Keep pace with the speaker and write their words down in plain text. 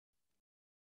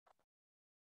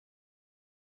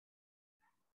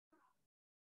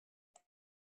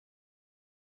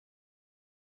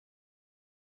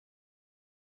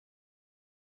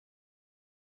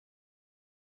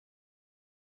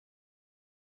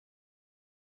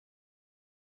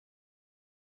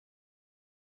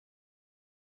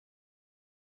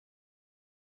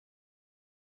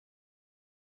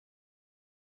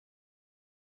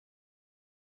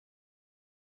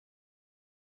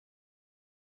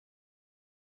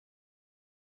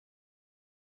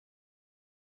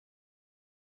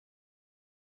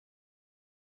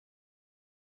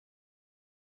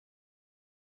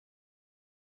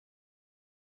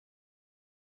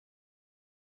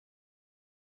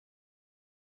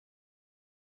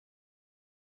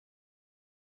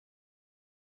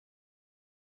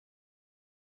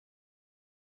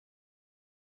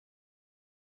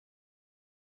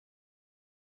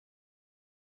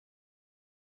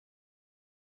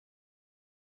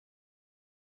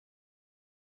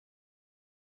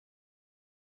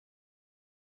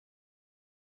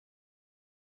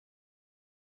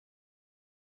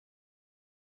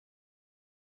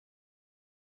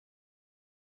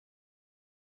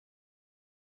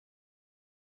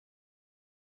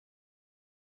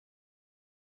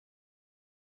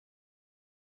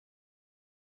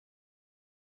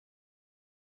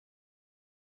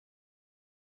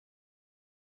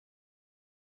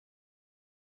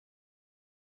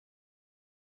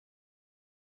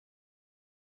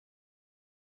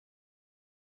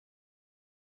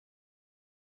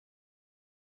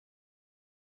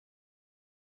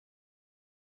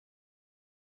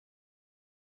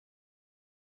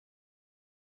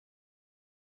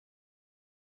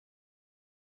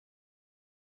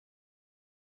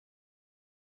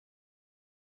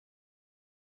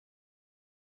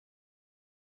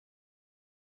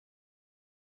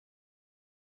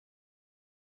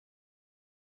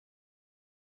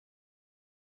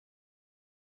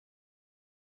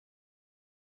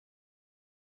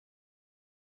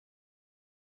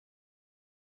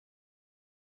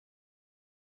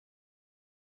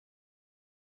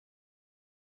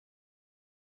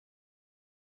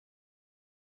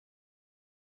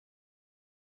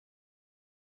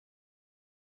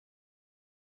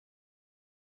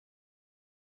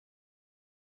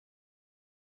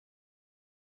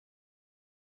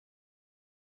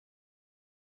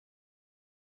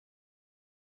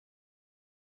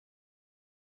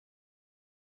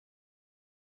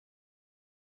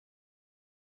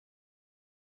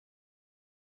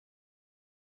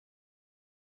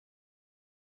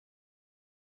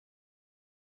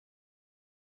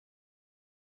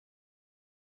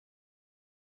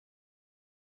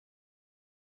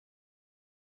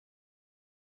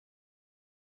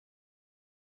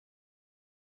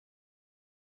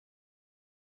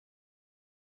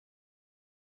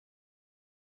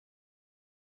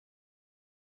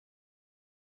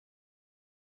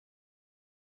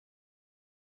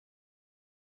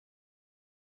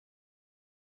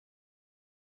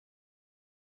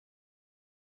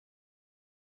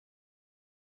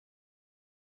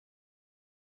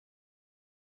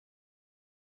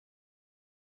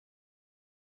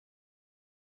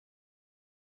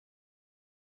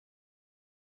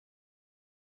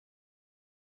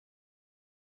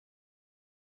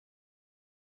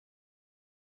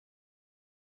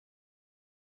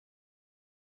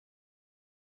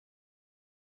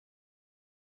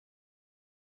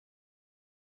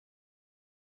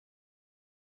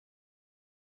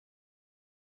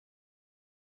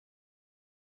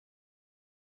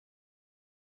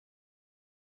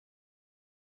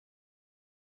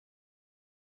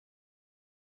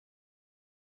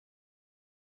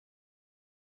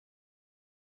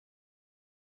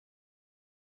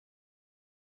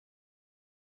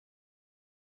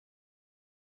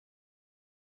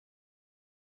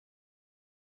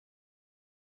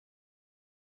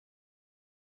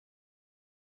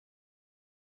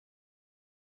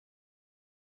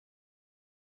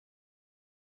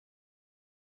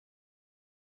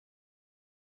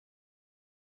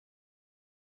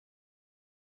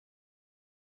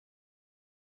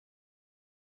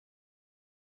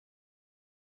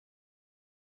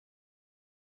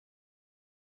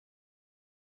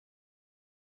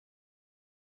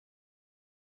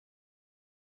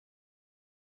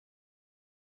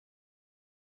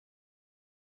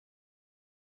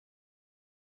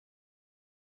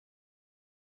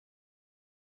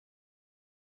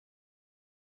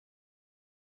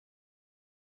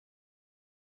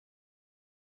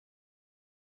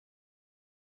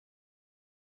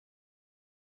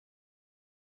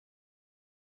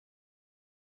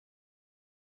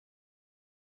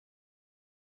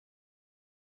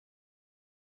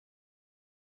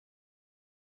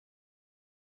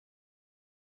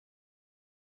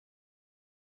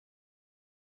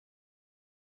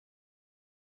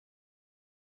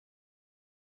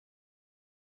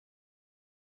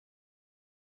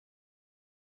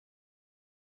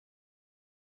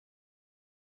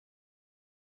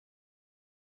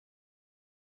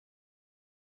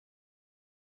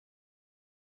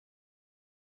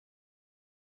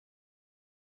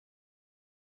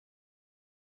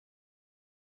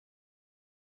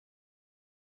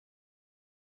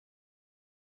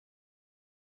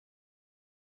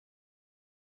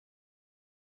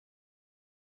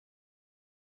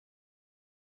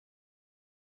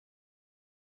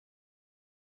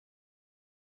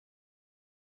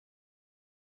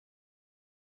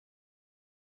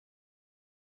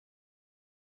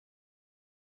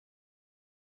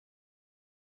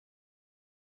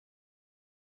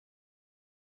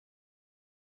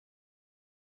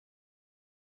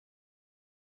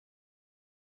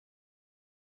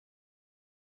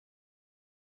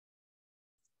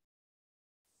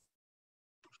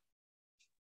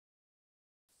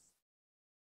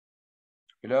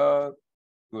Hello,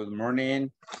 good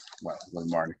morning. Well, good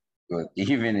morning, good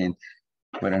evening.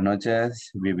 Buenas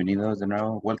noches, bienvenidos de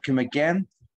nuevo. Welcome again.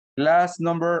 Class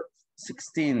number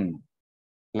 16.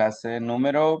 Clase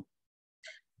número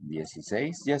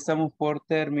 16. Ya estamos por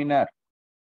terminar.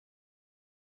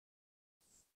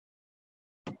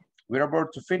 We're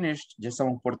about to finish. Ya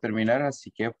estamos por terminar,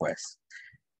 así que pues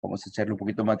vamos a echarle un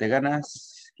poquito más de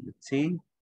ganas. Let's see.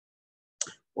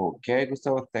 Ok,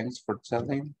 Gustavo, thanks for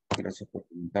telling. Gracias por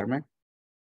comentarme.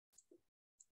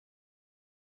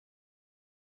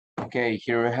 Okay,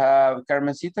 here we have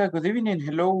Carmencita. Good evening.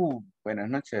 Hello. Buenas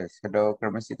noches. Hello,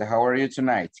 Carmencita. How are you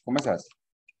tonight? ¿Cómo estás?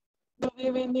 Good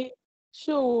evening.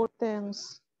 Sure,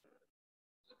 thanks.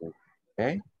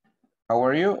 Okay. How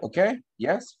are you? Okay.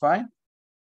 Yes, fine.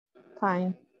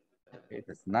 Fine. Okay,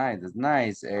 that's nice. That's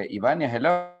nice. Ivania,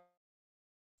 hello.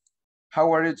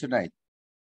 How are you tonight?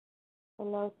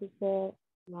 Hello, teacher.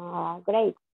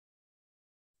 Great.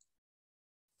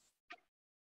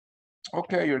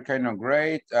 Okay, you're kind of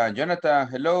great. Jonathan,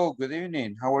 hello. Good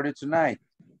evening. How are you tonight?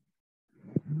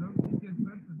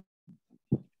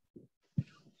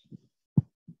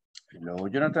 Hello,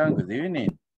 Jonathan. Good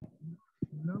evening.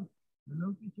 Hello,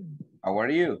 teacher. How are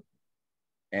you?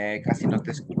 Casi no te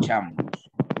escuchamos.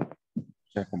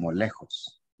 O sea, como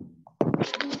lejos.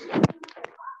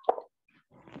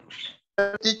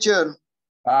 Teacher.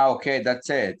 Okay, that's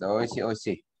it. Hoy sí, hoy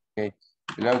sí. Okay.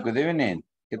 Hello, good evening.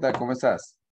 ¿Qué tal? ¿Cómo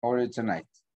estás? How are you tonight?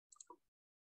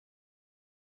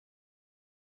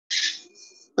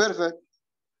 Perfect.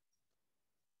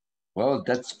 Well,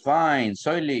 that's fine.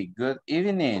 Soily, good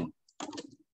evening.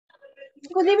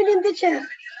 Good evening, teacher.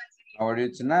 How are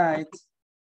you tonight?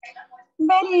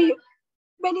 Very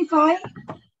fine.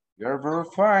 You're very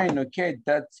fine. Okay,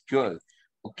 that's good.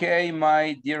 Okay,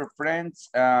 my dear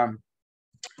friends,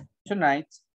 tonight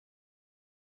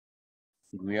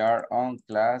we are on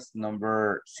class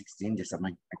number 16. Ya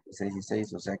estamos en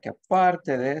 16, o sea que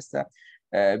aparte de esta,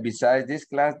 besides this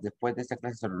class, después de esta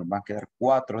clase solo nos van a quedar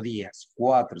 4 días.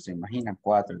 4, se imaginan,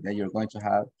 4. Then you're going to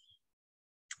have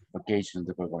vacations,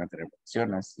 después van a tener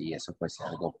vacaciones y eso puede ser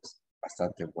algo pues,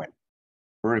 bastante bueno.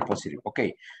 Very positive.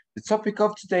 Okay, the topic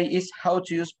of today is how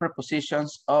to use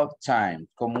prepositions of time.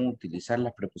 Cómo utilizar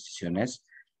las preposiciones,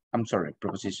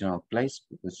 preposition of place,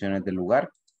 preposiciones de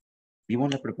lugar.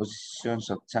 Vimos las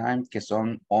prepositions of time que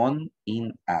son on,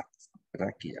 in, at,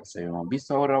 ¿verdad? Que ya se habíamos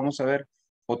visto. Ahora vamos a ver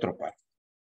otro par.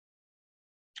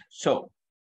 So,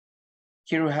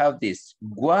 here we have this.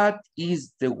 What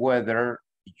is the weather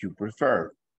you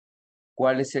prefer?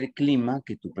 ¿Cuál es el clima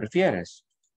que tú prefieres?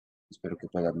 Espero que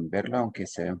puedan verlo, aunque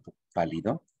se ve un poco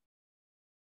pálido.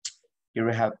 Here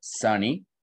we have sunny,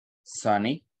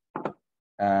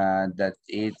 that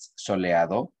is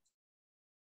soleado.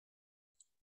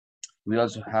 We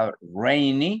also have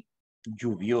rainy,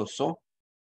 lluvioso.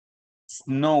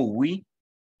 Snowy,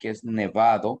 que es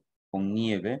nevado, con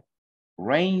nieve.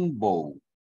 Rainbow,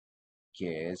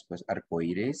 que es pues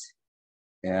arcoíris.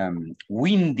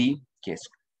 Windy, que es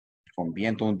con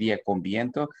viento, un día con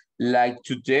viento. Like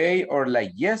today or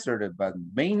like yesterday, but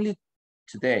mainly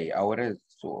today. Ahora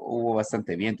hubo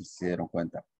bastante viento, si se dieron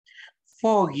cuenta.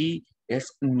 Foggy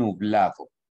es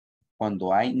nublado.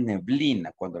 Cuando hay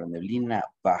neblina, cuando la neblina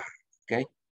baja, ¿ok?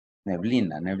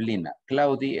 Neblina.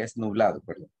 Cloudy es nublado,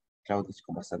 perdón. Cloudy es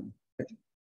como bastante.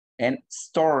 And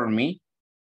stormy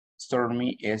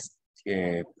es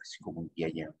pues como un día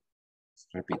lleno.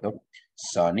 Repito,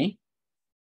 sunny,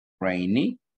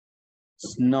 rainy,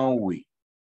 snowy,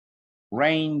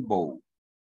 rainbow,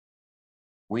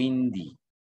 windy,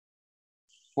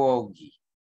 foggy,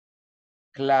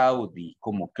 cloudy,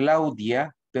 como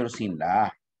Claudia, pero sin la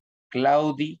A.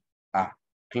 Cloudy,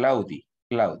 cloudy.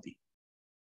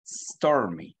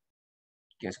 Stormy,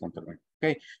 que es con tormenta.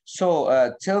 Okay, so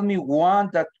tell me one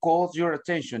that calls your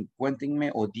attention. Cuéntenme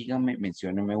o díganme,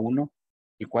 menciónenme uno.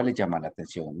 ¿Y cuál les llama la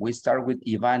atención? We start with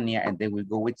Ivania and then we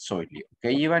go with Soily.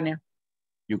 Okay, Ivania?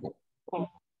 You go.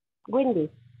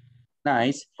 Windy.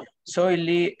 Nice.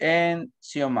 Soily and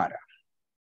Xiomara.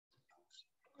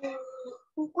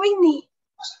 Windy.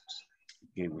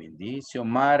 Okay, Windy.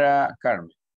 Xiomara,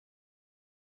 Carmen.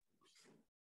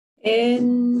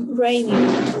 And rainy.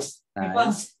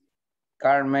 Nice.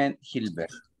 Carmen,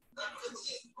 Gilbert.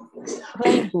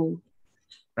 Rainbow.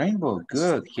 Rainbow,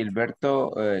 good.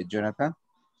 Gilberto, Jonathan.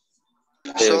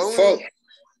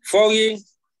 Foggy.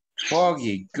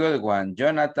 Foggy, good one.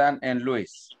 Jonathan and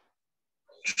Luis.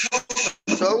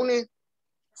 Sunny.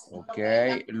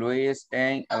 Okay, Luis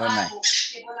and Adonai.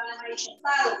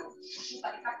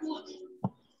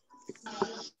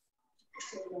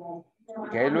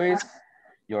 Okay, Luis,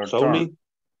 your turn.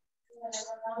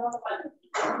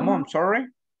 Come on, sorry.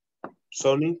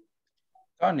 Sunny.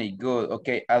 Tony, good.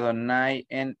 Okay, Adonai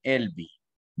and Elby.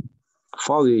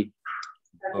 Foggy.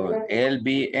 Good.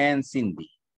 Elby and Cindy.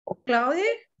 Claudia?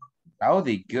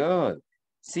 Claudia, good.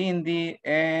 Cindy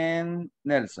and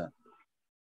Nelson.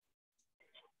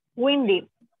 Windy.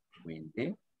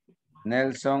 Windy.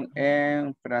 Nelson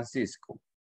and Francisco.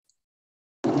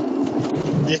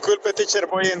 Disculpe, teacher,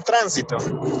 voy en tránsito.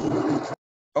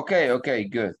 Okay, okay,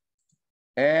 good.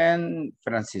 And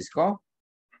Francisco?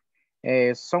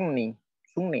 Sonny.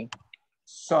 Sonny,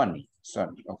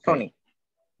 okay. Sonny.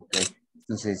 Okay.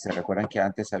 Entonces, ¿se recuerdan que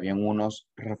antes habían unos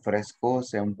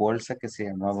refrescos en bolsa que se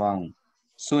llamaban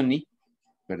Sunny,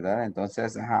 verdad?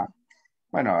 Entonces, ajá.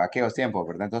 Bueno, aquellos tiempos,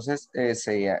 ¿verdad? Entonces,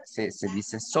 se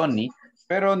dice Sonny,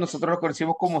 pero nosotros lo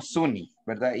conocimos como Sunny,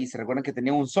 ¿verdad? Y se recuerdan que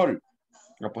tenía un sol.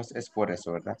 No, pues es por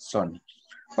eso, ¿verdad? Sonny.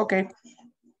 Okay.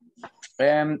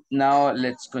 Now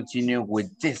let's continue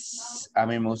with this. A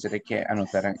mí me gustaría que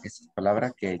anotaran estas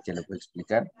palabras que ya les voy a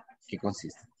explicar qué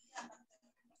consiste.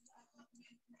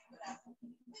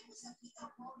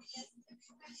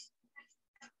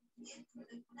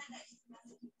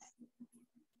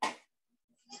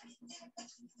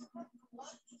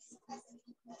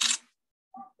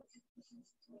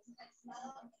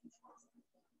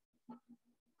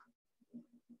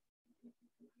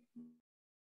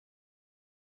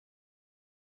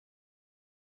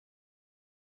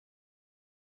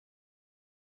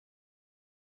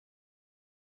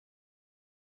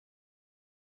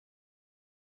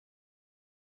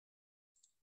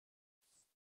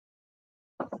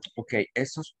 Ok,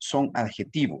 esos son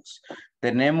adjetivos.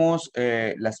 Tenemos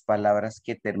las palabras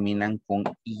que terminan con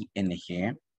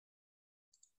ing.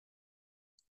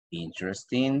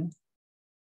 Interesting.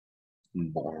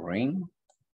 Boring.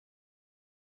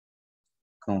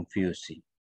 Confusing.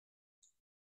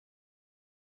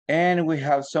 And we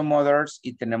have some others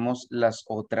y tenemos las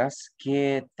otras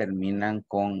que terminan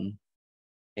con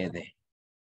ed.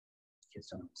 ¿Qué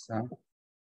son esas?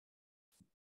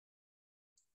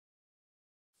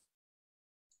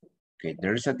 Okay,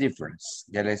 there's a difference.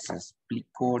 Ya les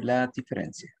explico la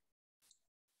diferencia.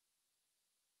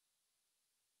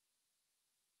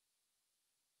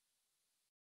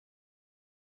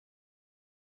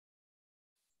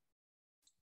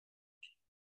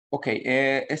 Ok,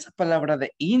 esa palabra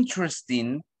de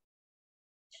interesting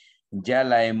ya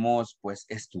la hemos pues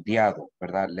estudiado,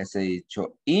 ¿verdad? Les he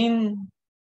dicho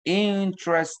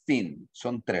interesting,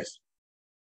 son tres.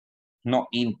 No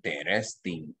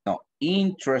interesting, no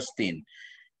interesting.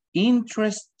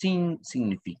 Interesting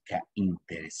significa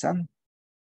interesante.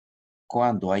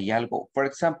 Cuando hay algo, por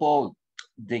ejemplo,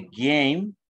 the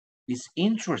game is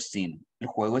interesting. El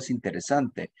juego es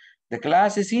interesante. The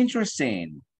class is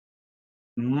interesting.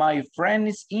 My friend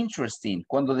is interesting.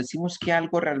 Cuando decimos que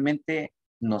algo realmente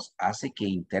nos hace que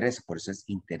interese, por eso es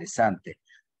interesante.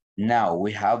 Now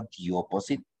we have the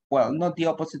opposite. Well, not the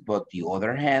opposite, but the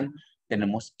other hand.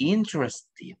 Tenemos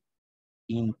interested.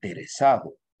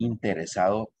 Interesado.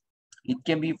 Interesado. It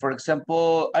can be, for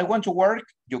example, I want to work.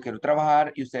 Yo quiero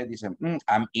trabajar. Y ustedes dicen,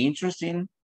 I'm interested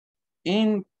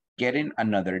in getting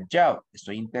another job.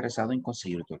 Estoy interesado en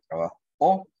conseguir otro trabajo.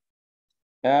 O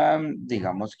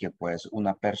digamos que pues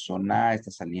una persona está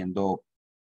saliendo,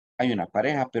 hay una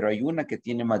pareja, pero hay una que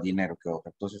tiene más dinero que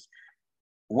otra. Entonces,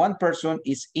 one person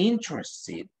is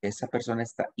interested. Esa persona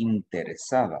está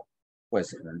interesada. Puede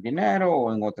ser en el dinero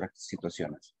o en otras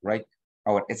situaciones, right?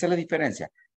 Ahora, esa es la diferencia.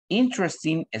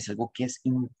 Interesting es algo que es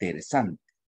interesante.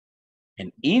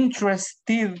 And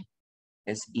interested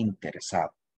es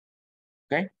interesado.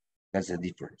 Okay? That's the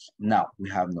difference. Now, we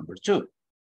have number two.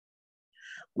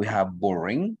 We have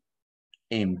boring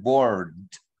and bored.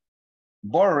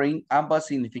 Boring, ambas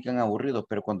significan aburrido,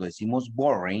 pero cuando decimos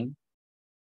boring,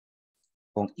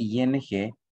 con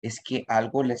ing, es que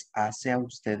algo les hace a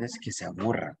ustedes que se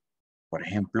aburran. Por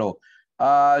ejemplo,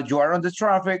 you are on the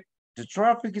traffic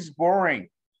is boring.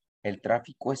 El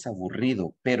tráfico es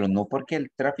aburrido, pero no porque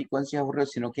el tráfico en sí es aburrido,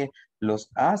 sino que los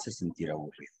hace sentir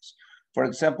aburridos. For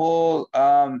example,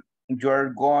 you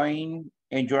are going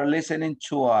and you are listening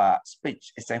to a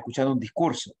speech. Están escuchando un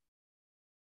discurso.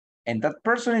 And that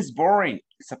person is boring.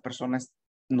 Esa persona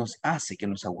nos hace que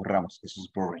nos aburramos. Eso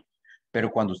es boring. Pero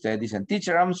cuando ustedes dicen,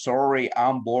 teacher, I'm sorry,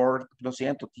 I'm bored. Lo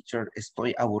siento, teacher,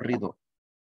 estoy aburrido.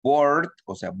 Bored,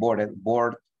 o sea, bored,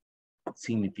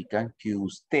 significan que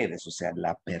ustedes, o sea,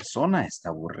 la persona está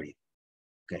aburrida.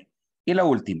 Okay. Y la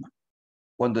última,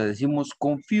 cuando decimos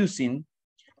confusing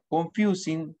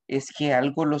es que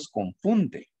algo los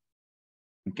confunde.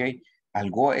 Okay.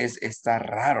 Algo está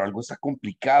raro, algo está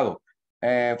complicado.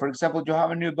 For example, you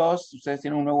have a new boss, ustedes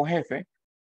tienen un nuevo jefe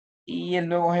y el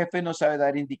nuevo jefe no sabe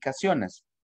dar indicaciones.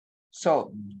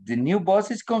 So, the new boss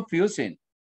is confusing.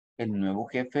 El nuevo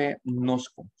jefe nos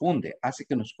confunde, hace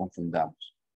que nos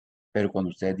confundamos. Pero cuando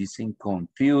ustedes dicen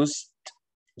confused,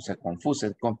 o sea,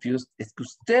 confused, es que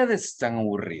ustedes están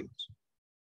aburridos.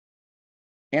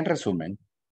 En resumen,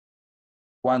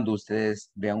 cuando ustedes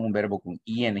vean un verbo con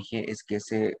ing, es que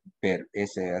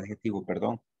ese adjetivo,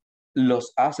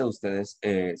 los hace a ustedes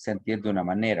sentir de una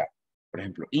manera. Por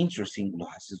ejemplo, interesting los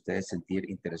hace a ustedes sentir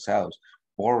interesados.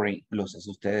 Boring los hace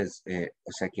a ustedes,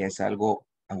 o sea, que es algo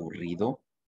aburrido.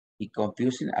 Y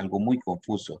confusing, algo muy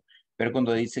confuso. Pero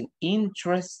cuando dicen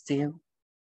interesting,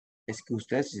 es que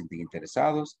ustedes se sienten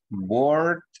interesados.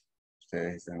 Bored,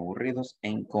 ustedes están aburridos.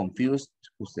 And confused,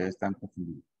 ustedes están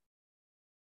confundidos.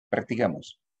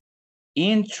 Practicamos.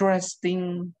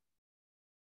 Interesting,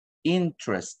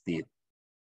 interested.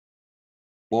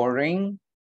 Boring,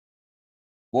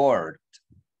 bored.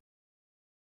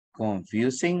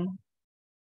 Confusing,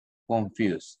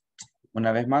 confused.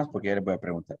 Una vez más, porque ya les voy a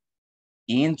preguntar.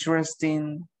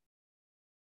 Interesting,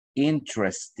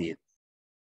 interested.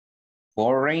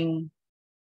 Boring,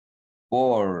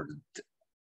 bored.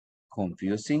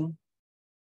 Confusing,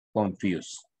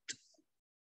 confused.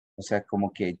 O sea,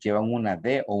 como que llevan una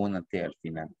D o una T al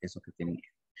final. Eso que tienen.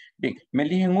 Bien, me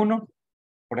eligen uno.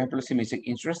 Por ejemplo, si me dicen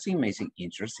interesting, me dicen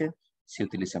interested. Si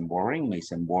utilizan boring, me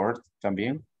dicen bored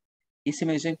también. Y si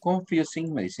me dicen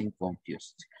confusing, me dicen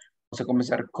confused. Vamos a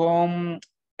comenzar con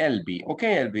Elby.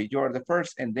 Okay, Elby, you are the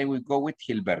first, and then we go with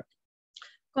Gilberto.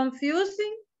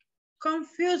 Confusing,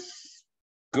 confused.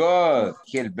 Good,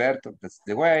 Gilberto, that's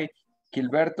the way.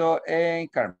 Gilberto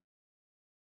and Carmen.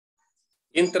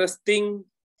 Interesting,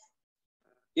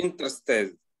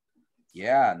 interested.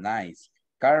 Yeah, nice.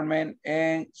 Carmen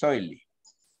and Soily.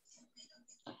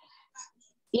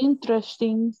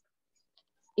 Interesting.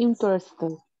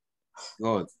 Interested.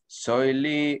 Good.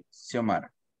 Soily, Xiomara.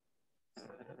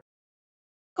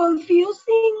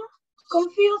 Confusing.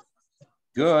 Confused.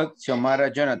 Good.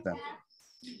 Xiomara, Jonathan.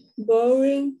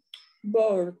 Boring,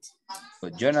 bored.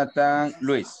 Good. Jonathan,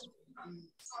 Luis.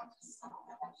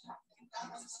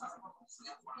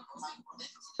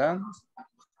 Done?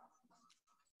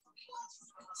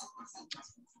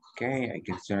 Okay, I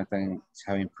guess Jonathan is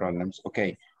having problems.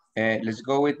 Okay, let's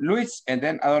go with Luis and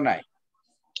then Adonai.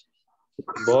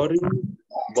 Boring,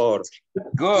 bored.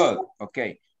 Good.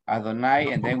 Okay,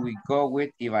 Adonai and then we go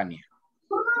with Ivania.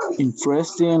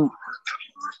 Interesting,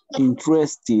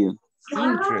 interested.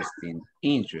 Interesting,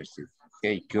 interested.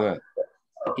 Okay, good.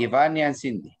 Ivania and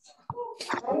Cindy.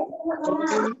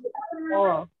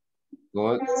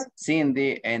 Good.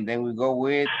 Cindy, and then we go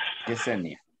with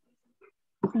Yesenia.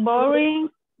 Boring.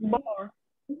 Bored.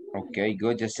 Okay,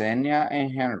 good. Yesenia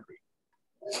and Henry.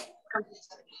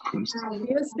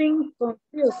 Confusing,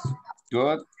 confused.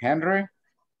 Good. Henry.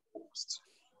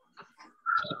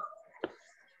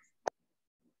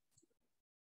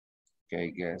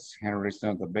 Okay, guess Henry is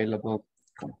not available.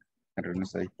 Henry no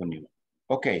está disponible.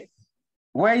 Okay.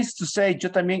 Ways to say yo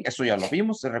también, eso ya lo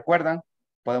vimos, ¿se recuerdan?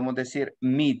 Podemos decir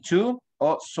me too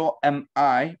o so am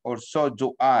I o so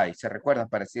do I. ¿Se recuerdan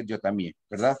para decir yo también,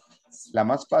 verdad? La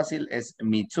más fácil es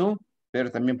me too,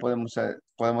 pero también podemos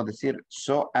decir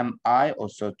so am I o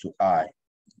so do I.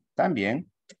 También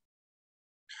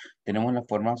tenemos las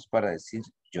formas para decir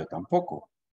yo tampoco.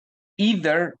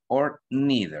 Either or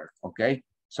neither, okay?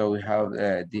 So we have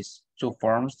these two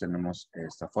forms. Tenemos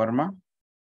esta forma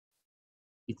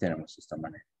y tenemos esta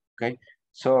manera, okay?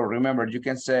 So remember, you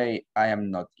can say I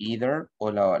am not either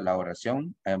o la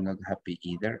oración I am not happy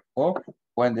either o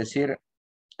pueden decir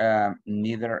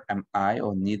neither am I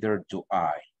o neither do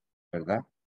I, ¿verdad?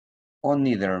 O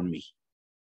neither me,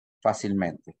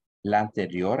 fácilmente. La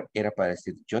anterior era para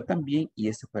decir yo también y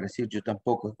esta para decir yo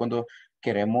tampoco. Es cuando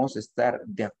queremos estar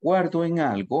de acuerdo en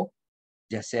algo,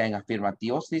 ya sea en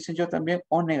afirmativos dicen yo también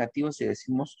o negativos si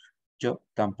decimos yo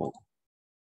tampoco.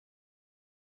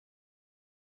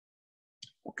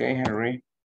 Ok, Henry,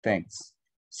 thanks.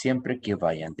 Siempre que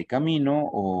vayan de camino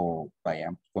o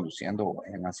vayan conduciendo o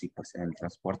vayan así pues en el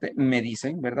transporte, me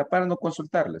dicen, ¿verdad? Para no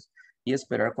consultarles y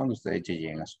esperar cuando ustedes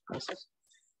lleguen a sus casas.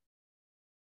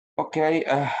 Ok,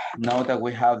 now that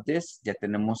we have this, ya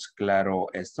tenemos claro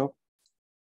esto.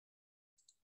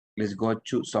 Let's go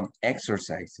to some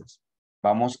exercises.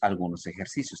 Vamos a algunos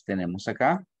ejercicios. Tenemos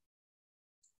acá.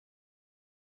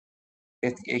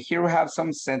 Here we have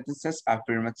some sentences,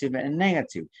 affirmative and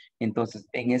negative. Entonces,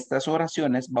 en estas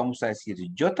oraciones vamos a decir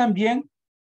yo también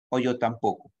o yo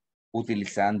tampoco.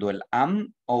 Utilizando el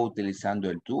am o utilizando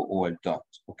el do o el don't.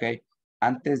 Ok.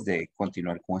 Antes de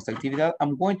continuar con esta actividad,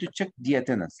 I'm going to check the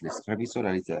attendance list. Reviso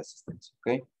la lista de asistencia.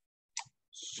 Ok.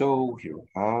 So, here we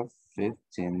have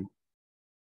 15.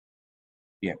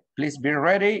 Bien, please be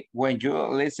ready when you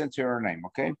listen to your name,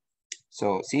 okay?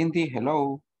 So, Cindy,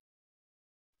 hello.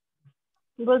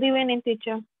 Good evening,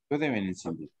 teacher. Good evening,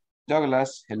 Cindy.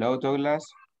 Douglas, hello, Douglas.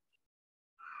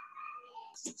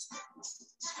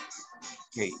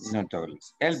 Okay, no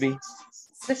Douglas. Elby.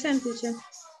 Present, teacher.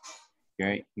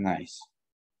 Okay, nice.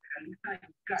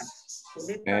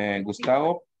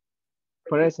 Gustavo.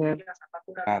 Present.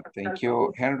 Thank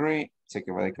you, Henry. Sé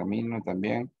que va de camino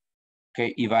también.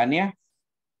 Okay, Ivania.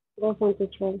 Present,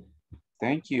 teacher.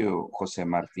 Thank you. José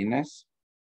Martínez.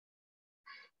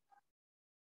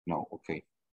 No, okay.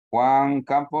 Juan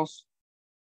Campos.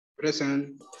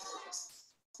 Present.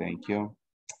 Thank you.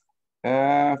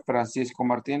 Francisco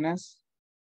Martínez.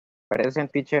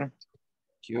 Present, teacher.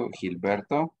 Thank you.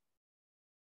 Gilberto.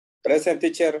 Present,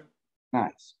 teacher.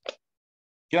 Nice.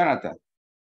 Jonathan.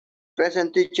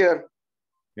 Present, teacher.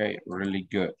 Okay, really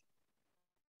good.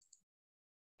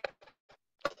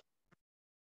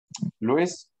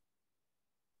 Luis.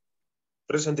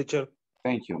 Present, teacher.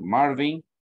 Thank you. Marvin.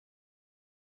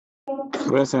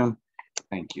 Present.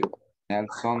 Thank you.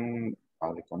 Nelson,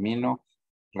 va de camino.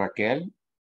 Raquel.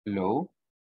 Hello.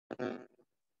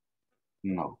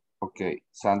 No. Okay.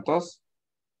 Santos.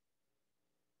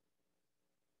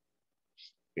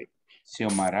 Okay.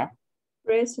 Xiomara.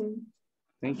 Present.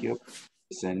 Thank you.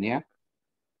 Zenia.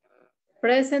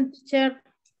 Present, teacher.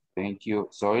 Thank you.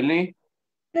 Zoili.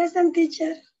 Present,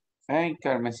 teacher. And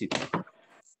Carmencita.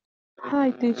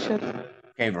 Hi, teacher.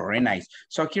 Okay, very nice.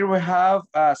 So here we have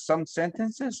some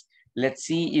sentences. Let's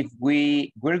see if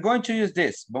we're going to use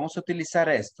this. Vamos a utilizar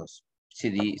estos. Si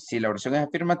la oración es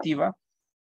afirmativa,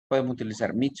 podemos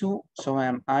utilizar me too, so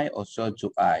am I, o so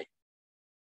do I.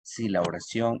 Si la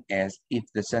oración es if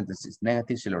the sentence is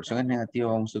negative, si la oración es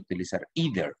negativa, vamos a utilizar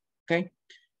either. Okay.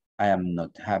 I am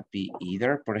not happy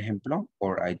either, por ejemplo,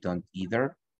 or I don't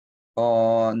either.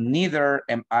 O neither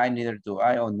am I, neither do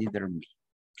I, or neither me.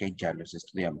 Ok, ya los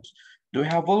estudiamos. Do we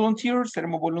have volunteers?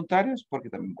 ¿Tenemos voluntarios? Porque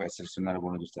también puede seleccionar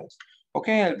algunos de ustedes. Ok,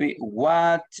 Elby,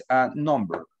 what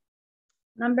number?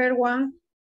 Number 1.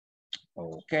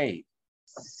 Ok,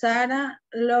 Sarah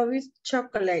loves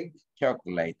chocolate.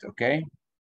 chocolate, ok.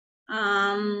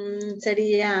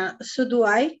 Sería, so do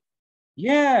I.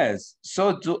 Yes,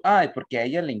 so do I, porque a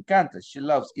ella le encanta. She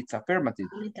loves, it's affirmative.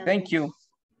 Thank you.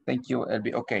 Thank you,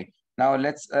 Elby. Okay, now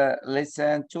let's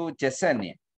listen to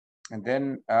Yesenia. And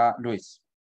then Luis.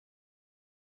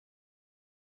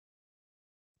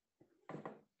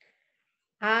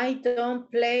 I don't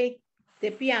play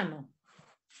the piano.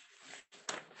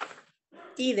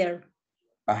 Either.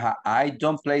 Ajá, I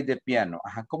don't play the piano.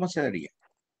 Ajá, ¿cómo se diría?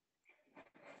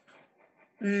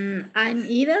 I'm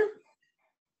either.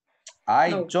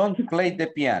 I don't play the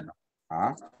piano.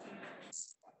 ¿Ah?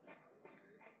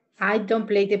 I don't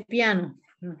play the piano.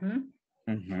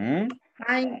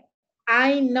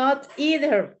 I'm not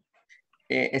either.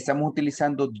 Estamos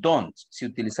utilizando don't. Si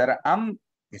utilizara am,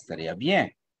 estaría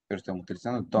bien. Pero estamos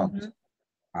utilizando don't.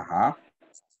 Ajá.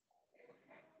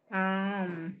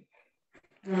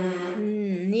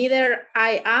 Neither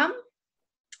I am.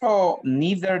 Oh,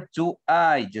 neither do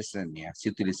I, Yesenia. Si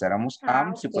utilizáramos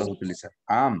am, sí podemos utilizar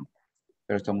am.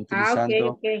 Pero estamos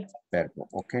utilizando verbo.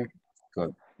 Ok,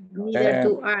 good. Neither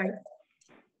do I.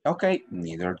 Ok,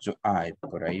 neither do I.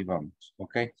 Por ahí vamos.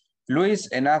 Ok.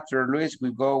 Luis, and after Luis,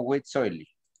 we go with Soily.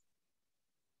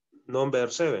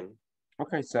 Number 7.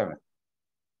 Ok, 7.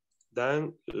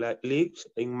 Dan lives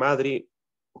in Madrid.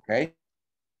 Ok.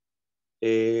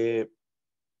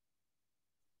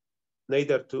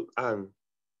 Neither do I.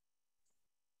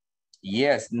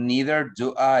 Yes, neither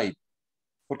do I.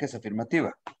 Porque es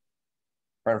afirmativa.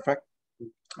 Perfect.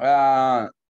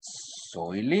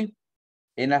 Soily.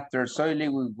 And after Soily,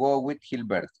 we go with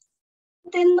Gilbert.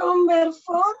 The number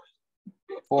 4.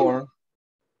 4.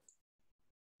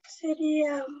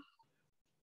 Sería.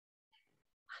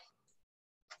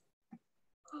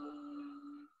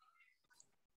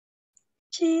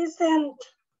 She isn't.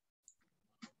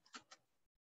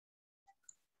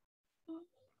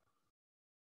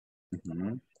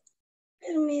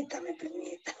 Permítame.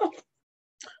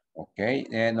 Okay,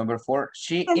 number 4.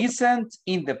 She isn't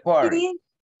in the party.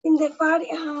 In the party,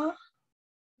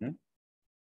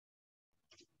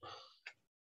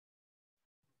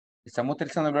 Estamos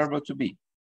utilizando el verbo to be.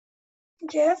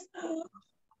 Yes.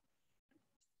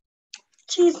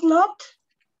 She's not.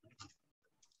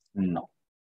 No.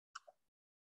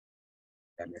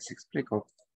 Ya les explico.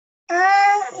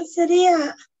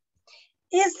 Sería.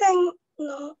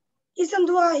 Isn't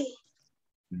do I.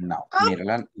 No.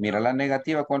 Mira la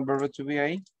negativa con el verbo to be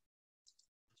ahí.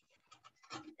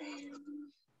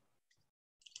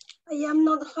 I am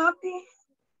not happy.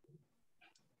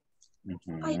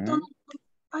 Ujú.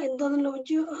 I don't love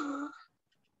you.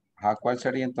 Ajá, ¿cuál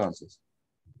sería entonces?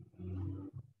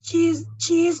 She's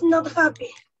not happy.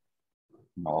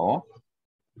 No.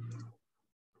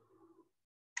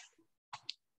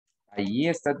 Ahí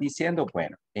estás diciendo,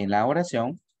 bueno, en la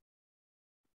oración,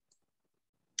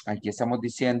 aquí estamos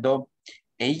diciendo,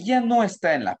 ella no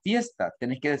está en la fiesta.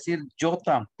 Tienes que decir, yo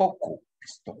tampoco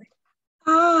estoy.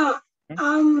 Ah,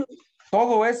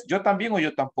 Todo es yo también o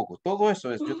yo tampoco. Todo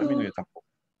eso es yo también o yo tampoco.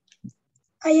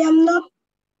 I am not.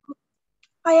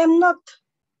 I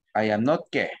am not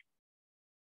 ¿qué?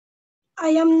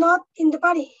 I am not in the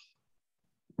party.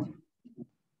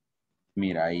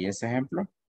 Mira, ahí ese ejemplo.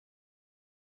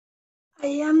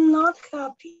 I am not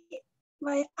happy.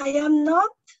 I am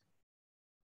not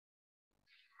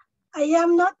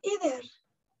either.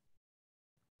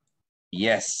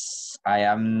 Yes, I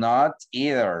am not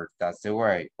either. That's the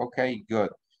way. Okay,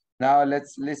 good. Now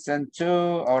let's listen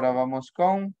to, ahora vamos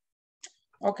con,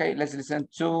 okay, let's listen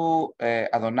to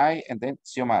Adonai and then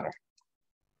Xiomara.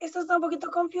 Esto está un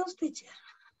poquito confused, teacher.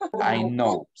 I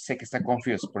know, sé que está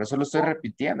confused, por eso lo estoy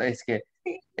repitiendo. Es que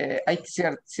hay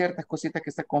ciertas cositas que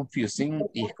está confusing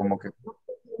y es como que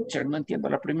no entiendo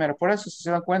la primera. Por eso, si se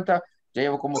dan cuenta, ya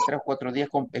llevo como 3 o 4 días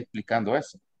explicando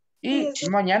eso. Y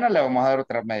mañana le vamos a dar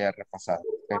otra media repasada.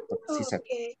 Sí,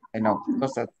 no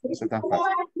está tan fácil.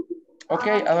 Ok,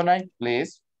 Adonai,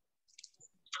 please.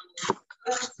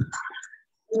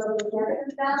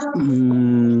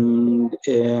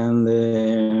 And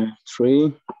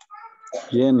 3,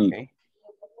 Jenny. Okay.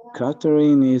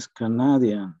 Catherine is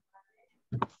Canadian.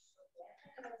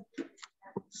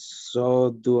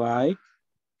 So do I.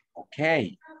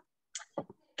 Okay.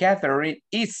 Catherine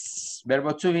is,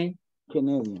 verbo to be.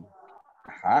 Canadian.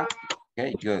 Ajá.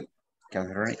 Okay, good.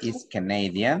 Catherine is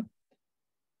Canadian.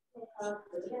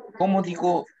 ¿Cómo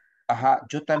digo? Ajá,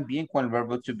 yo también con el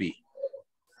verbo to be.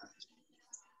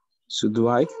 So do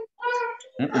I.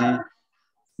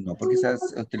 No, porque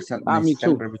estás utilizando me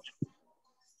too. el verbo to.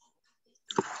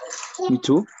 Me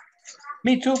too.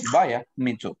 Me too. Vaya,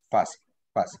 me too. Fácil,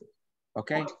 fácil.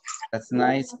 Okay, that's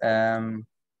nice.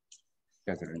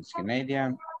 Catherine is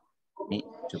Canadian. Me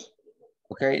too.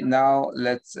 Okay, now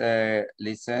let's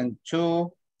listen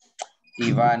to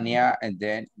Ivania and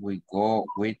then we go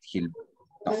with Gilberto.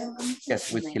 No,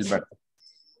 yes, with Gilberto.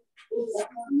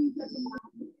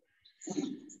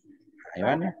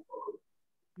 Ivania?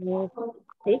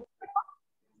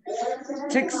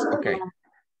 6, okay.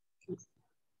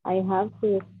 I have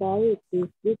to study this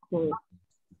weekend.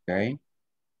 Okay.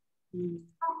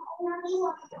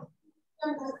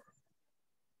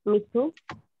 Me too.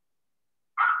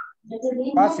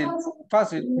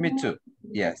 Fácil, me too.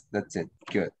 Yes, that's it,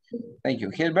 good. Thank you.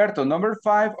 Gilberto, number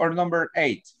 5 or number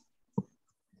 8?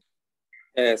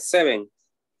 7.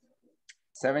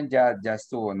 7 ya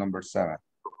estuvo, number 7.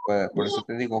 Por eso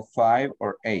te digo 5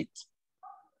 or 8.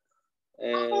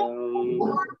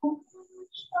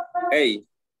 8.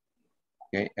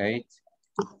 Okay, 8.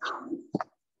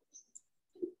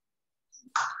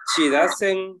 She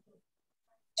doesn't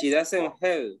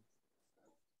have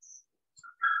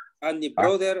any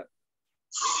brother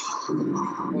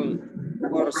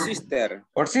or sister.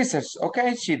 Or sisters,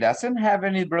 okay, she doesn't have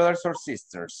any brothers or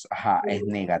sisters. Ajá, es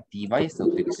negativa y está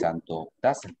utilizando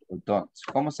doesn't o don't.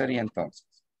 ¿Cómo sería entonces?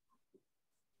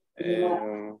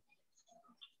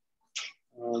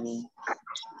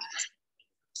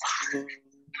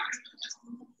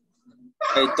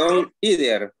 I don't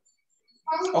either.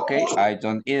 Okay, I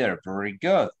don't either. Very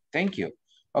good. Thank you.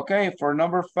 Okay, for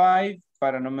number 5,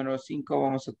 para número 5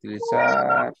 vamos a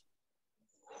utilizar.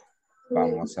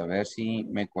 Vamos a ver si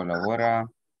me colabora.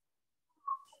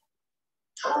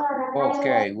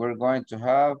 Okay, we're going to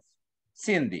have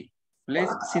Cindy. Please,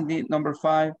 Cindy, number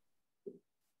 5.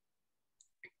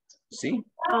 ¿Sí?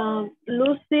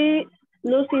 Lucy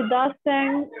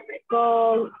doesn't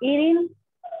go eating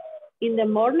in the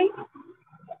morning.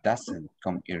 Doesn't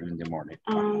come early in the morning.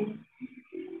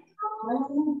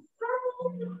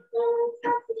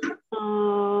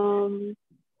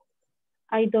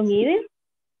 I don't eat it.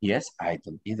 Yes, I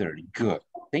don't either. Good.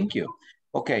 Thank you.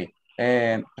 Okay.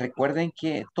 Recuerden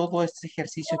que todo este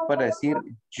ejercicio es para decir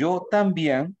yo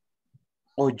también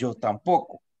o yo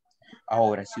tampoco.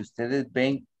 Ahora, si ustedes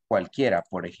ven cualquiera,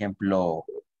 por ejemplo,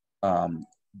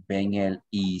 ven el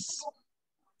is,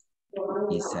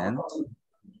 isn't,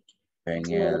 ven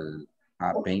el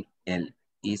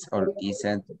is or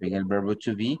isn't, ven el verbo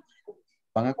to be,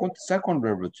 van a contestar con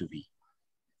verbo to be.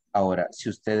 Ahora, si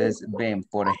ustedes ven,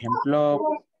 por ejemplo,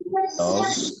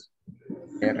 loves,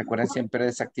 recuerden siempre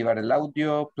desactivar el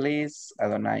audio, please,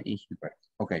 Adonai y Gilberto.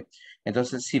 Ok,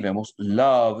 entonces si vemos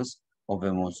loves o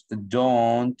vemos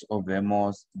don't, o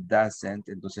vemos doesn't,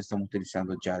 entonces estamos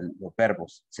utilizando ya los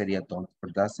verbos. Sería don't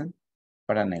or doesn't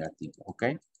para negativo, ¿ok?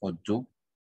 O do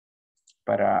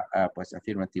para, pues,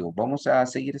 afirmativo. Vamos a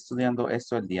seguir estudiando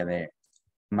esto el día de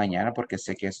mañana porque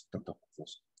sé que es tanto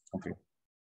confuso. Ok.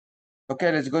 Ok,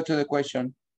 let's go to the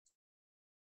question.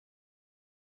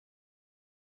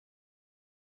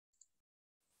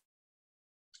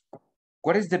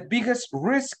 What is the biggest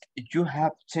risk you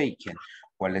have taken?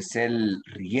 ¿Cuál es el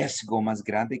riesgo más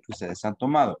grande que ustedes han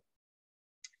tomado?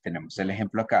 Tenemos el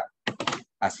ejemplo acá.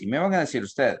 Así me van a decir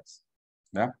ustedes,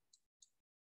 ¿verdad?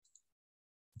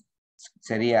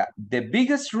 Sería, the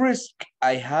biggest risk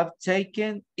I have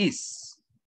taken is.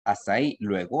 Hasta ahí,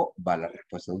 luego va la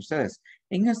respuesta de ustedes.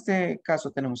 En este caso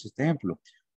tenemos este ejemplo.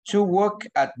 To walk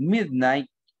at midnight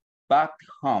back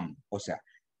home. O sea,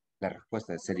 la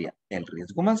respuesta sería, el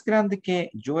riesgo más grande que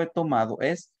yo he tomado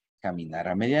es caminar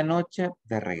a medianoche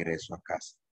de regreso a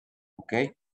casa. ¿Ok?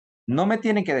 No me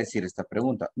tienen que decir esta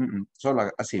pregunta. Solo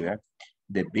así, ¿verdad?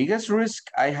 The biggest risk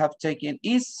I have taken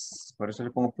is. Por eso le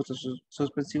pongo puntos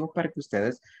suspensivos para que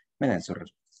ustedes me den su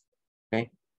respuesta. ¿Ok?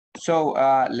 So,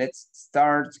 let's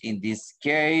start in this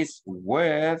case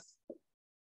with.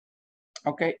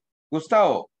 Okay.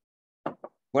 Gustavo,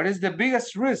 what is the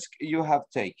biggest risk you have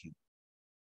taken?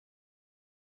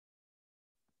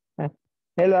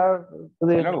 Hello.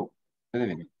 Good evening. Hello. Good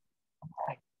evening.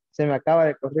 Se me acaba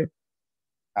de correr.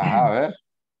 Ajá, a ver.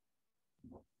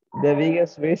 The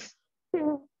biggest risk.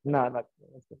 No, no.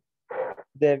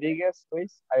 The biggest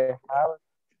risk I have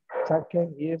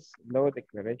taken is low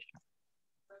declaration.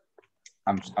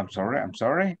 I'm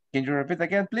sorry. Can you repeat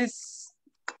again, please?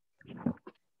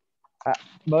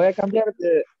 Me voy a cambiar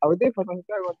de audífonos.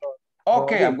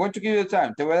 Okay, I'm going to give you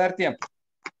time. Te voy a dar tiempo.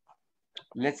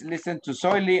 Let's listen to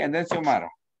Soily and then Xiomara.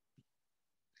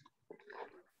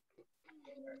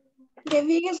 The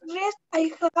biggest risk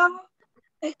I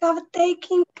have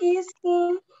taken is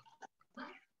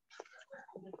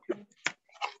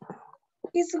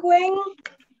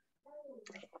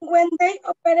when they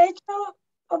operated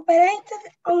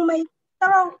on my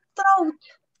throat.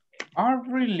 Oh,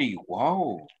 really?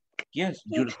 Wow. Yes,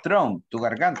 your throat, tu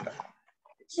garganta.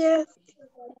 Yes.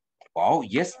 Wow,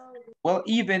 yes. Well,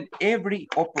 even every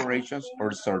operations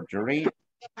or surgery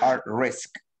are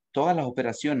risk. Todas las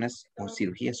operaciones o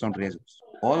cirugías son riesgos.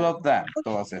 All of them,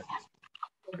 todas esas.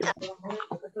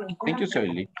 Thank you,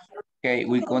 Soily. Okay,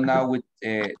 we go now with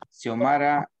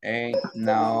Xiomara and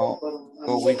now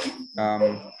go with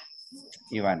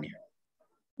Ivania.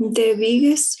 The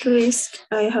biggest risk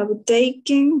I have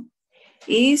taken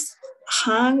is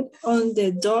hang on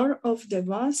the door of the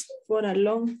bus for a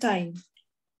long time.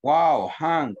 Wow,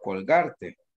 hang,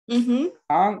 colgarte.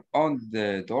 Hang on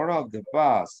the door of the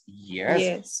bus.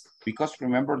 Yes. Because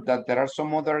remember that there are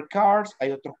some other cars.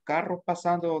 Hay otros carros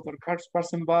pasando, other cars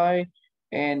passing by.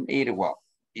 And it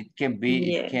can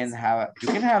be, you can have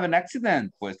an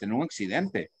accident. Puedes tener un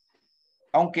accidente.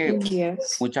 Aunque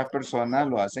muchas personas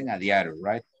lo hacen a diario,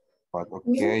 right? But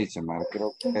okay, Xiomara,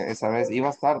 creo que esa vez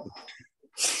ibas tarde.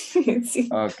 Sí.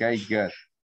 Okay, good.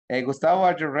 Hey, Gustavo,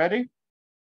 are you ready?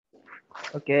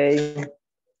 Okay.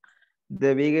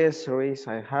 The biggest risk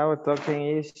I have taken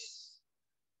is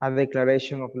a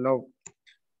declaration of love.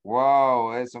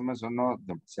 Wow, eso me sonó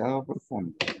demasiado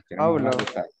profundo. Oh, no.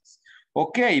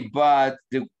 Okay, but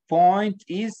the point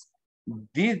is,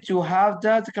 did you have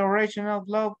that declaration of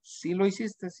love? ¿Sí lo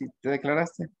hiciste? ¿Sí te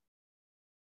declaraste?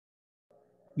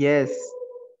 Yes.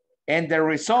 And the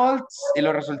results, y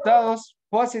los resultados,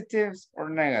 positives or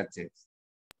negatives?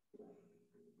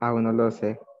 Aún no lo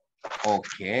sé.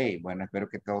 Ok, bueno, espero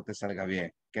que todo te salga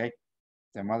bien, ok?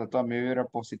 Te mando toda mi vibra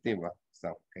positiva. So,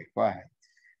 okay, go ahead.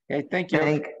 Okay, thank you.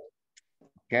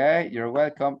 Okay, you're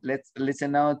welcome. Let's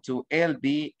listen now to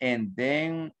LB and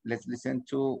then let's listen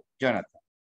to Jonathan.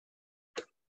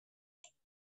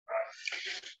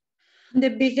 The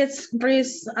biggest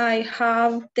risk I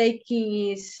have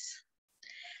taken is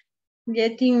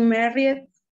getting married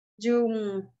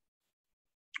young.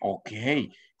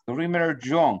 Okay, remember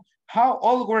young. How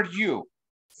old were you?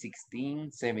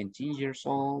 16, 17 years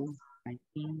old,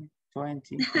 19,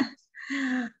 20?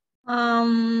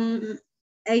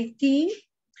 18.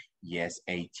 Yes,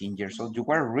 18 years old. You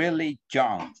were really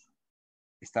young.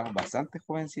 Estaba bastante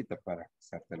jovencita para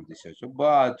pasarte los 18.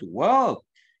 But, well,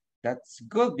 that's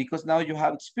good because now you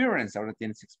have experience. Ahora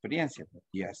tienes experiencia. But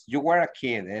yes, you were a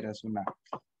kid. Eres una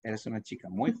chica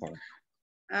muy joven.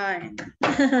 Ay.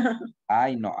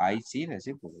 Ay, no, ay sí,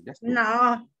 decir, porque ya estuvo.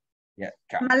 No. Yeah,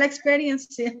 mala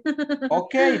experiencia.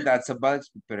 Okay, that's a bad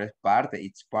experience, pero es parte,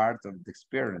 it's part of the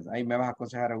experience. Ahí me vas a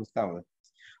aconsejar a Gustavo. Es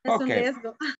Okay. un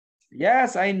riesgo.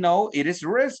 Yes, I know it is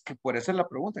risk. Por eso la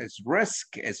pregunta es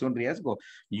risk, es un riesgo.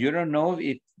 You don't know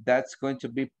if that's going to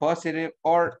be positive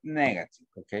or negative.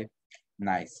 Okay,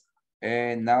 nice.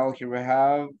 And now here we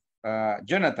have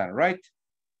Jonathan, right?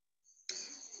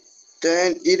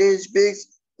 Then it is big.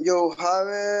 You have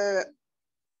a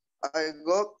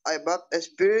bad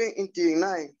experience in the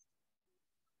night.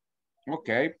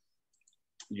 Okay.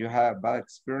 You have bad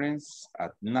experience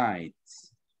at night.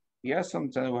 Yes,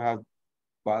 sometimes we have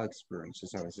bad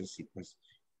experiences. A veces sí, pues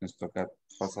nos toca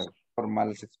pasar por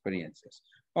malas experiencias.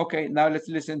 Okay, now let's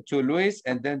listen to Luis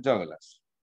and then Douglas.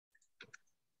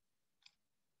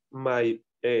 My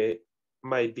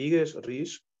biggest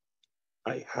risk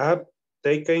I have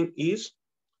taken is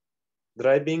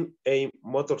driving a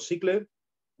motorcycle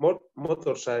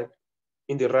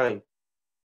in the rain.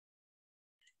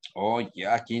 Oh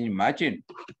yeah, can you imagine?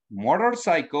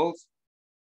 Motorcycles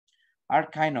are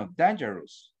kind of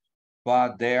dangerous,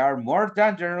 but they are more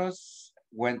dangerous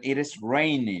when it is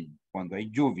raining. Cuando hay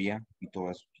lluvia y todo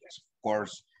eso, yes, of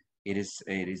course, it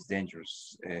is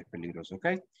dangerous, peligroso,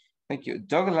 okay? Thank you,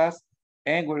 Douglas.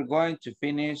 And we're going to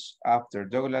finish after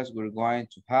Douglas, we're going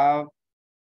to have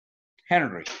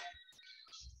Henry.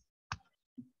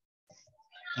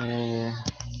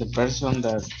 The person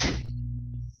that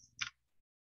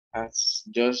has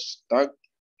just talked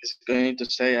is going to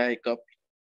say I copy,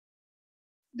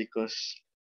 because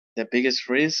the biggest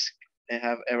risk I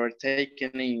have ever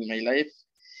taken in my life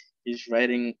is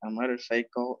riding a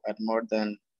motorcycle at more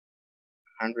than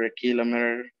 100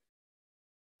 kilometers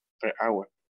per hour.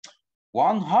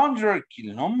 100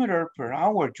 kilometers per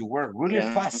hour, you were really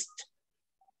fast.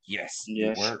 Yes,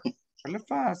 you were really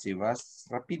fast. Y vas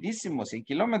rapidísimo, 100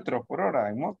 kilómetros por hora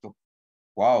en moto.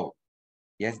 Wow.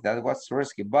 Yes, that was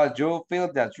risky, but you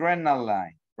feel the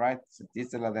adrenaline, right?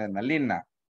 Sentiste la adrenalina.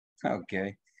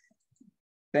 Okay.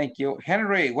 Thank you.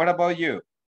 Henry, what about you?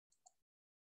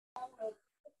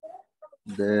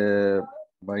 The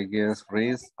biggest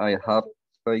risk I have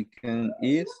taken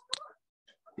is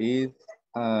a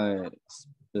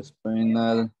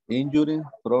spinal injury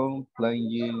from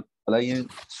playing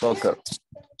soccer.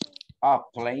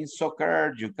 Playing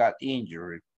soccer, you got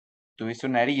injured. Tuviste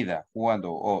una herida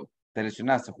jugando o te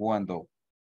lesionaste jugando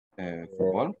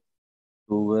fútbol.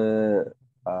 Tuve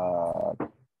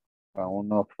a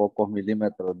unos pocos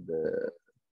milímetros de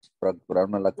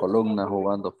fracturarme la columna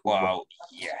jugando fútbol. Wow,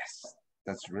 yes.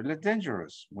 That's really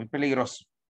dangerous. Muy peligroso.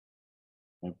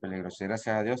 Muy peligroso.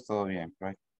 Gracias a Dios, todo bien,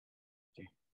 right? Okay.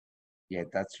 Yeah,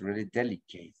 that's really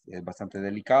delicate. Es bastante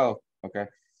delicado. Okay.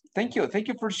 Thank you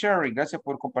for sharing. Gracias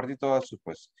por compartir todas sus,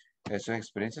 pues, sus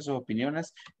experiencias, sus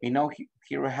opiniones. And now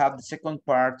here we have the second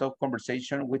part of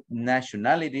conversation with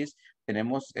nationalities.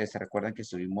 Tenemos, se recuerdan que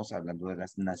estuvimos hablando de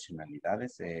las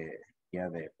nacionalidades ya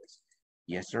de pues,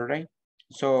 yesterday.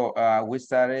 So we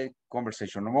started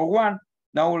conversation number 1.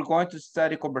 Now we're going to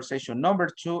study conversation number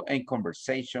 2 and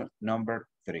conversation number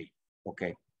 3.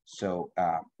 Okay. So,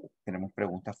 tenemos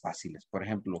preguntas fáciles. Por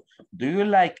ejemplo, do you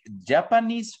like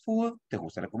Japanese food? ¿Te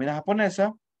gusta la comida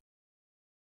japonesa?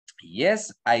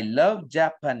 Yes, I love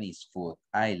Japanese food.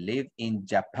 I lived in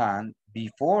Japan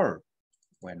before.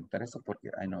 Bueno, para eso porque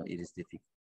I know it is difficult.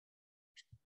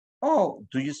 Oh,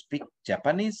 do you speak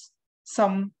Japanese?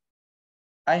 Some.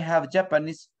 I have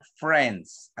Japanese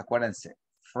friends. Acuérdense,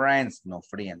 friends, no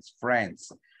friends,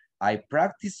 friends. I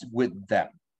practice with them.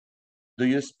 Do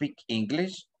you speak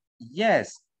English?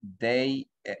 Yes,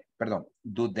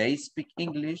 do they speak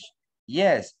English?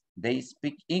 Yes, they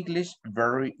speak English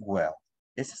very well.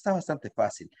 Ese está bastante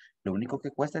fácil. Lo único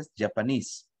que cuesta es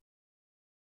Japanese.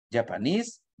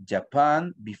 Japanese,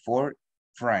 Japan, before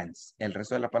France. El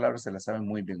resto de la palabra se la saben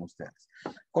muy bien ustedes.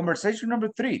 Conversation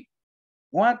number 3.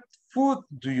 What food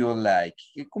do you like?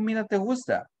 ¿Qué comida te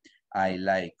gusta? I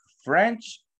like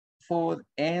French food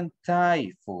and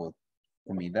Thai food.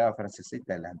 Comida francesa y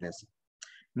tailandesa.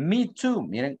 Me too.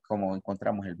 Miren cómo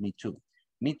encontramos el me too.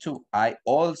 Me too. I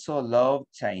also love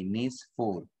Chinese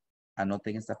food.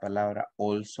 Anoten esta palabra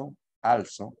also.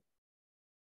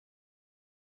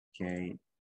 Ok.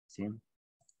 ¿Sí?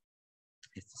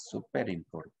 Esto es súper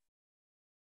importante.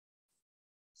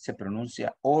 Se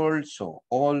pronuncia also.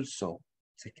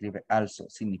 Se escribe also.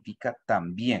 Significa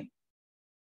también.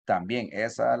 También.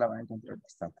 Esa la van a encontrar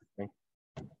bastante. ¿Okay?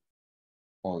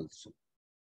 Also.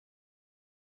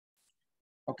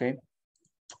 Okay.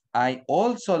 I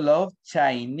also love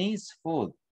Chinese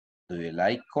food. Do you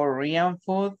like Korean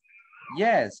food?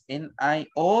 Yes, and I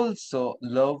also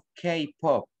love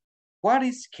K-pop. What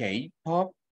is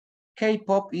K-pop?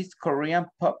 K-pop is Korean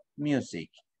pop music.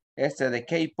 Este de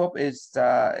K-pop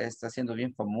está siendo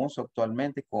bien famoso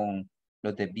actualmente con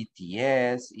los de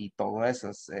BTS y todo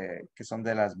esos que son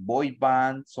de las boy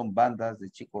bands, son bandas de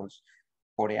chicos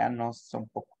coreanos, son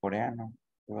poco coreanos,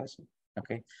 todo eso.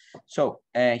 Okay, so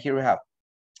here we have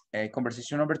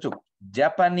conversation number 2.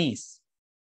 Japanese,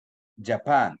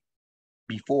 Japan,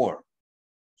 before,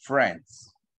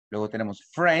 friends. Luego tenemos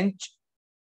French,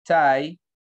 Thai,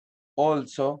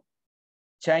 also,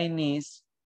 Chinese,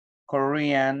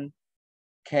 Korean,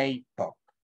 K-pop.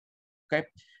 Okay,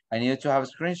 I need to have a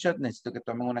screenshot. Necesito que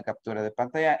tomen una captura de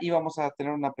pantalla y vamos a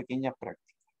tener una pequeña práctica.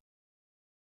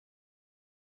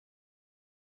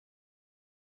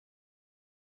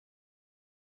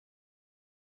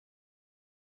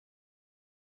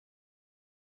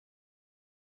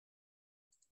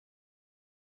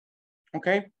 Ok,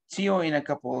 see you in a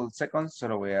couple of seconds.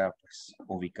 Solo voy a pues,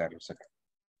 ubicarlos acá.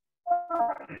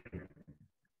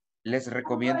 Les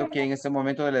recomiendo que en este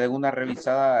momento le den una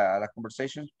revisada a las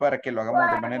conversations para que lo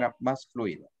hagamos de manera más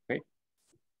fluida. ¿Okay?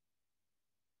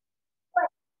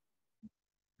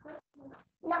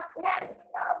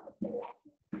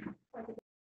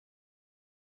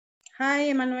 Hi,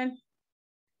 Emmanuel.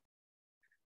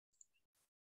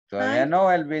 Todavía no,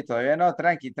 Elvi, todavía no.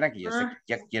 Tranqui, tranqui. Yo sé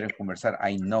que ya Ah. quieren conversar.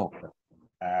 I know.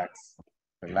 Relax,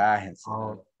 relájense.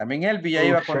 También Elvi ya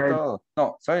iba con todo.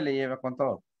 No, Soy le lleva con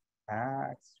todo.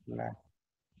 Relax, relax.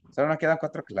 Solo nos quedan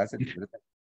 4 clases.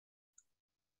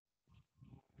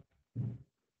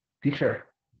 Teacher,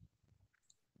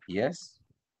 Yes.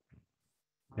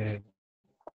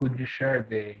 could you share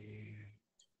the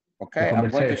Okay, I'm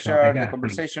going to share the again,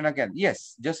 conversation again.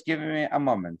 Yes, just give me a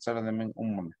moment. Solo denme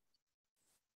un momento.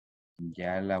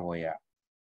 Ya la voy a...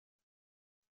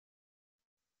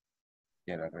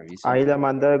 Ya la reviso. Ahí la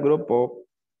mandé al grupo.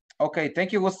 Okay,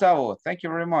 thank you, Gustavo. Thank you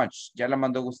very much. Ya la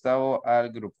mandó Gustavo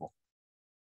al grupo.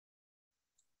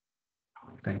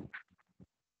 Thank you.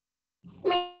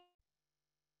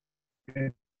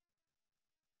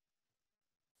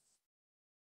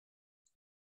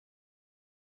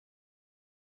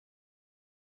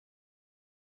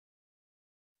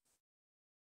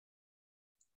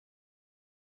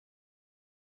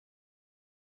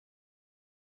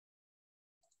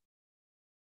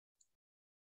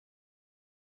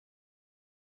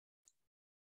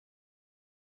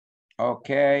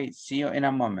 Okay, see you in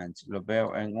a moment. Lo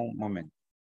veo en un momento.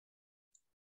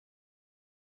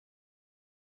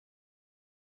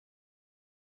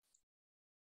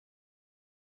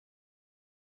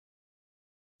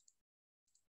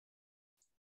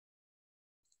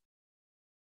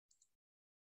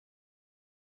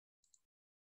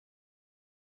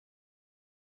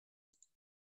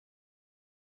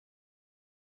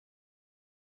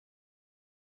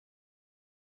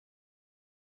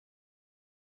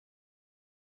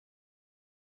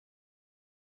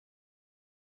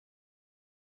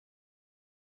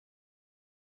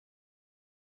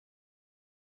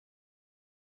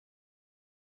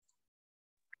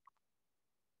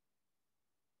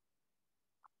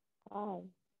 Hi.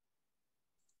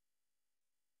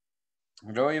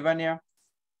 Hello, Ivania.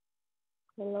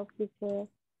 Hello, teacher.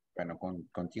 Bueno,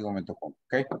 contigo me tocó.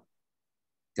 Okay.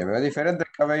 Te veo diferente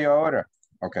el cabello ahora.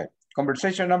 Okay.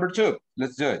 Conversation number 2.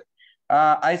 Let's do it.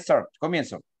 I start.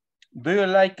 Comienzo. Do you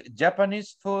like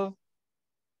Japanese food?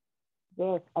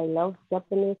 Yes, I love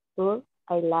Japanese food.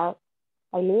 I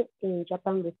lived in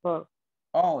Japan before.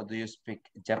 Oh, do you speak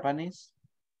Japanese?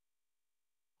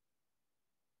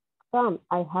 Some,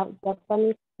 I have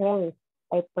Japanese friends.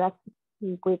 I practice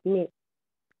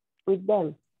with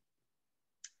them.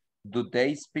 Do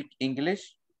they speak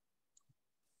English?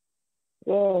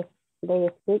 Yes, they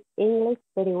speak English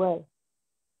very well.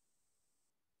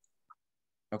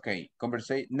 Okay,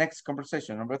 next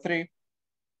conversation, number 3.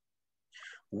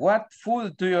 What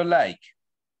food do you like?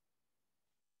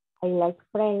 I like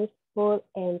French food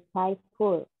and Thai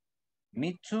food.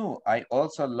 Me too. I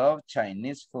also love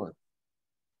Chinese food.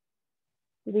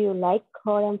 Do you like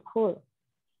Korean food?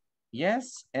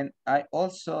 Yes, and I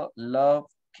also love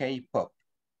K-pop.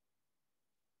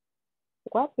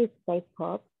 What is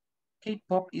K-pop?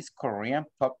 K-pop is Korean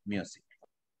pop music.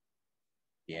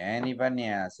 Bien,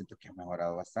 Ivania, siento que has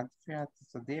mejorado bastante, fíjate,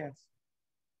 estos días.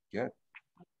 Good.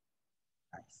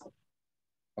 Nice.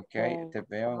 Ok, te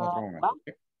veo en otro momento.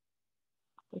 Okay.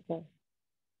 Okay.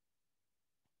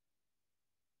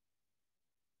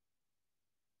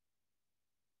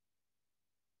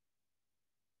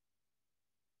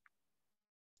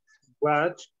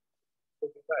 What?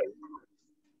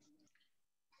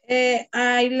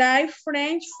 I like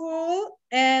French food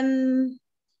and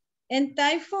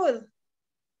Thai food.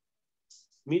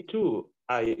 Me too.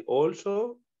 I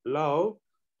also love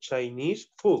Chinese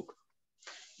food.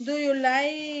 Do you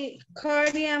like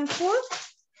Korean food?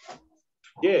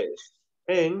 Yes,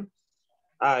 and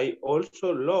I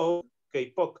also love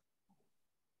K-pop.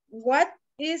 What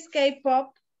is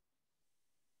K-pop?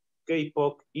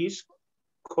 K-pop is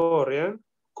Korean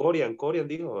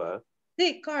dijo, ¿verdad?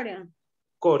 Sí, Korean.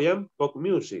 Korean pop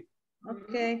music.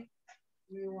 Okay.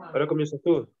 Ahora comienzas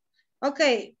tú.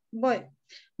 Okay, voy.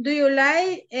 Do you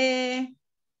like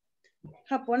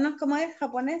Japonés? ¿Cómo es?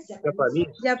 ¿Japonés?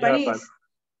 Japanese. Japanese.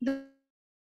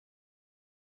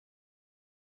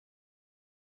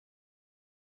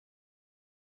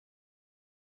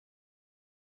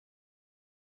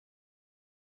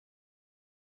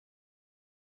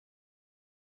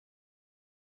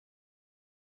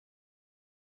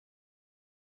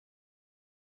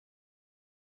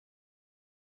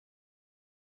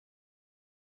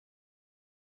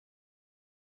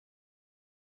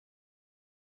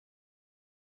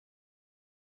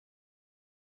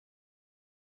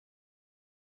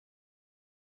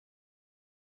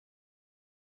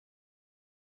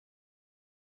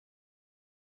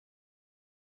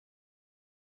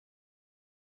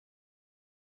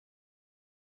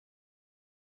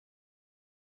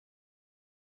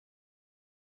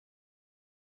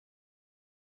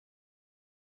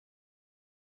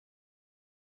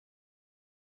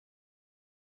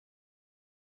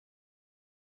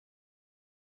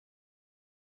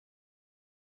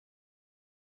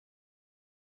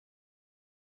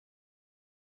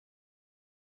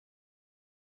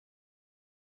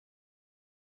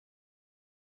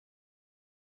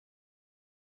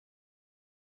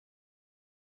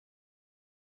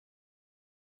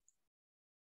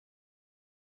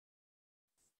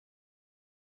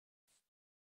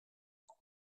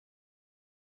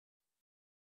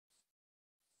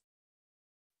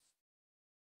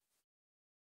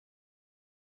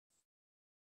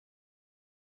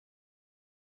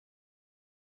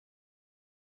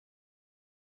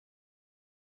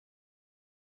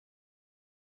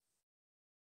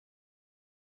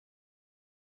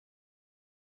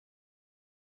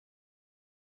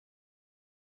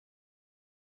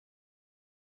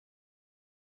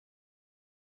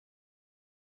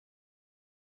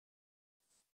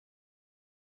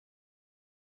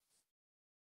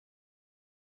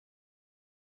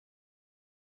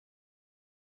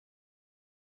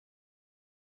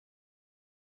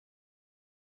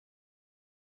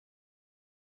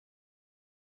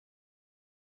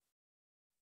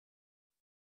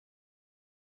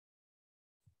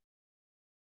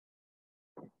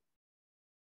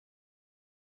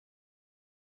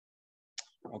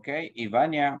 Ok,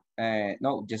 Ivania,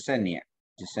 no, Yesenia,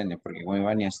 porque con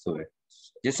Ivania estuve.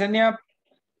 Yesenia,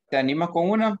 ¿te animas con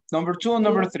una? Number 2 o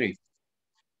number 3?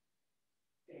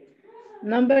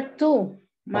 Number 2.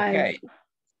 Okay.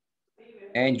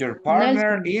 And your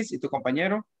partner Nelson. is, ¿y tu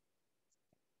compañero?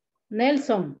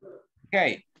 Nelson.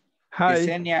 Okay. Hi.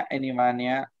 Yesenia and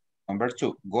Ivania, number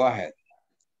 2. Go ahead.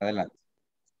 Adelante.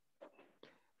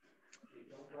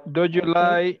 Do you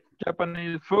like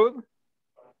Japanese food?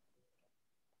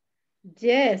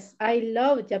 Yes, I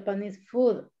love Japanese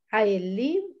food. I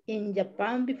lived in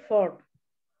Japan before.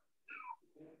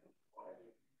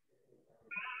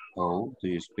 Oh, do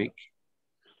you speak?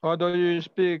 Or do you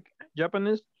speak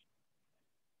Japanese?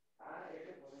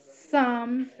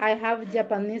 Some, I have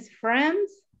Japanese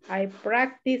friends. I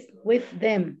practice with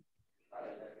them.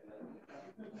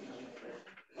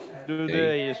 Do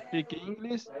they speak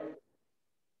English?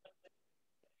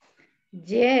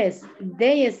 Yes,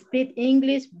 they speak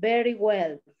English very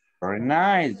well. Very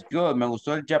nice, good. Me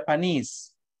gustó el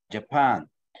Japanese, Japan.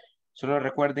 Solo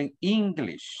recuerden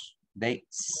English. They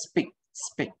speak,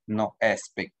 no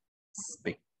speak.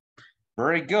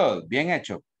 Very good, bien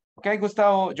hecho. Okay,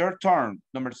 Gustavo, your turn.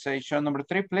 Conversation number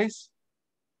 3, please.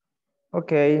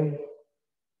 Okay.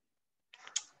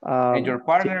 And your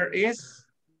partner is?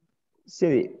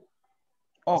 Cindy.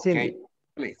 Okay, Cindy.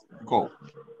 please, go.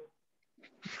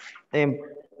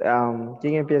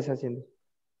 ¿Quién empieza haciendo?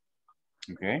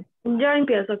 Okay. Yo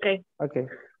empiezo, okay. Okay.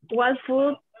 What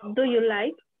food do you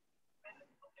like?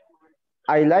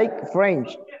 I like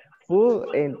French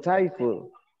food and Thai food.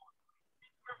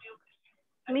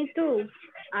 Me too.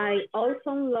 I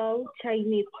also love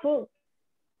Chinese food.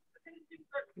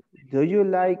 Do you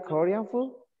like Korean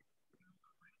food?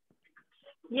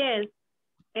 Yes,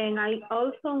 and I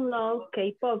also love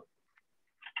K-pop.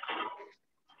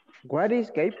 What is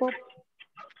K-pop?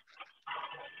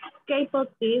 K-pop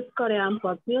is Korean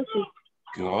pop music.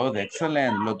 Good,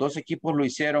 excellent. Los dos equipos lo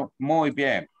hicieron muy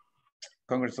bien.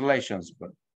 Congratulations.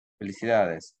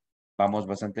 Felicidades. Vamos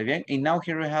bastante bien. And now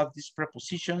here we have these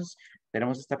prepositions.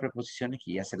 Tenemos estas preposiciones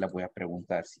que ya se las voy a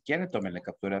preguntar. Si quieren, tomen la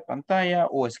captura de pantalla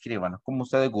o escríbanos como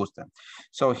ustedes gustan.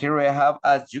 So here we have,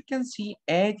 as you can see,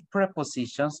 8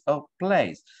 prepositions of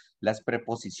place. Las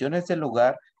preposiciones del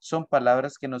lugar son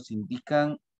palabras que nos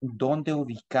indican dónde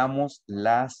ubicamos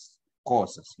las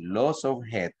cosas, los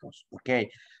objetos. Ok.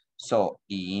 So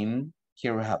in,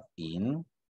 here we have in,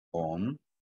 on,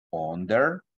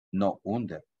 under, no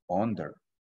under, under.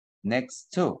 Next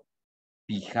to,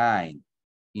 behind,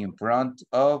 in front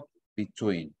of,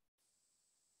 between.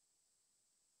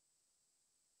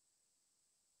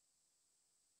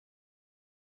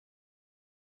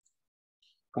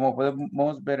 Como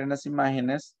podemos ver en las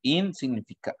imágenes, in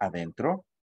significa adentro,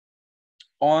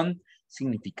 on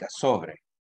significa sobre,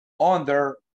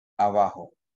 under,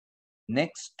 abajo,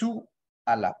 next to,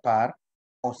 a la par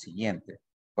o siguiente.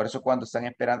 Por eso cuando están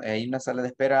esperando, hay una sala de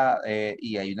espera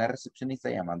y hay una recepcionista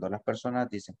llamando a las personas,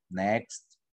 dicen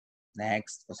next,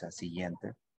 next, o sea,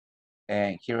 siguiente.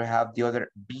 And here we have the other,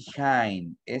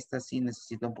 behind. Esta sí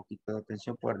necesita un poquito de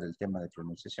atención por el tema de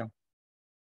pronunciación.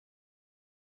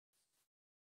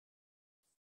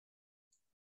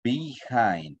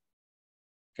 Behind.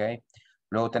 Ok.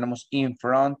 Luego tenemos in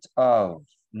front of.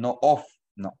 No of,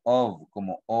 no of,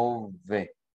 como of,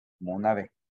 como una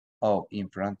V. Of,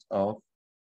 in front of.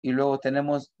 Y luego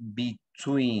tenemos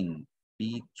between,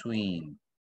 between.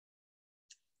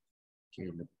 Okay,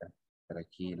 por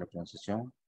aquí la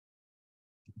pronunciación.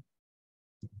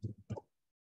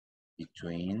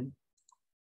 Between.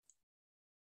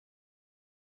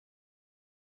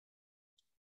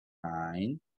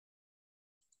 Behind.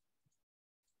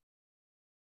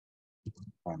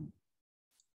 On.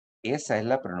 Esa es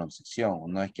la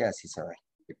pronunciación, no es que así se ve,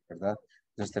 ¿verdad?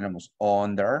 Entonces tenemos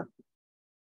under,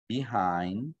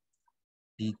 behind,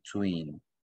 between.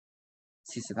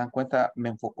 Si se dan cuenta, me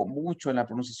enfoco mucho en la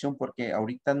pronunciación porque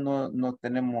ahorita no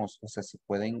tenemos, o sea, si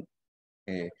pueden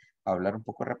hablar un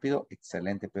poco rápido,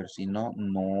 excelente, pero si no,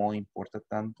 no importa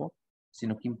tanto,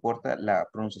 sino que importa la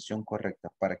pronunciación correcta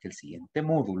para que el siguiente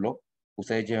módulo,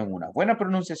 ustedes lleven una buena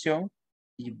pronunciación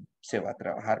y se va a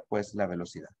trabajar pues la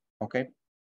velocidad, ¿ok?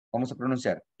 Vamos a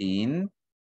pronunciar in,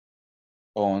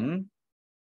 on,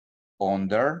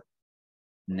 under,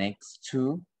 next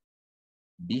to,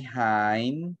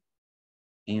 behind,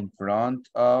 in front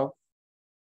of,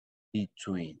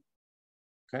 between.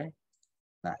 Ok,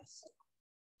 nice.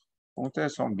 Como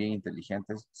ustedes son bien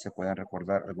inteligentes, se pueden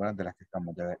recordar algunas de las que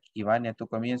acabamos de ver. Ivania, tú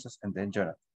comienzas, and then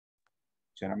Jonathan.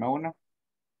 Mencióname una.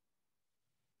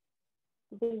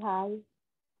 Behind.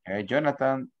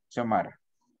 Jonathan, Xiomara.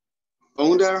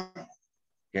 Under.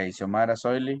 Ok, Xiomara,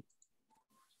 Soyli.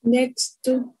 Next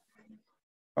to.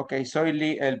 Ok,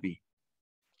 Soyli, Elby.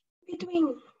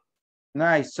 Between.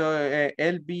 Nice, so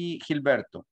Elby,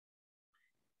 Gilberto.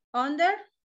 Under.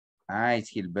 Nice,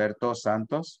 Gilberto,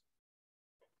 Santos.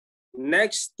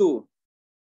 Next to.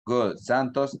 Good,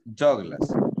 Santos, Douglas.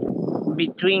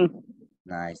 Between.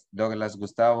 Nice, Douglas,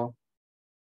 Gustavo.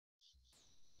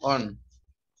 On.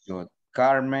 Good,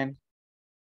 Carmen.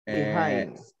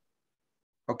 Behind.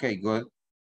 Okay, good.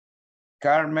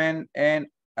 Carmen and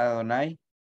Adonai.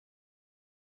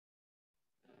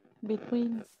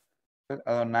 Between. Good.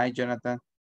 Adonai, Jonathan.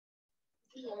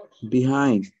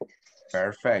 Behind.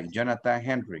 Perfect. Jonathan,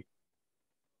 Henry.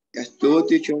 Estuvo,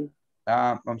 teacher.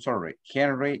 I'm sorry.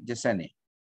 Henry, Yesenia.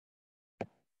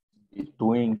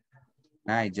 Between.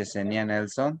 Nice. Yesenia,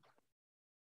 Nelson.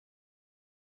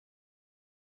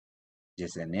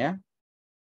 Yesenia.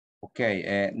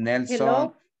 Okay. Nelson.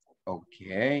 Hello.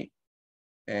 Okay.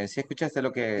 ¿Sí escuchaste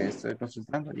lo que estoy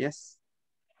consultando? Yes.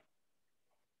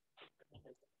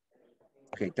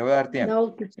 Ok, te voy a dar tiempo.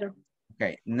 No, teacher.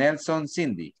 Ok, Nelson,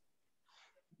 Cindy.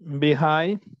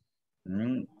 Behind.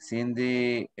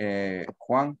 Cindy,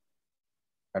 Juan.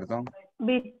 Perdón.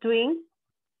 Between.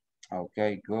 Ok,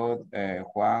 good.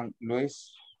 Juan,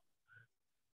 Luis.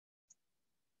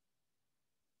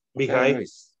 Okay, Behind.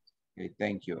 Luis. Ok,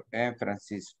 thank you. And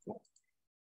Francisco.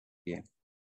 Bien.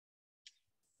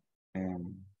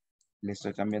 Le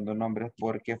estoy cambiando nombres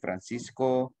porque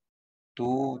Francisco,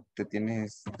 tú te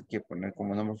tienes que poner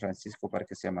como nombre Francisco para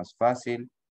que sea más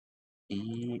fácil.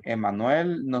 Y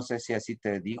Emanuel, no sé si así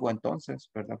te digo entonces,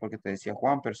 ¿verdad? Porque te decía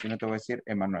Juan, pero si no te voy a decir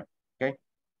Emanuel, ¿ok?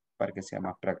 Para que sea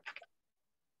más práctico.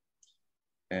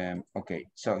 Ok,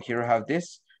 so here I have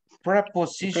this.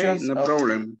 Prepositions. Okay, no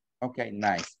problem. Ok,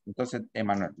 nice. Entonces,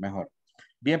 Emanuel, mejor.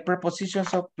 Bien,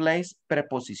 prepositions of place,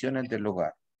 preposiciones del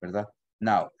lugar, ¿verdad?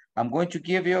 Now, I'm going to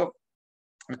give you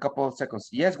a couple of seconds.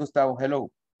 Yes, Gustavo,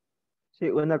 hello. Sí,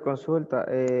 una consulta.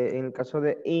 En el caso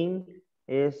de in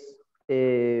es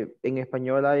en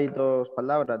español hay dos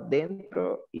palabras,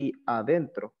 dentro y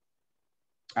adentro.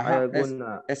 ¿Hay Ajá,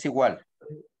 alguna? es igual.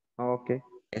 Ok.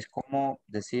 Es como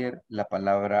decir la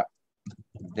palabra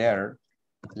there.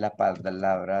 La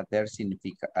palabra there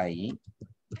significa ahí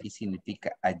y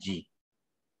significa allí.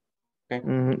 ¿Okay?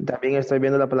 También estoy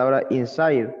viendo la palabra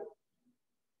inside.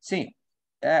 Sí,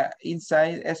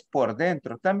 inside es por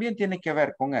dentro. También tiene que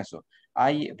ver con eso.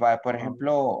 Hay, por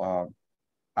ejemplo,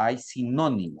 hay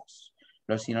sinónimos.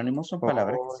 Los sinónimos son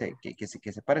palabras que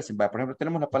se parecen. Por ejemplo,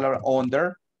 tenemos la palabra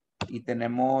under y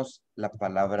tenemos la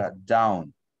palabra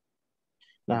down.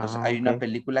 Entonces hay una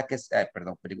película que es,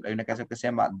 perdón, hay una canción que se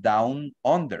llama Down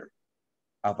Under,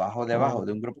 abajo debajo,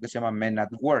 de un grupo que se llama Men at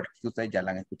Work, que ustedes ya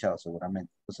la han escuchado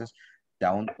seguramente. Entonces,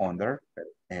 Down Under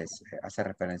hace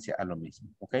referencia a lo mismo,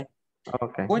 ¿ok?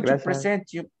 Okay, I'm going to gracias.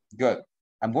 present you, good.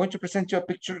 I'm going to present you a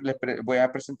picture, voy a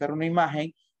presentar una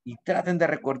imagen y traten de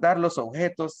recordar los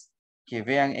objetos que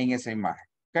vean en esa imagen,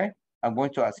 ¿ok? I'm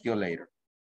going to ask you later.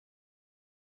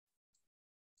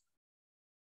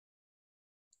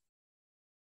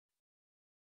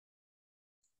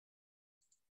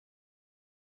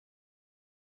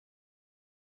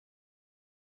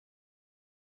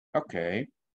 Okay.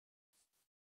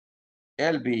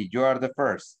 Elby, you are the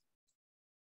first.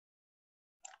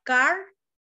 Car.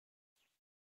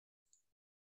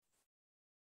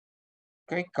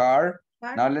 Okay, car.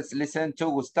 Now let's listen to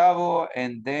Gustavo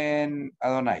and then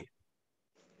Adonai.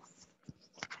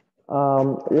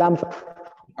 Lamp.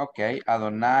 Okay,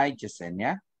 Adonai,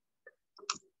 Yesenia.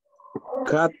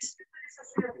 Cat.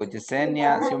 With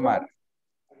Yesenia, Xiomara.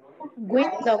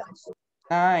 Windows.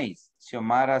 Nice.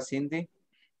 Xiomara, Cindy.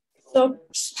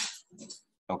 Socks.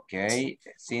 Okay,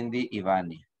 Cindy,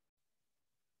 Ivania.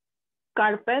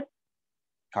 Carpet.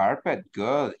 Carpet,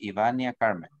 good. Ivania,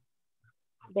 Carmen.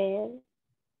 Bed.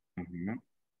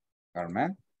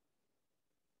 Carmen.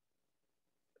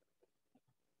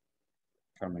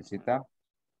 Carmencita.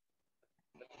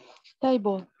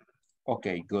 Table. Ok,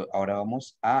 good. Ahora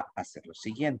vamos a hacer lo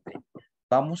siguiente.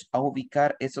 Vamos a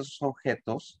ubicar esos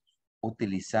objetos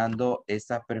utilizando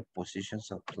esta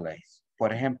prepositions of place.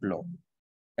 Por ejemplo,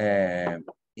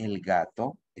 el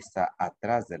gato está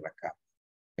atrás de la cama.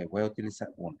 Okay, voy a utilizar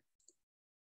uno.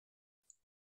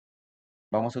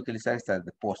 Vamos a utilizar esta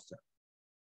de poster.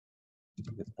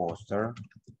 The poster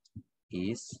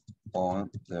is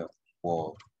on the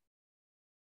wall.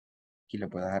 Aquí le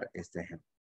voy a dar este ejemplo.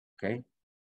 Ok.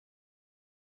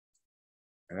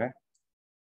 A ver.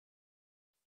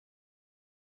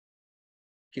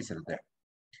 Aquí se lo dejo.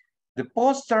 The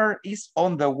poster is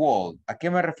on the wall. ¿A qué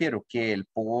me refiero? Que el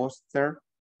póster,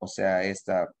 o sea,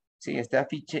 este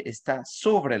afiche está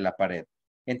sobre la pared.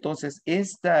 Entonces,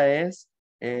 esta es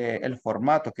el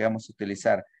formato que vamos a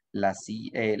utilizar. La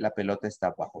pelota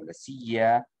está bajo la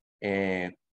silla.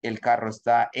 El carro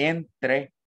está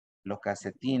entre los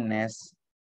calcetines.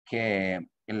 Que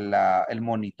el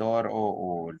monitor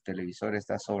o el televisor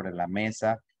está sobre la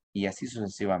mesa. Y así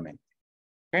sucesivamente.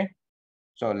 Ok.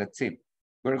 So, let's see.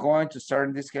 We're going to start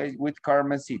in this case with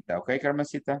Carmencita. Okay,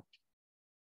 Carmencita?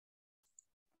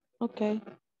 Okay.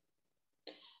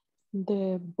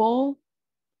 The ball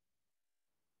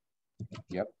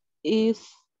is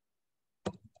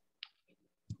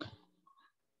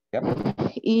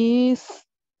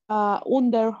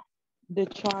under the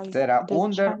child. ¿Será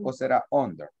under o será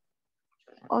under?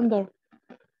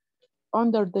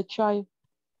 Under the child.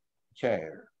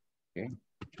 Chair. Okay.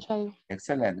 Child.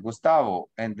 Excellent. Gustavo.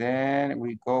 And then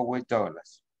we go with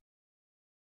Douglas.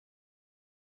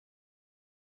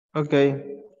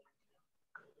 Okay.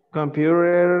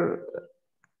 Computer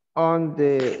on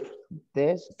the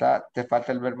desk. Te falta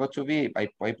el verbo to be.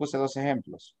 Ahí puse dos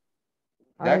ejemplos.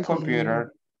 The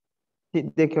computer.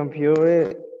 The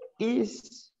computer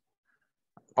is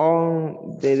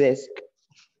on the desk.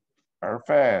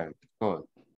 Perfect. Good.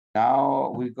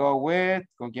 Now we go with,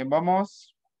 ¿con quién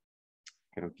vamos?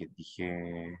 Creo que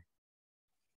dije.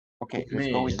 Okay,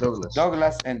 let's go with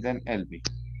Douglas and then Elby.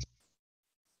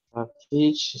 A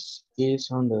fish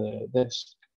is on the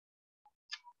desk.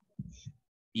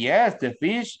 Yes, the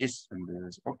fish is on the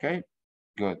desk. Okay,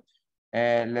 good.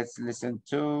 Let's listen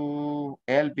to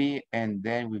Elby and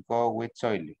then we go with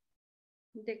Soily.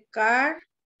 The car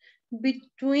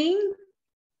between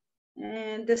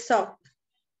the sock.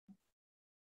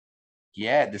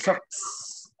 Yeah, the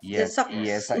socks. Yes, the socks. y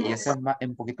esa es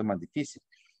un poquito más difícil.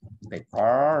 The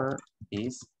car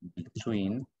is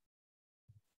between.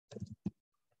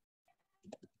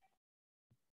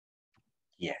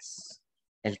 Yes.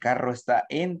 El carro está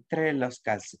entre los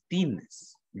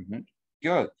calcetines.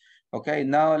 Good. Okay,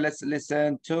 now let's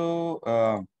listen to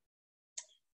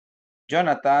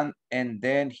Jonathan and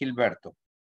then Gilberto.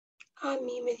 A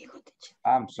mí me dijo teacher.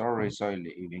 I'm sorry, Soy.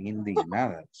 Y bien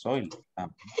indignada, Soy.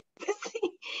 Sí.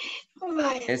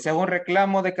 Vaya. Ese es un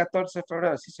reclamo de 14 de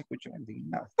febrero. Sí se escuchó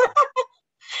indignada.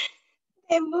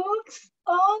 The books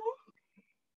on.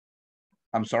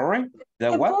 I'm sorry.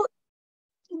 The what?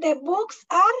 The books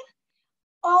are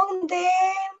on the.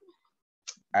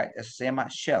 Eso se llama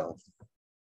shelf.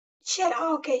 Shelf,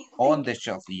 okay. On the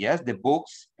shelf. Yes, the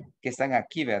books que están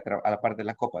aquí a la parte de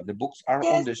la copa. The books are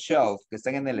on the shelf, que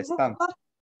están en el stand.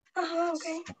 Ajá,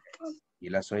 okay. Y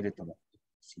la Soy le tomó.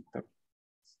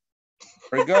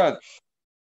 Very good.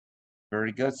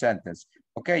 Very good sentence.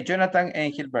 Okay, Jonathan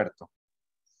and Gilberto.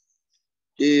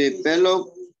 The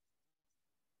pillow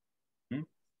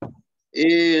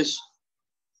is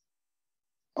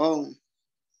on.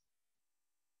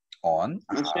 On.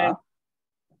 Ajá.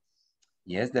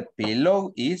 Yes, the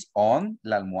pillow is on.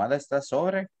 La almohada está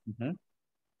sobre.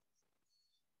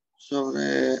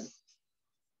 Sobre.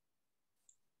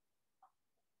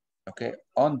 Okay,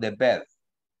 on the bed.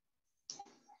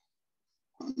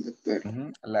 On the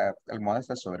bed. La almohada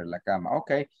está sobre la cama.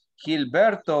 Okay.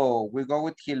 Gilberto. We go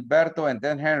with Gilberto and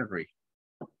then Henry.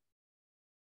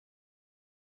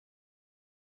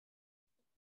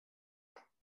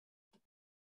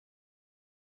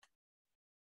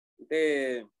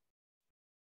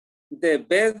 The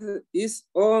bed is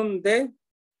on the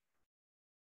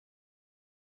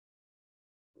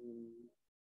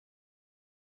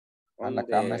La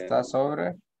cama está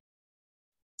sobre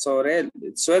el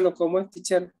suelo. ¿Cómo es,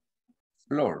 teacher?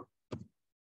 Floor.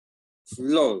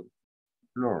 Floor.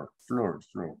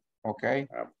 Okay.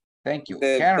 Thank you.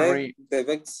 The Henry.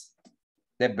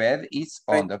 The bed is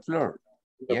on the floor.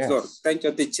 The floor. Thank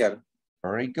you, teacher.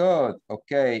 Very good.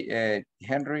 Okay.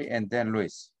 Henry and then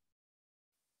Luis.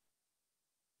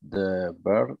 The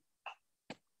bird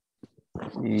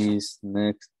is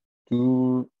next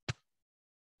to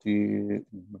the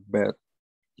bed.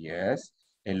 Yes.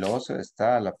 El oso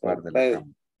está a la par de la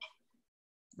cama.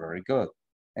 Very good.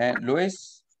 And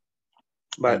Luis?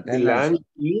 But the land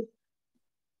is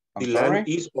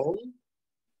on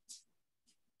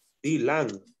the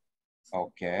land.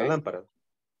 Okay. La lámpara.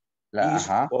 Is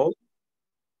on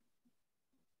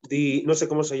the, no sé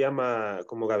cómo se llama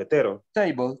como gavetero.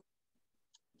 Table.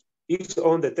 Is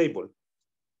on the table.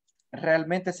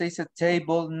 Realmente se dice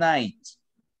table night,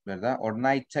 ¿verdad? Or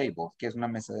night table, que es una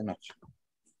mesa de noche.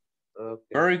 Okay.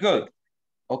 Very good.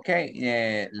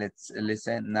 Okay, let's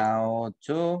listen now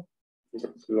to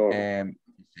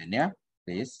Yesenia,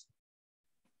 please.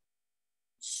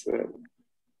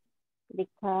 The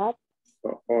cat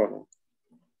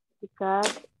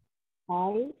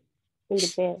lies in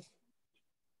the bed.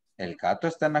 ¿El gato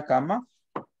está en la cama?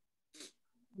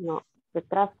 No,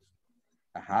 detrás.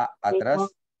 Ajá, atrás.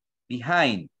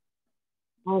 Behind.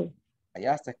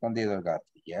 Allá está escondido el gato.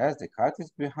 Yes, the cat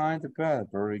is behind the bed.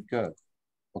 Very good.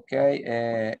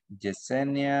 Okay,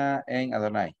 Yesenia and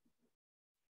Adonai.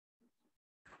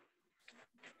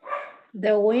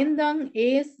 The window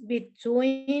is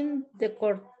between the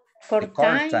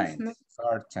curtains.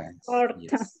 Curtains.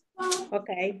 Yes.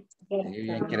 Okay.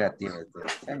 Bien creativa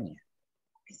Yesenia.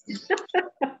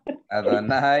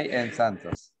 Adonai and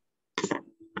Santos.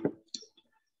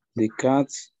 The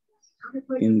cat's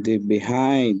in the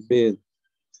behind bed.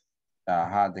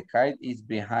 Ajá, the kite is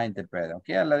behind the bed. Ok,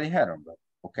 ya la dijeron.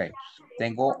 Ok,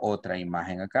 tengo otra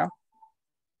imagen acá.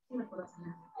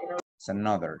 It's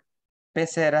another.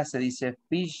 Pecera se dice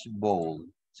fish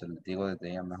bowl. Se lo digo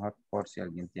desde ya mejor por si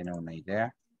alguien tiene una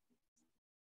idea.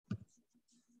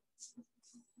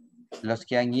 Los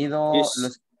que han ido,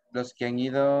 los que han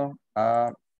ido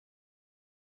a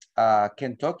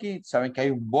Kentucky saben que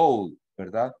hay un bowl,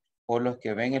 ¿verdad? O los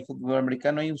que ven el fútbol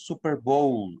americano hay un Super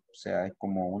Bowl. O sea, es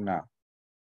como una,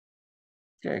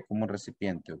 como un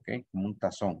recipiente, ¿ok? Como un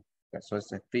tazón. Eso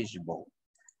es el fish bowl.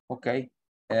 Ok.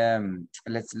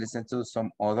 Let's listen to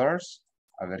some others.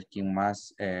 A ver quién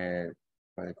más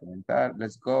puede comentar.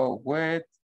 Let's go with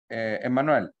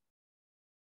Emmanuel.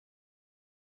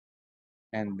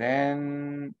 And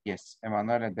then, yes,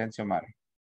 Emmanuel and then Xiomara.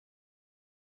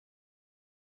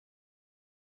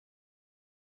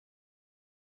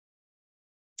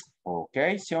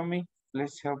 Okay, Xiaomi,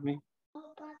 please help me.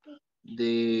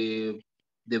 The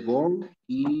ball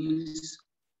is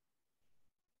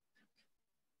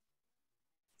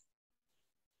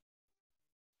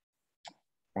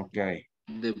okay.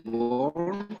 The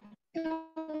ball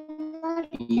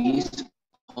is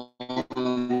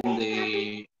on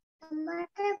the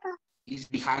is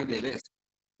behind the desk.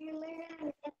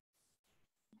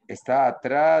 Está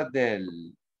atrás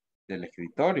del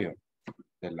escritorio,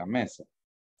 de la mesa.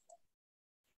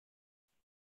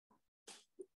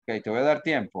 Ok, te voy a dar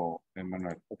tiempo,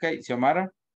 Emanuel. Ok, Xiomara.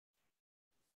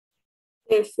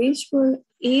 The fishbowl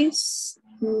is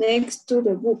next to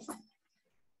the book.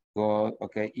 Good.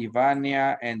 Okay,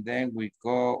 Ivania, and then we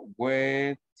go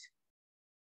with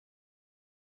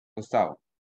Gustavo.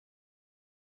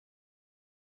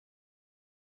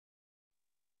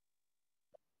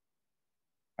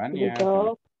 Ivania,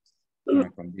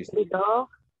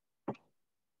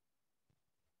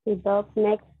 the dog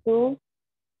next to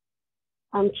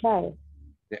armchair.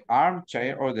 The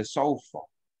armchair or the sofa.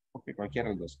 Okay,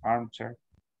 cualquiera de los armchair,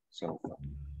 sofa.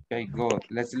 Okay, good.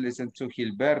 Let's listen to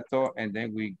Gilberto, and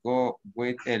then we go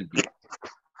with Elvi.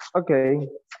 Okay.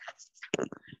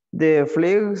 The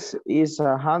flex is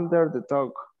under the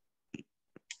dog.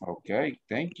 Okay,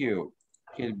 thank you.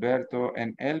 Gilberto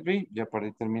and Elvi, ya por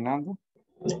ahí terminando.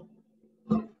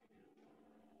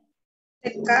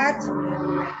 The cat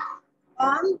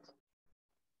on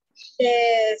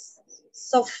the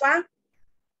sofa.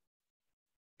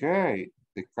 Okay,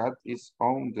 the cat is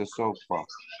on the sofa.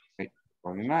 Okay,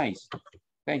 very nice.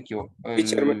 Thank you.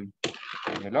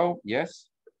 Hello,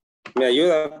 yes. ¿Me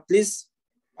ayuda, please?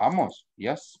 Vamos,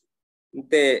 yes.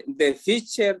 The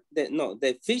fish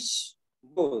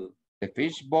bowl. The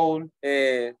fish bowl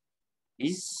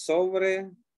is sobre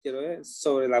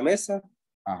la mesa.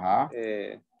 Ajá.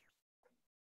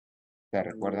 ¿Te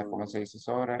recuerdas cómo se dice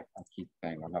sobre? Aquí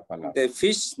tengo la palabra. The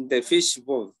fish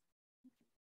bowl.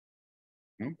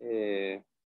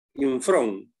 In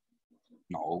front.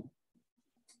 No.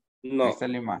 No. Esta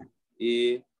es la imagen.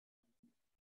 Y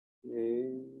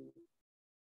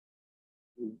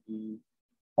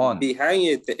on.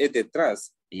 Behind es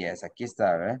detrás. Yes, aquí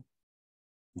está, ¿verdad?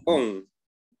 On.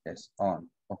 Yes,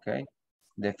 on. Okay.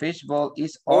 The fishbowl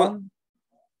is on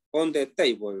the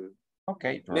table.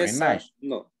 Okay, very Mesa, nice.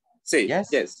 No. Sí, yes.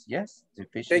 The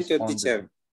fish Thank is you, on teacher.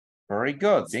 Very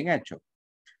good, bien hecho.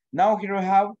 Now here we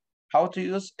have how to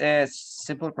use a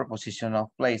simple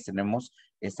prepositional place. Tenemos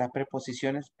estas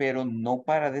preposiciones, pero no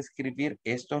para describir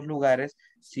estos lugares,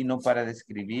 sino para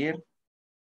describir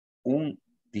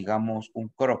digamos, un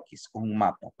croquis, un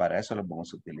mapa. Para eso lo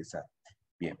vamos a utilizar.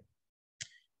 Bien.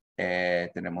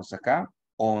 Tenemos acá,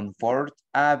 on 4th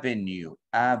Avenue,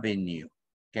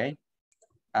 ok.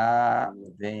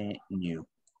 Avenue.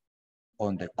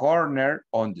 On the corner,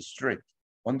 on the street.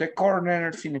 On the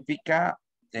corner significa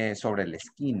sobre la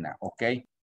esquina, ok.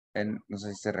 No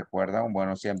sé si se recuerdan,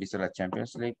 bueno, si han visto la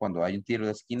Champions League, cuando hay un tiro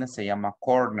de esquina se llama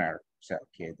corner, o sea,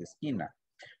 que es de esquina.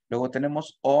 Luego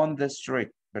tenemos on the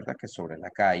street, ¿verdad? Que es sobre la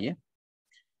calle,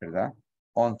 ¿verdad?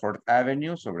 On 4th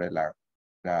Avenue, sobre la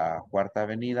cuarta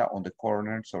avenida. On the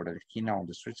corner, sobre la esquina. On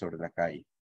the street, sobre la calle.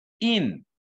 In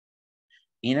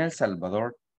El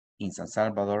Salvador, in San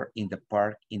Salvador, in the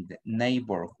park, in the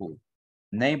neighborhood.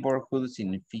 Neighborhood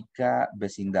significa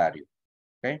vecindario,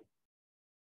 ¿ok?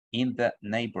 In the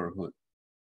neighborhood.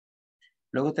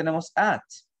 Luego tenemos at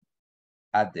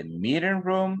the meeting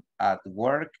room, at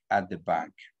work, at the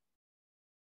bank.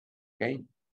 ¿Ok?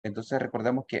 Entonces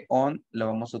recordemos que on lo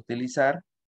vamos a utilizar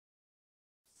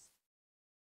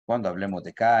cuando hablemos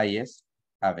de calles,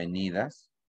 avenidas.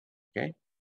 ¿Ok?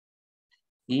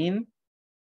 In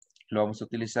lo vamos a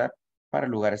utilizar para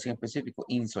lugares en específico.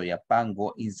 In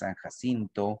Soyapango, in San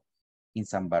Jacinto, in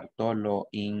San Bartolo,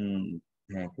 in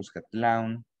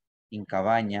Cuscatlán, in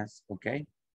Cabañas. ¿Ok?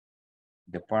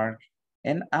 The park.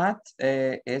 And at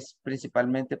es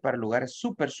principalmente para lugares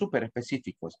súper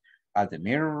específicos. At the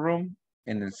mirror room,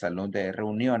 en el salón de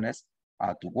reuniones.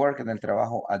 At work, en el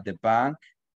trabajo. At the bank,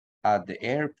 at the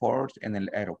airport, en el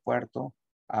aeropuerto.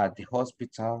 At the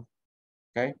hospital.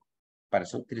 ¿Ok? Para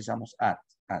eso utilizamos at.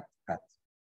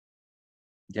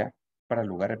 Ya, para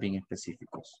lugares bien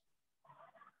específicos.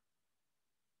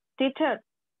 Teacher.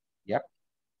 Yep.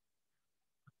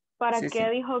 ¿Para qué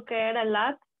dijo que era el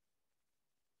at?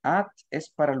 At es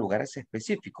para lugares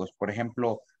específicos. Por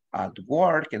ejemplo, at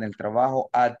work, en el trabajo.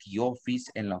 At the office,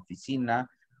 en la oficina.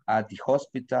 At the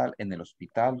hospital, en el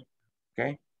hospital.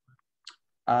 Okay.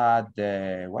 At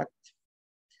the what?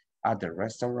 At the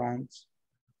restaurant.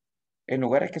 En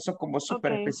lugares que son como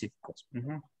súper específicos.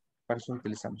 Para eso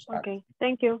utilizamos at. Ok,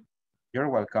 thank you. You're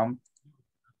welcome.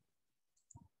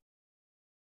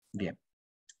 Bien.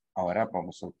 Ahora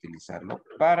vamos a utilizarlo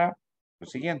para lo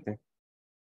siguiente.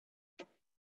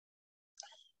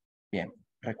 Bien,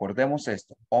 recordemos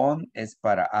esto. On es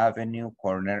para avenue,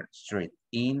 corner, street.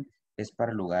 In es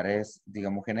para lugares,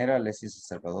 digamos, generales, en San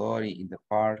Salvador y in the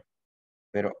park.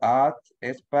 Pero at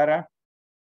es para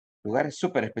lugares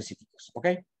súper específicos, ¿ok?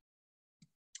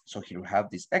 So here we have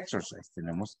this exercise.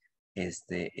 Tenemos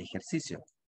este ejercicio.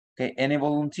 Okay, any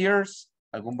volunteers?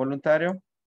 ¿Algún voluntario?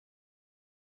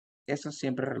 eso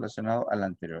siempre relacionado al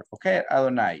anterior. Ok,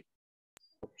 Adonai.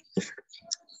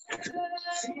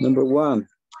 Number one.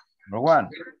 Number one.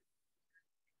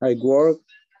 I work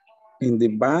in the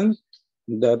bank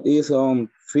that is on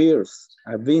First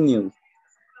Avenue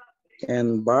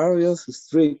and various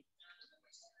streets.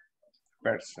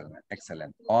 Person,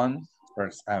 excellent. On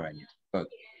First Avenue. Good.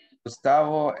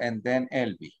 Gustavo and then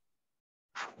Elvi.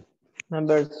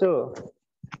 Number two,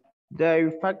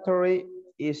 the factory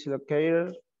is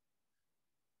located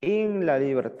in La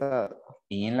Libertad.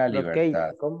 In La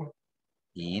Libertad. ¿Cómo?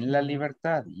 In La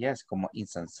Libertad, yes, como in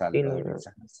San Salvador. In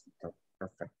San Jacinto.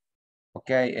 Perfect.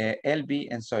 Okay, Elvi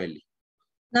and Soily.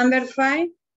 Number 5.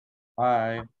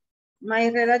 5. My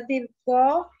relative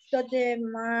goes to the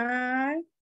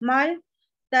mall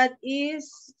that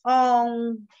is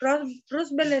on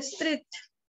Roosevelt Street.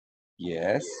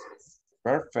 Yes,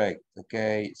 perfect.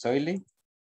 Okay, Soily.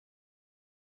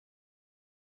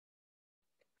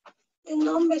 The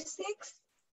number 6.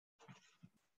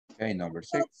 Okay, number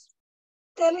 6.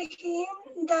 Tell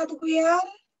him that we are.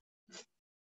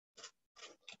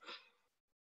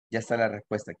 Ya está la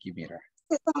respuesta aquí, mira.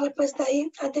 Está la respuesta ahí.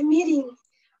 At the meeting.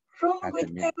 Room At with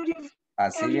the meeting. every.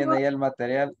 Así viene everyone. ahí el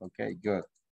material. Okay, good.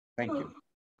 Thank you.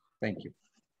 Thank you.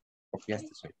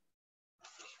 Copiaste, soy.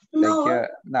 No. Thank you.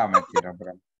 No, mentira,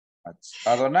 bro.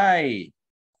 Adonai.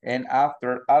 And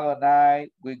after Adonai,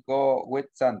 we go with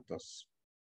Santos.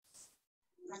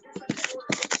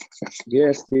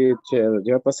 Yes, teacher.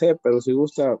 Ya pasé, pero si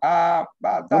gusta.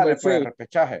 Dale, pues, el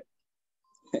repechaje.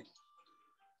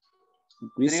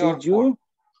 We see you.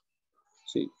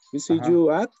 Sí, we see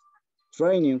you at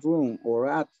training room or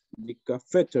at the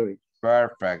cafeteria.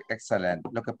 Perfect, excellent.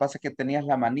 Lo que pasa es que tenías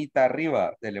la manita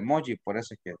arriba del emoji, por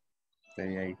eso es que te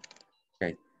vi ahí.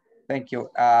 Okay, thank you.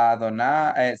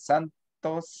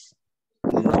 Santos,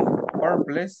 number,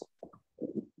 please.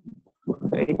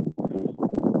 Okay.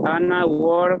 Anna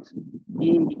works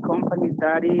in the company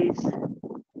that is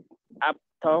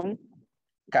uptown.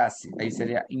 Casi, ahí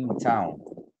sería in town.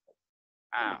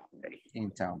 Okay.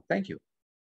 In town, thank you.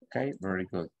 Okay, very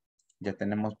good. Ya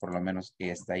tenemos por lo menos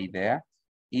esta idea.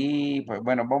 Y pues,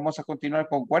 bueno, vamos a continuar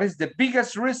con what is the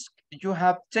biggest risk you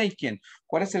have taken?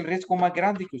 ¿Cuál es el riesgo más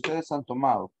grande que ustedes han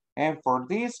tomado? And for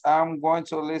this, I'm going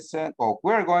to listen, or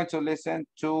we're going to listen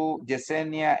to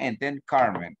Yesenia and then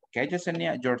Carmen. Okay,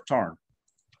 Yesenia, your turn.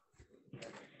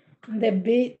 The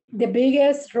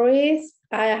biggest risk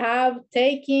I have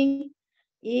taken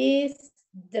is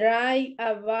drive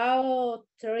about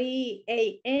 3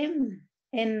 a.m.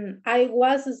 and I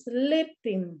was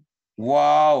sleeping.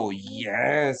 Wow,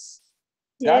 yes.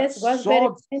 Yes, That's was so very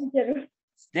dangerous.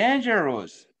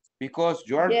 Dangerous because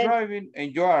you are driving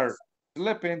and you are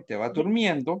sleeping, te vas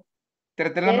durmiendo,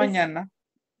 3 de la mañana.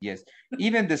 Yes,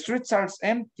 even the streets are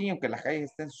empty, aunque las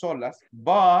calles estén solas,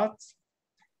 but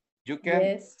you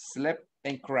can sleep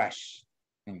and crash.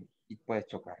 Y puedes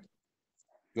chocar.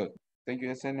 Good. Thank you,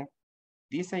 Yesenia.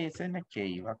 Dice Yesenia que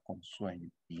iba con sueño.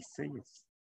 Dice Yesenia.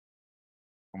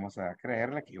 Vamos a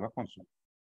creerle que iba con sueño.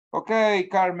 Okay,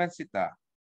 Carmencita.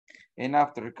 And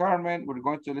after Carmen, we're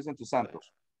going to listen to Santos.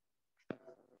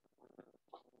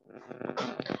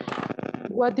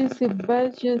 What is the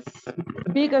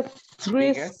biggest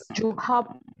risk you have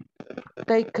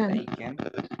taken?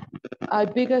 A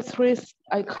biggest risk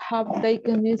I have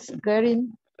taken is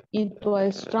getting into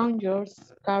a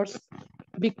stranger's cars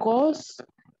because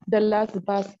the last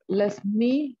bus left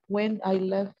me when I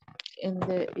left in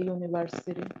the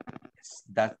university.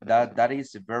 That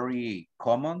is very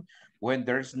common when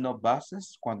there's no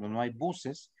buses. Cuando no hay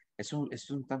buses, es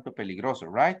un tanto peligroso,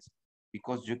 right?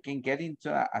 Because you can get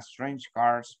into a strange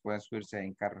cars, puedes subirse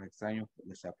en carros extraños,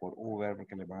 ya sea por Uber,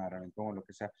 porque le van a dar aventón o lo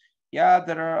que sea. Yeah,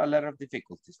 there are a lot of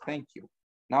difficulties. Thank you.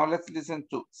 Now let's listen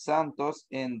to Santos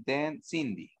and then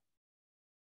Cindy.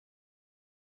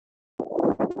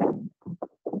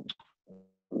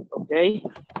 Okay.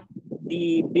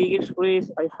 The biggest risk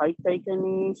I have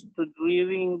taken is to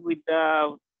driving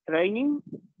without training.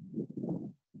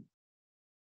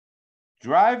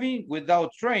 Driving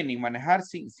without training, manejar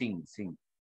sin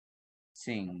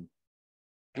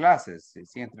clases,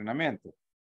 sin entrenamiento.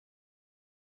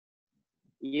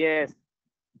 Yes.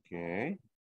 Okay.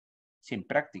 Sin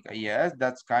práctica. Yes,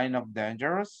 that's kind of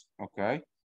dangerous. Okay.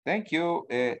 Thank you,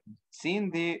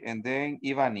 Cindy, and then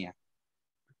Ivania.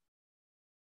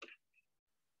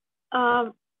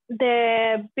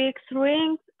 The big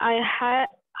swing I have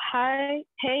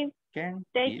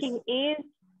taken is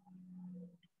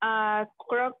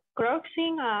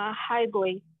crossing a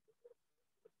highway.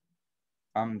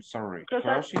 I'm sorry,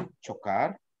 crossing,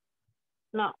 chocar.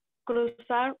 No,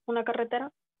 cruzar una carretera.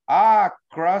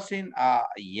 Crossing,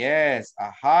 yes,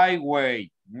 a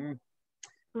highway.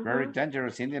 Very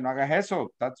dangerous, Cindy, no hagas eso.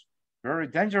 That's very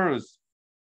dangerous.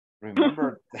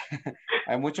 Remember,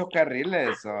 hay muchos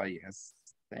carriles. Oh, yes.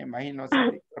 Te imagino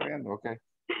Cindy corriendo. Okay.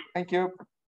 Thank you.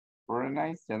 Very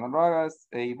nice. Ya no lo hagas.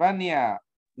 Ivania.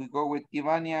 We go with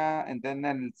Ivania and then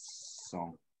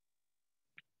Nelson.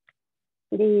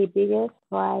 The biggest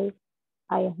prize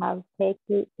I have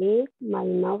taken is my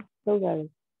nose sugar.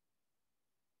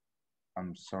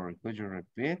 I'm sorry, could you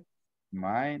repeat?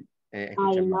 Mine. My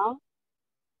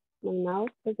nose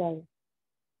sugar.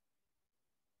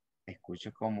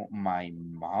 Escuche como my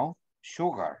mouth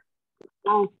sugar.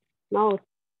 No. Mouse,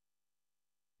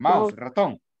 Nose.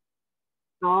 ratón.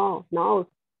 No, nose.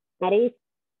 Nariz.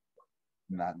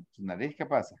 ¿Tu nariz qué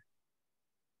pasa?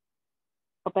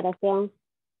 Operación.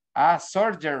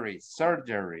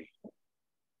 Surgery.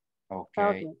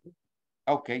 Okay.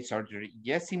 Okay, surgery.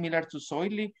 Yes, similar to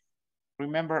soily.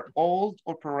 Remember, all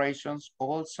operations,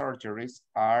 all surgeries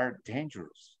are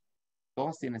dangerous.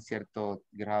 Todos tienen cierto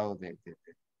grado de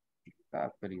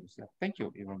peligrosidad. Thank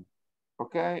you, Ivan.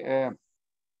 Okay,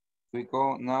 we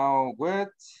go now with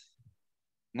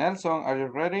Nelson. Are you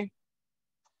ready?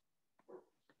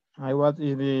 I was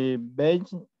in the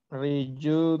bench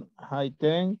reviewed high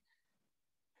 10.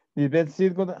 The best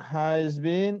circle has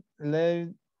been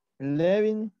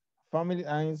living family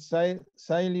and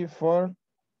silently for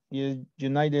the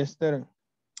United States.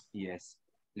 Yes,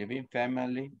 living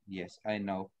family. Yes, I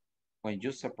know. When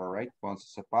you separate, cuando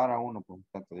se separa uno, pues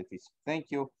tanto difícil. Thank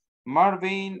you.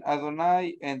 Marvin,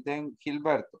 Adonai, and then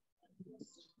Gilberto.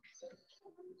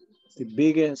 The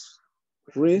biggest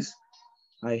risk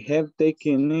I have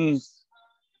taken is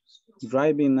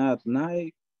driving at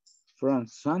night from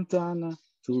Santa Ana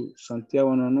to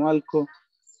Santiago Nonualco,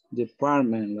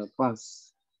 Department La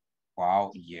Paz.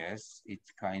 Wow, yes,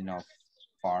 it's kind of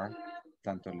far,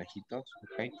 tanto lejitos.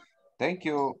 Okay, thank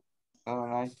you,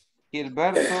 Adonai.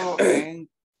 Gilberto and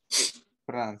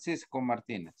Francisco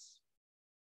Martinez.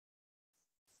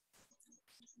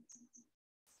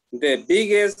 The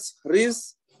biggest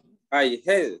risk I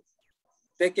have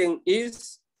taken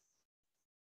is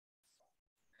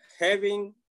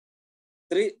having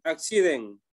 3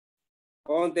 accidents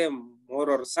on the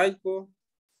motorcycle.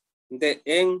 The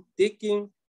end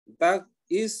taking that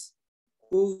is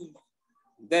good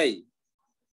day.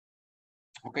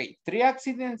 Okay, 3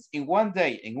 accidents in one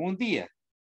day, en un día.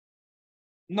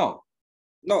 No.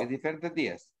 No. En diferentes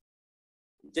días.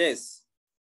 Yes.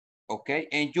 Okay,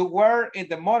 and you were in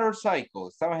the motorcycle.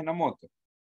 Estabas en la moto.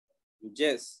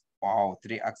 Yes. Wow,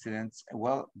 3 accidents.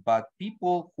 Well, but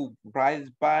people who ride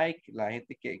bike, la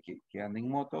gente que anda en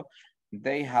moto,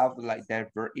 they have like that.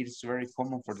 It's very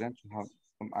common for them to have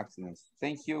some accidents.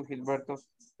 Thank you, Gilberto.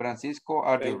 Francisco,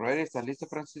 are you ready? ¿Estás listo,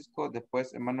 Francisco?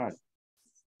 Después, Emmanuel.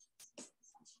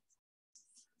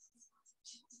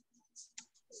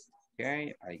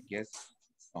 Okay, I guess.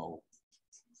 Oh.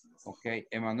 Okay,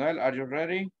 Emmanuel, are you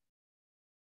ready?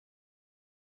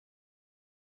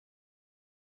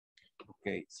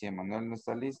 Okay, si Emmanuel no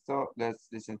está listo, let's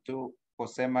listen to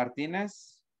José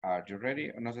Martínez. Are you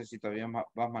ready? No sé si todavía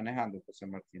vas manejando, José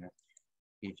Martínez.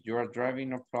 If you are driving,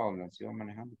 no problem. Si vas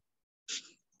manejando.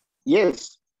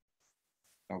 Yes.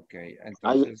 Okay,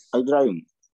 entonces. I driving.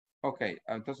 Okay,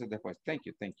 entonces después. Thank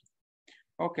you.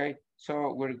 Okay,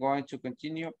 so we're going to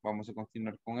continue. Vamos a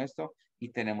continuar con esto. Y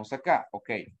tenemos acá,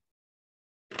 okay.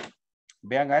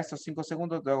 Vean a estos 5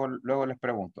 segundos, luego les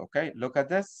pregunto, okay? Look at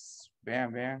this.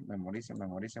 Vean, memoricen,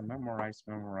 memorize.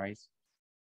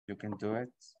 You can do it.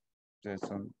 Ustedes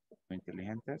son muy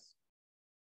inteligentes.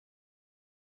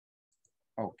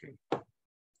 Okay.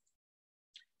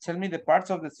 Tell me the parts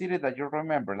of the city that you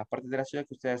remember. Las partes de la ciudad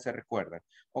que ustedes se recuerdan.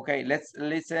 Okay, let's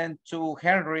listen to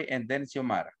Henry and then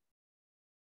Xiomara.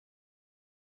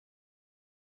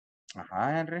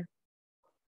 Ajá, Henry.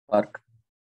 Park.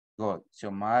 Good.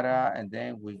 Xiomara, and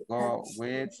then we go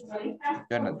with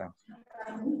Jonathan.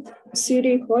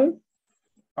 City Hall.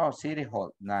 Oh, City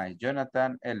Hall. Nice.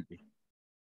 Jonathan, Elby.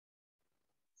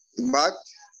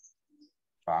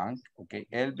 Bank. Okay.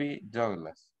 Elby,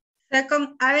 Douglas.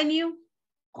 Second Avenue.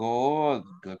 Good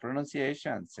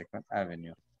pronunciation. Second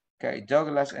Avenue. Okay.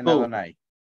 Douglas and Adonai.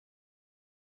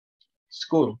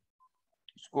 School.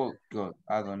 Good.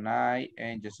 Adonai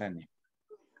and Yesenia.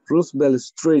 Roosevelt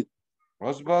Street.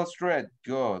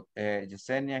 Good.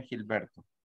 Yesenia, Gilberto.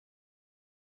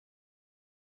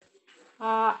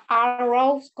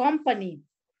 Arrows Company.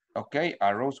 Okay,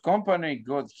 Arrows Company,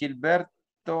 good.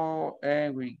 Gilberto,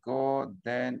 and we go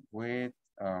then with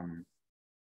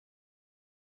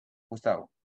Gustavo.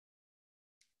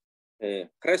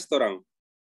 Restaurant.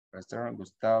 Restaurant,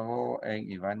 Gustavo and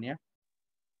Ivania.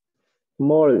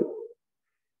 Mall.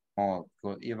 Oh,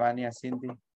 good. Ivania, Cindy.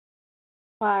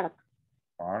 Park.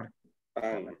 Park.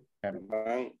 Bank,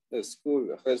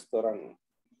 school, restaurant.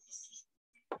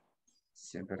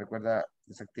 Siempre recuerda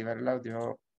desactivar el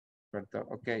audio.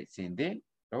 Ok, Cindy.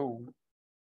 Oh.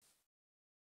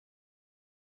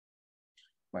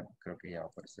 Bueno, creo que ya va a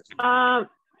aparecer.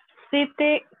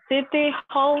 City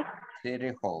Hall.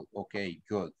 City Hall, ok,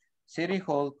 good. City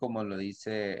Hall, como lo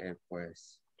dice,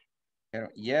 pues. Pero,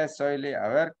 yes, Oily, a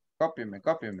ver, cópieme.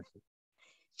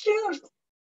 Sure.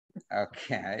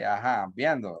 Ok, ajá,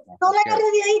 viendo. No le Okay.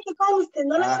 agarré de ahí, que conste,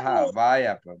 no le agarré de Ajá, ahí.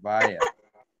 vaya, pues vaya.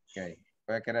 Ok,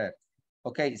 voy a creer.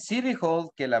 Ok, City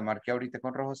Hall, que la marqué ahorita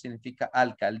con rojo, significa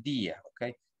alcaldía,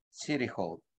 ok. City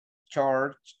Hall.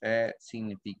 Church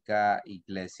significa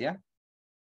iglesia.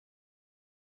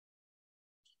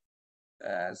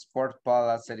 Sport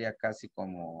Palace sería casi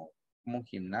como un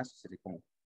gimnasio, sería como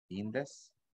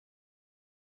Indes.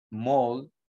 Mall,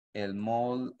 el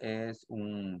mall es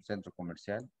un centro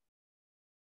comercial.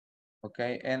 Ok,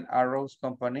 and Arrows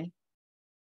Company.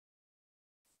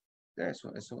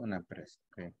 Eso es una empresa,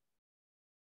 ok.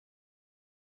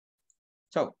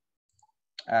 So,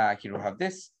 here we have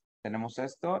this. Tenemos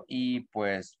esto y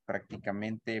pues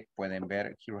prácticamente pueden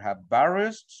ver, here we have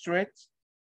various streets,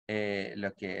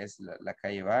 lo que es la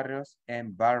calle Barrios,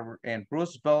 en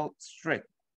Roosevelt Street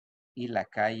y la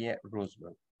calle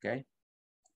Roosevelt, ok.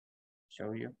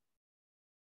 Show you.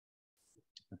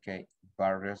 Ok,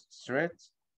 Barrios Street,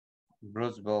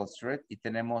 Roosevelt Street y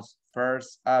tenemos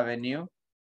First Avenue,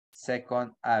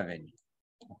 Second Avenue,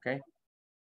 ok.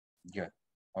 Good.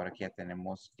 Ahora que ya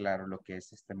tenemos claro lo que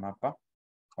es este mapa,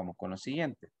 vamos con lo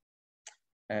siguiente.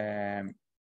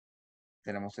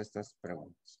 Tenemos estas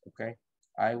preguntas, ok.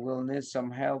 I will need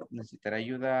some help, necesitaré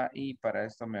ayuda y para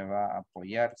esto me va a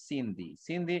apoyar Cindy.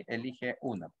 Cindy, elige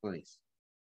una, please.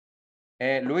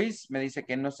 Luis me dice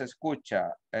que no se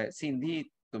escucha.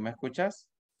 Cindy, ¿tú me escuchas?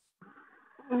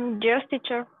 Yes,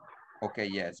 teacher. Ok,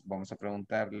 yes. Vamos a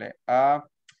preguntarle a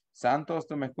Santos,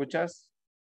 ¿tú me escuchas?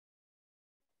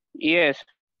 Yes.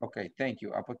 Ok, thank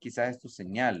you. Pues quizás es tu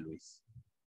señal, Luis.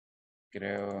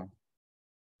 Creo.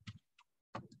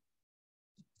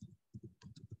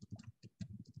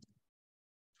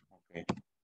 Ok.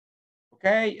 Ok,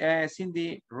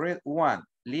 Cindy, read one.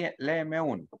 Léeme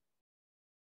uno.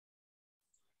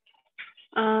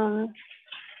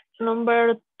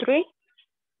 Number 3.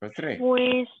 Number 3.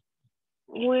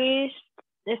 Which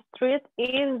street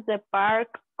is the park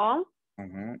on?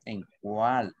 ¿En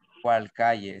cuál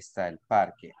calle está el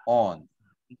parque? On.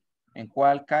 ¿En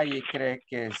cuál calle cree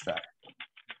que está?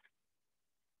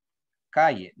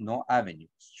 Calle, no avenue.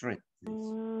 Street.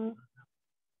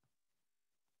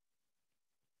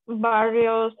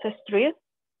 Barrios Street.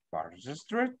 Barrios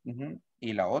Street.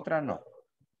 Y la otra no.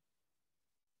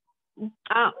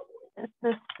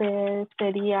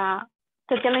 Sería,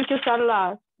 se tienen que usar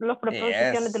las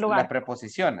preposiciones del lugar. Las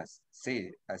preposiciones,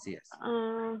 sí, así es.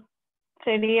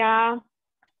 Sería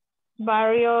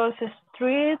Barrios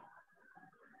Street,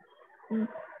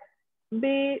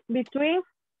 between.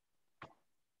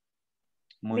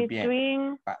 Muy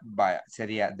bien. Vaya,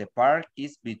 sería the park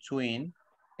is between,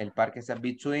 el parque está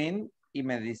between y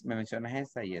me mencionas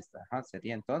esta y esta.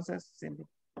 Sería entonces, Cindy.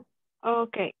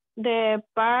 Ok, the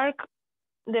park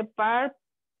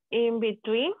in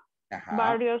between.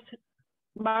 Barrios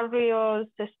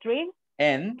Street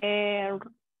and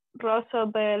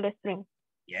Roosevelt Street.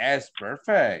 Yes,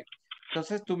 perfect.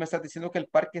 Entonces tú me estás diciendo que el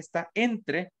parque está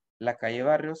entre la calle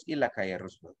Barrios y la calle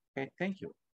Roosevelt. Okay, thank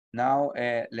you. Now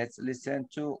let's listen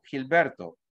to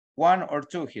Gilberto. 1 or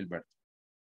 2, Gilberto?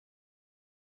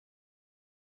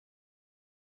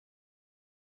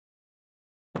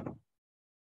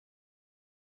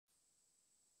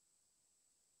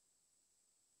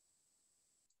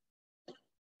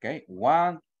 Okay,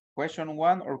 question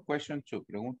 1 or question 2?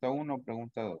 Pregunta 1 o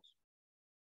pregunta 2.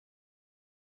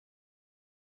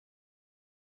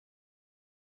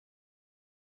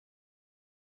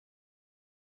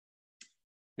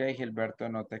 Ok, Gilberto,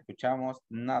 no te escuchamos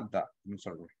nada. I'm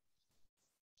sorry.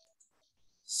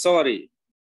 Sorry.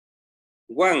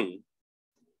 1.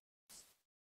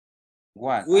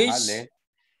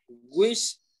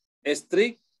 Which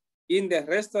street in the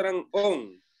restaurant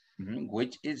on?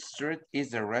 Which street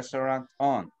is the restaurant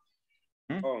on?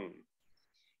 On.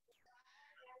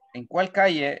 ¿En cuál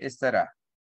calle estará?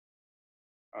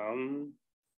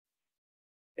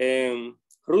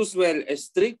 Roosevelt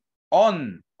Street.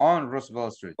 On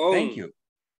Roosevelt Street. Thank you.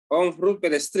 On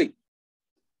Roosevelt Street.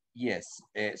 Yes.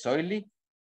 Soily?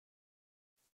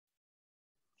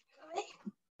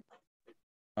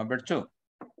 Number 2.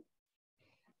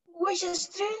 Which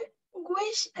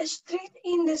street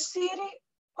in the city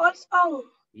holds on?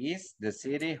 Is the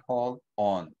city hall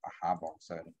on? Ajá, vamos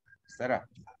a ver. ¿Será?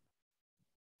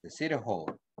 The city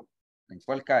hall. ¿En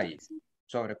cuál calle?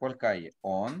 ¿Sobre cuál calle?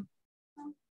 On.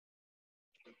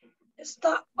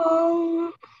 Está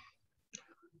on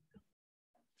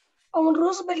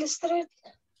Roosevelt Street.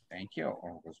 Thank you.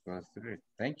 On Roosevelt Street.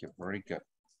 Thank you. Very good.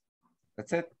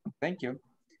 That's it. Thank you.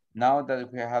 Now that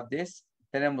we have this,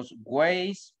 tenemos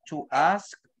ways to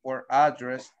ask for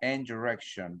address and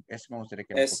direction. Eso me gustaría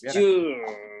que lo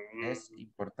copieran. Es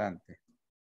importante.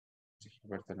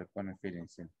 Gilberto le pone feeling,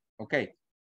 sí. Ok.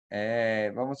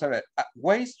 Vamos a ver.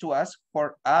 Ways to ask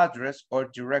for address or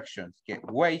directions. Que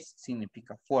ways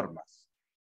significa formas.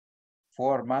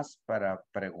 Formas para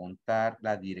preguntar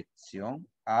la dirección.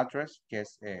 Address, que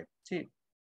es, sí,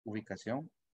 ubicación.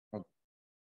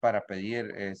 Para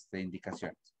pedir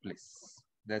indicaciones. Please.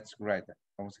 Let's write that.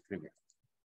 Vamos a escribir.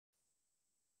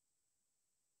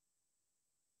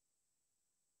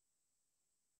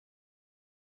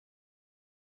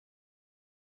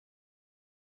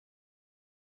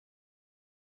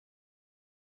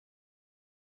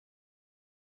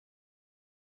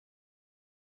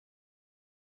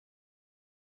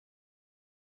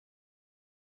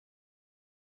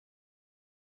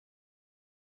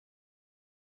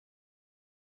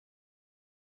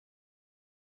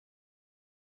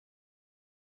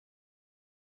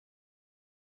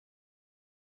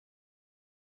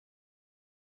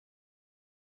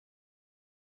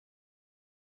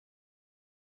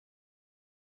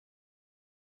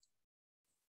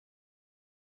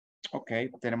 Ok,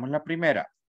 tenemos la primera.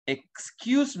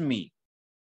 Excuse me.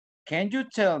 Can you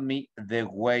tell me the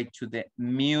way to the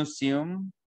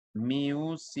museum?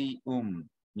 Museum.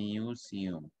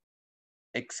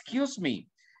 Excuse me.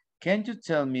 Can you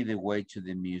tell me the way to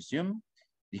the museum?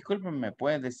 Discúlpeme,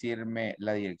 ¿puede decirme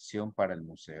la dirección para el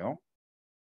museo?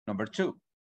 Number 2.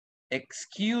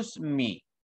 Excuse me.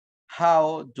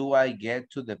 How do I get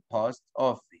to the post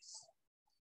office?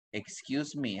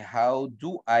 Excuse me, how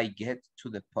do I get to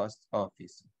the post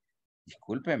office?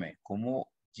 Discúlpeme,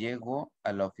 ¿cómo llego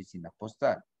a la oficina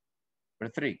postal?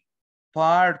 Number 3.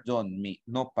 Pardon me,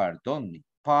 no pardon me,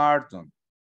 pardon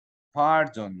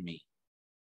me.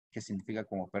 ¿Qué significa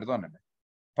como perdóneme?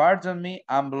 Pardon me,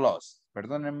 I'm lost.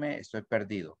 Perdóneme, estoy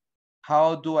perdido.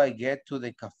 How do I get to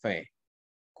the café?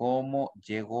 ¿Cómo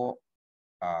llego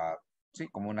a, sí,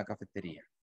 como una cafetería?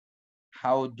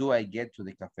 How do I get to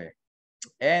the café?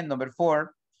 And number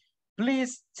 4,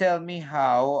 please tell me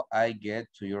how I get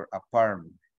to your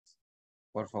apartment.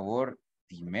 Por favor,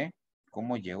 dime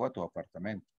cómo llego a tu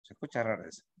apartamento. Se escucha raro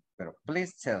eso, pero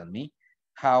please tell me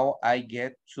how I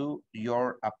get to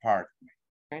your apartment.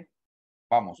 Okay.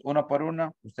 Vamos, una por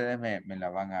una, ustedes me la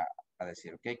van a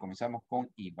decir, ok. Comenzamos con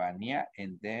Ivania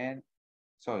and then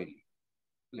Zoe.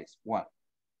 Please, one.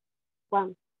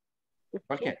 Juan.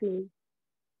 ¿Por qué?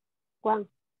 Juan.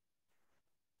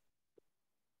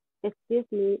 Excuse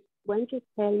me, won't you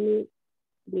tell me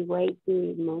the way to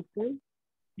the museum?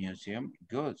 Museum,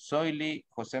 good. Soily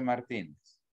José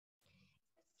Martínez.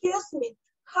 Excuse me,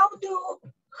 how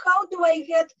do I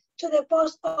get to the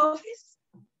post office?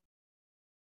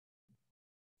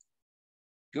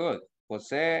 Good.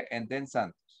 José and then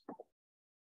Santos.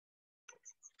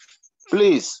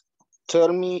 Please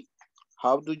tell me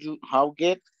how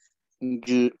get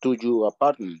to your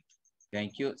apartment?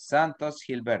 Thank you. Santos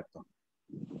Gilberto.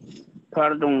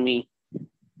 Pardon me,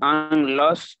 I'm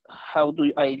lost. How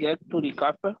do I get to the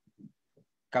cafe?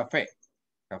 Café.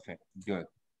 Good.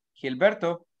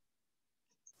 Gilberto.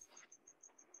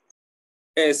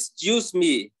 Excuse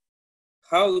me,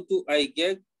 how do I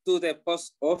get to the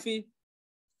post office?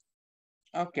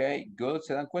 Ok, good.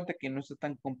 Se dan cuenta que no está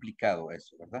tan complicado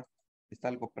eso, ¿verdad? Está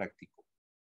algo práctico.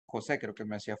 José, creo que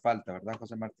me hacía falta, ¿verdad,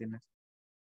 José Martínez?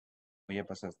 ¿O ya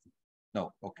pasaste?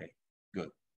 No, ok, good.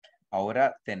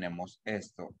 Ahora tenemos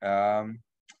esto.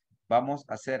 Vamos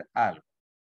a hacer algo.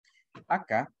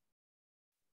 Acá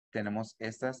tenemos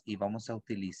estas y vamos a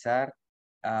utilizar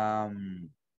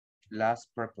las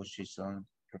prepositions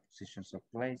of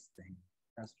place.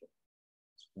 Las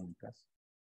juntas.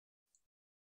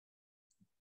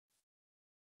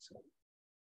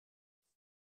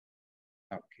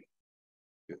 Ok.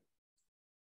 Good.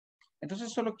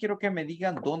 Entonces solo quiero que me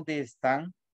digan dónde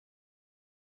están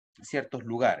ciertos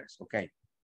lugares, ok.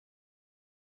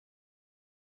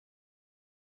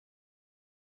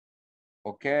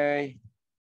 Ok.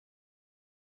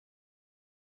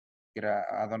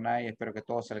 Adonai, espero que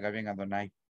todo salga bien,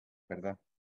 Adonai, ¿verdad?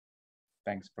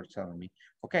 Thanks for telling me.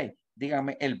 Ok,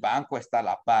 díganme, el banco está a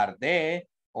la par de,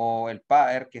 o el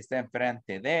par que está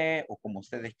enfrente de, o como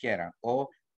ustedes quieran, o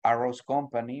Arrows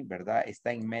Company, ¿verdad?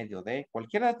 Está en medio de.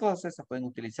 Cualquiera de todas esas pueden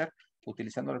utilizar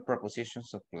utilizando el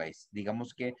prepositions of place.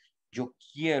 Digamos que yo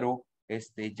quiero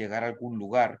llegar a algún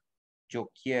lugar. Yo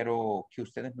quiero que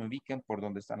ustedes me ubiquen por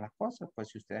dónde están las cosas. Pues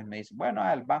si ustedes me dicen, bueno,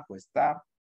 el banco está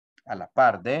a la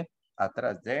par de,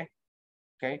 atrás de.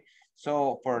 Okay.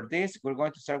 So for this, we're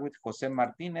going to start with Jose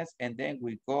Martinez and then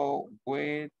we go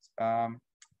with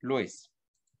Luis.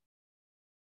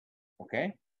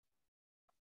 Okay.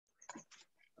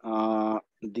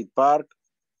 The park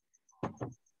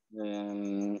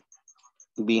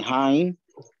behind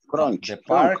Crunch. The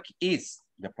park is.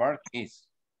 The park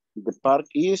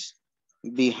is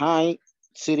behind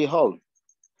City Hall.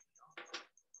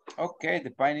 Okay,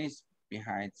 the park is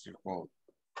behind City Hall.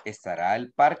 ¿Estará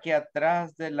el parque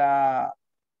atrás de la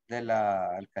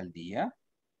alcaldía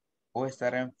o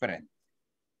estará enfrente?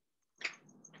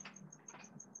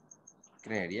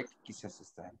 Creería que quizás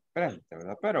está enfrente,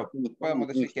 ¿verdad? Pero podemos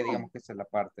decir que digamos que esa es la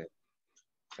parte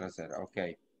trasera.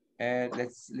 Okay.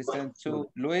 Let's listen to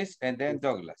Luis and then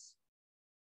Douglas.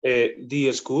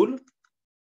 The school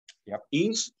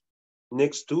is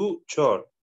next to church.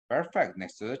 Perfect.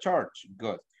 Next to the church.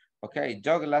 Good. Okay,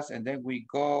 Douglas, and then we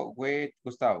go with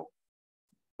Gustavo.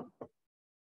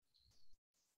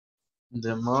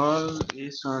 The mall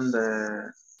is on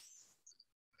the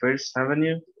First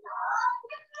Avenue.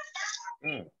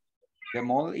 The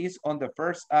mall is on the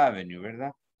First Avenue,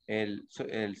 ¿verdad? El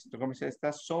centro comercial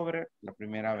está sobre la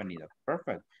primera avenida.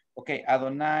 Perfect. Okay,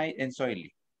 Adonai and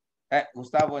Soili.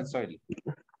 Gustavo and Soili.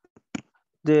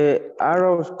 The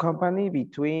Arrows Company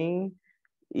between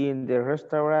in the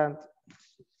restaurant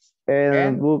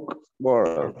and book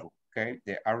world. Okay,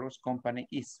 the Arrows Company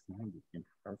is.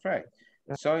 Perfect.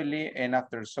 Soili, and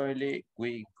after Soili,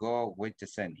 we go with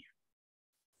Yesenia.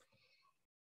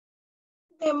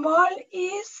 The mall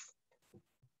is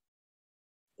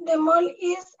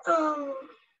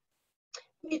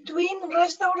between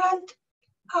restaurant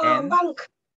and bank.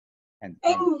 And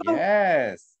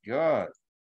yes, good.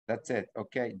 That's it.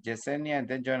 Okay, Yesenia and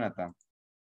then Jonathan.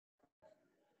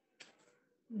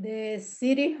 The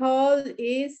city hall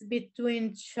is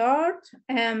between church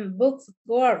and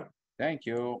bookstore. Thank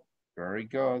you. Very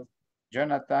good.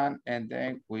 Jonathan, and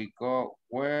then we go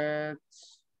with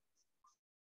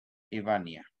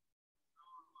Ivania.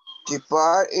 The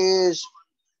park is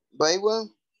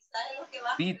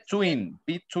Between.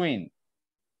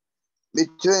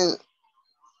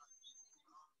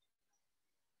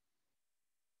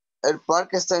 ¿El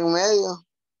parque está en medio?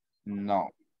 No,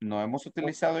 no hemos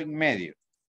utilizado en medio.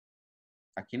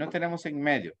 Aquí no tenemos en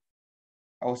medio.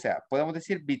 O sea, podemos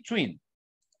decir between,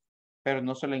 pero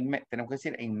no solo en medio. Tenemos que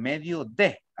decir en medio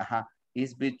de. Ajá.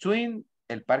 Is between,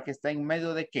 el parque está en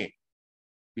medio de qué?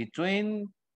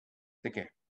 Between, ¿de qué?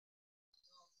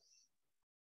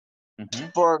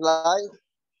 Sport Life,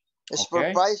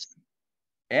 Sport Price.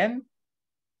 ¿En?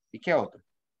 ¿Y qué otro?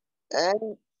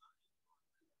 En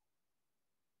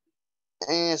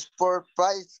Sport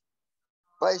Price.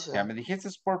 Ya me dijiste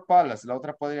Sport Palace. La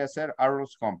otra podría ser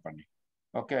Arrows Company.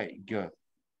 Ok, good.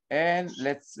 And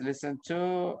let's listen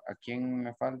to, ¿a quién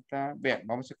me falta? Bien,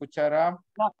 vamos a escuchar a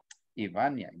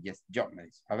Ivania. Yes, yo me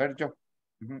dice. A ver, yo.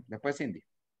 Después Cindy.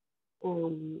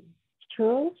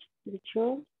 Church, the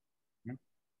church.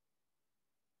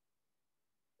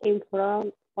 In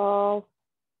front of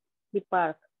the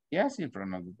park. Yes, in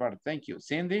front of the park. Thank you.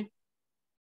 Cindy?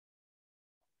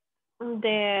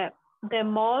 The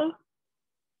mall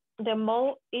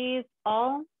is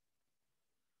on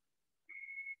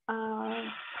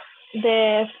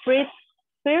the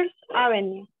First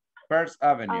Avenue. First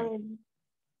Avenue.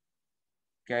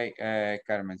 Ok,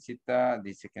 Carmencita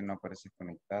dice que no aparece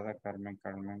conectada.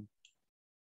 Carmen.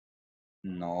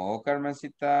 No,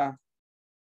 Carmencita.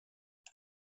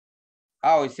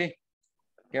 Hoy sí.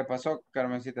 ¿Qué pasó,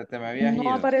 Carmencita? ¿Te me habías ido?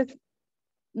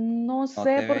 No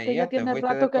sé, porque ya tiene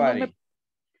rato que no me...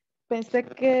 Pensé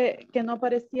que no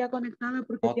aparecía conectada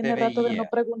porque tiene rato de no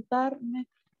preguntarme.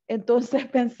 Entonces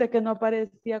pensé que no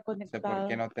aparecía conectada. No sé por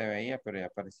qué no te veía, pero ya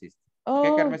apareciste. Oh,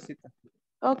 ¿Qué, Carmencita?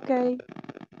 Ok.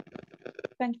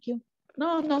 Thank you.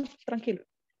 No, tranquilo.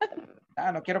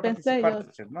 No quiero participar.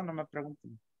 No me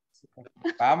pregunten.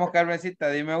 Vamos, Carmencita,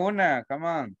 dime una. Come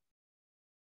on.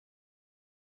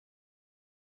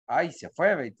 Ay, se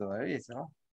fue, y todavía se va.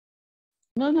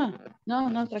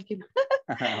 No, tranquilo.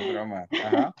 Broma.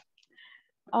 Ajá.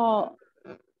 Oh,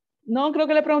 no, creo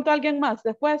que le pregunto a alguien más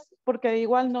después, porque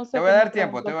igual no sé. Te voy a dar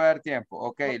tiempo.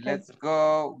 Ok, let's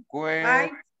go with...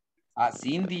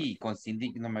 Cindy. Con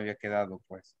Cindy no me había quedado,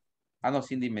 pues. No,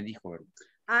 Cindy me dijo, ¿verdad?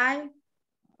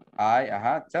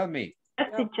 Ajá, tell me.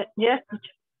 Yes.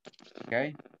 Ok,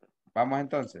 vamos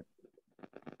entonces.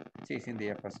 Sí, Cindy,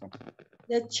 ya pasó.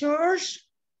 The church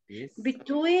Is.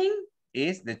 between.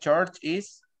 Is, the church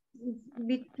is.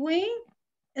 Between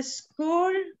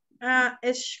school,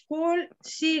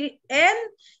 city, and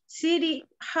city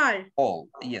hall. Hall,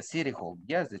 yes, city hall.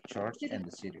 Yes, the church and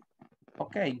the city.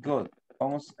 Okay, good.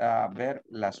 Vamos a ver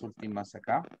las últimas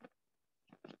acá.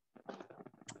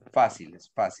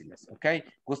 Fáciles, fáciles. Okay,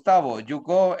 Gustavo, you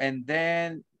go and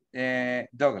then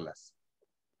Douglas.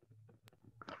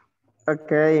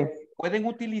 Okay. Pueden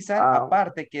utilizar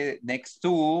aparte que next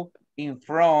to, in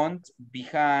front,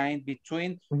 behind,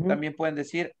 between. También pueden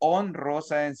decir on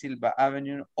Rosa and Silva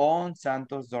Avenue, on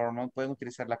Santos Dormont. Pueden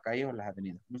utilizar la calle o las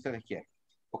avenidas, como ustedes quieran.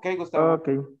 Ok, Gustavo.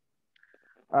 Okay.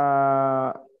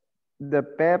 The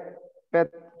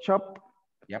pet shop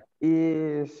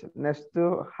is next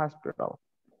to hospital.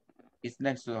 It's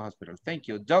next to the hospital. Thank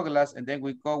you. Douglas, and then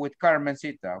we go with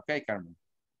Carmencita. Okay, Carmen.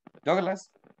 Douglas.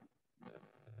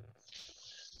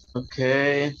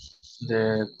 Okay,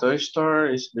 the toy store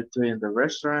is between the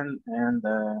restaurant and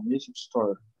the music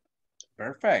store.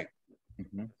 Perfect.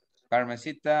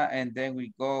 Carmencita, and then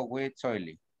we go with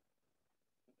Soily.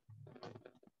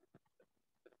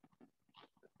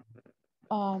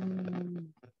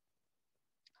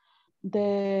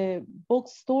 The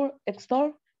bookstore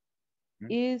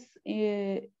is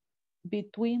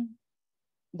between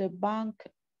the bank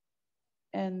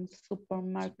and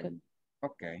supermarket.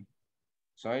 Okay.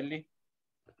 Soily.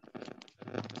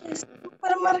 The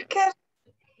supermarket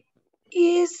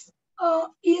is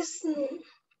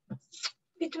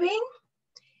between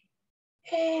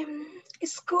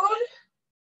school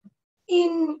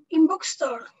in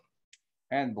bookstore.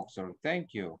 And bookstore.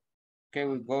 Thank you. Okay,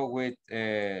 we go with,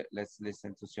 let's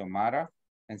listen to Xiomara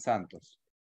and Santos.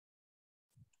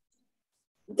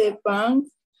 The bank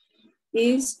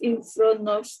is in front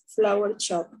of flower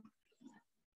shop.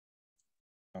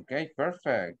 Okay,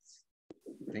 perfect.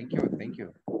 Thank you, thank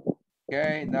you.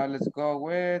 Okay, now let's go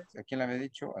with, ¿a quién le había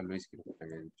dicho? A Luis, creo que le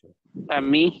había dicho. A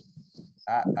mí.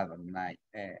 A Adonai.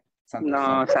 Santos.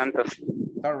 No, Santos.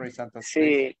 Sorry, Santos.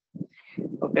 Sí.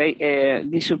 Okay,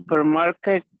 the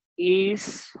supermarket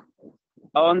is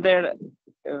under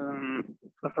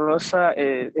Rosa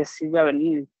Silva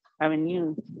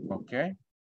Avenue. Okay.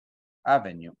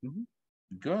 Avenue.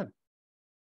 Good.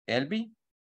 Elby.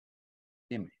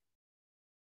 Dime.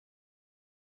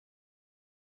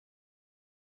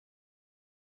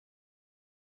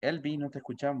 Elby, no te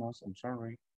escuchamos. I'm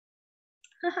sorry.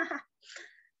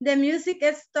 The music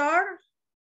store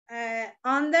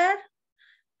under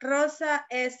Rosa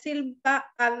Silva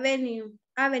Avenue.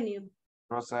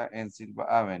 Rosa and Silva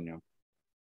Avenue.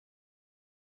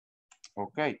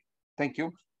 Okay, thank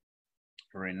you.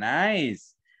 Very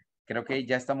nice. Creo que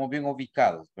ya estamos bien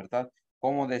ubicados, ¿verdad?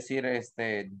 ¿Cómo decir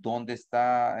dónde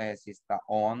está, si está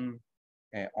on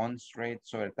street,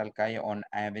 sobre tal calle, on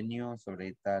avenue,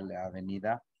 sobre tal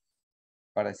avenida,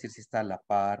 para decir si está a la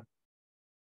par.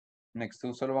 Next,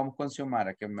 solo vamos con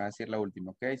Xiomara, que me va a decir la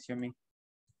última, ¿ok, Xiomi?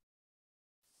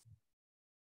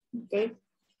 Okay.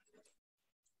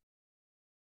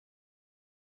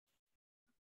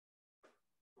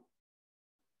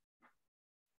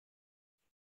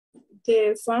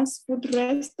 The fast food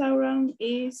restaurant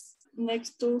is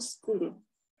next to school.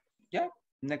 Yeah,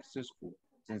 next to school.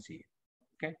 Sencillo.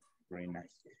 Okay, very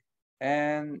nice.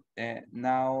 And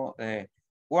now,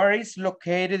 where is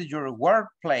located your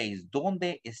workplace?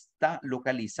 ¿Dónde está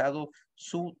localizado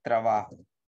su trabajo?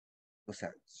 O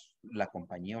sea, la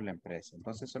compañía o la empresa.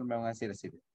 Entonces solo me van a decir así.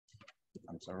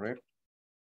 I'm sorry.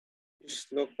 It's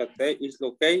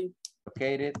located.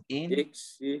 Located in.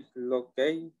 It's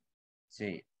located.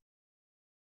 Sí.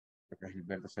 Porque a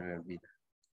Gilberto se le olvida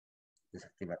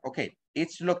desactivar. Ok.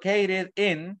 It's located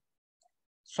in.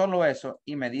 Solo eso.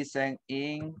 Y me dicen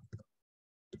in.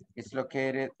 It's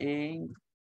located in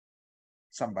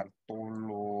San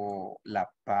Bartolo, La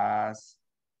Paz,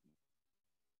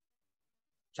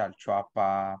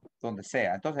 Chalchuapa, donde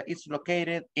sea. Entonces, it's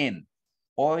located in.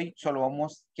 Hoy solo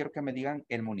quiero que me digan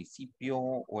el municipio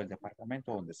o el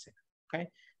departamento, donde sea. Okay.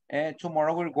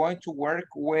 Tomorrow we're going to work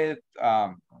with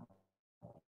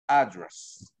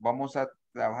address. Vamos a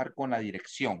trabajar con la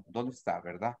dirección. ¿Dónde está,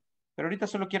 verdad? Pero ahorita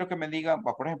solo quiero que me digan,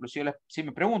 por ejemplo, si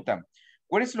me preguntan,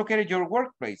 where is located your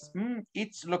workplace?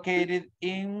 It's located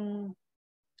in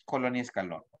Colonia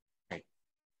Escalón. Okay.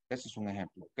 Ese es un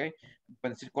ejemplo, ¿ok? Me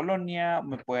pueden decir colonia,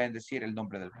 me pueden decir el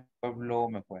nombre del pueblo,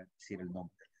 me pueden decir el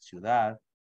nombre de la ciudad.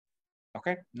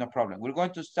 Okay, no problem. We're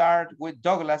going to start with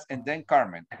Douglas and then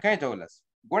Carmen. Okay, Douglas,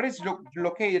 where is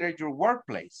located your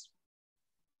workplace?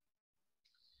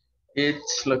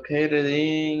 It's located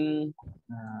in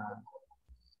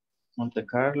Monte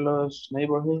Carlos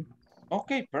neighborhood.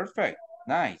 Okay, perfect.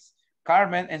 Nice.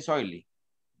 Carmen and Soily.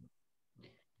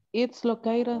 It's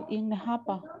located in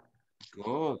Japa.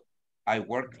 Good. I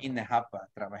worked in Nejapa.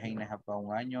 Trabajé en Nejapa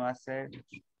un año hace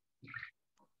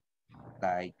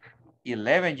like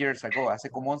 11 years ago. Hace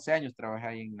como 11 años trabajé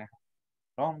ahí en Nejapa.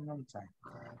 Long time.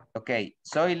 Okay,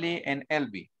 Soily and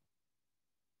Elvi.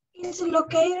 It's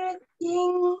located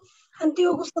in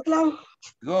Antiguo Gustatlán.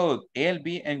 Good.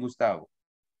 Elvi and Gustavo.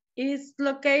 It's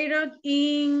located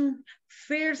in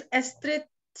First Street,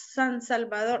 San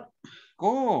Salvador.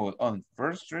 Good. On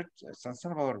First Street, San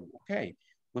Salvador. Okay.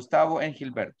 Gustavo and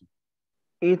Gilberto.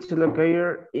 It's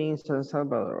located in San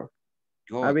Salvador.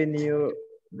 Good. Avenue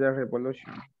de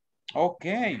Revolution.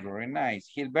 Okay, very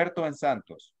nice. Gilberto and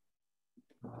Santos.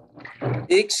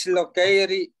 It's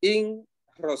located in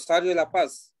Rosario La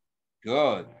Paz.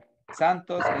 Good.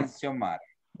 Santos and Xiomara.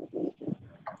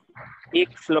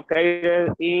 It's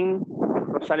located in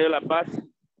Rosario La Paz.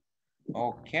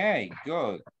 Okay,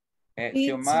 good. It's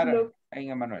Xiomara and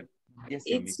Emmanuel. Yes,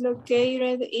 It's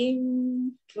located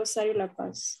in Rosario La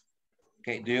Paz.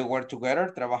 Okay, do you work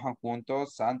together? ¿Trabajan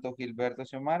juntos Santos, Gilberto,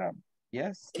 Xiomara?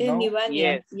 Yes, En no?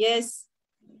 Ivania, yes.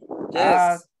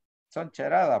 Ah, son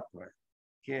cheradas, pues.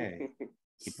 Okay.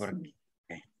 ¿Y por qué?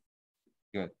 Okay.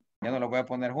 Good. Ya no los voy a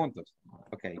poner juntos.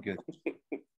 Okay, good.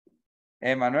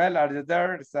 Emmanuel, are you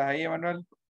there? ¿Estás ahí, Emmanuel?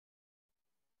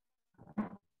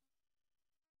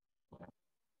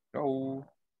 Hello.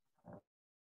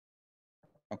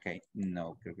 Ok,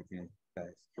 no, creo que tiene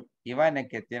dificultades. Ivania,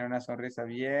 que tiene una sonrisa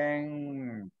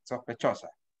bien sospechosa.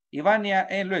 Ivania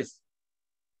and Luis.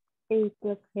 It's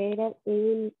located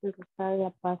in Rosario La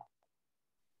Paz.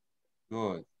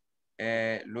 Good.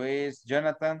 Luis,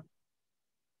 Jonathan.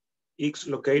 It's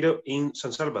located in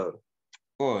San Salvador.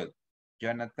 Good.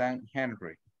 Jonathan,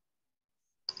 Henry.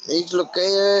 It's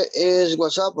located in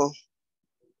WhatsApp.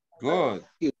 Good.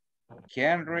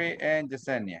 Henry and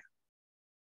Yesenia.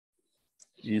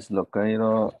 Is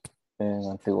located en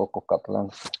Antiguo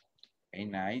Cocatlán. Very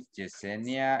nice.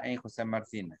 Yesenia and José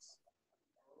Martínez.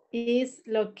 Is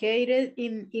located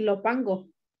in Ilopango.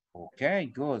 Okay,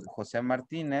 good. José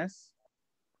Martínez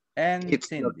and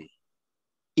Cindy.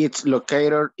 It's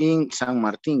located in San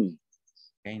Martin.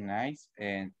 Okay, nice.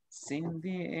 And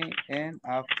Cindy, and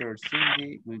after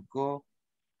Cindy, we go.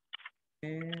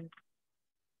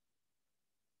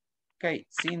 Okay,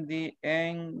 Cindy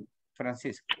and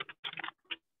Francisco.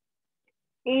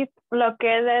 It's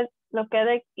located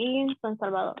in San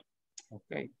Salvador.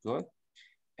 Okay, good.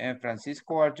 And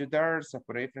Francisco, are you there? ¿Estás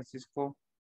por ahí, Francisco?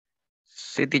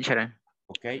 Sí, teacher.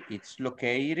 Okay, it's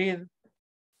located.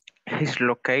 It's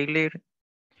located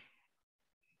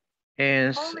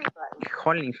in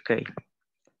Hollingsgate.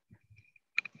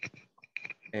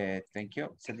 Thank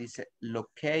you. Se dice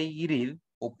located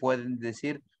o pueden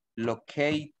decir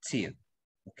located.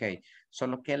 Ok,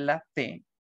 solo que la T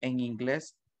en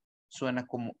inglés suena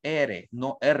como R,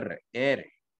 no R,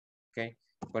 R. Ok,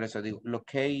 por eso digo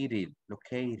located,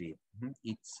 located.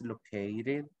 It's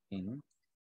located in.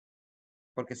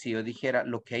 Porque si yo dijera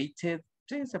located,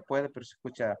 sí se puede, pero se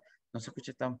escucha, no se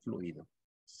escucha tan fluido.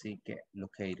 Así que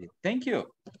located. Thank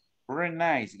you. Very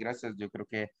nice. Gracias. Yo creo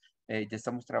que ya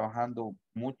estamos trabajando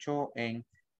mucho en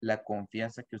la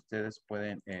confianza que ustedes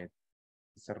pueden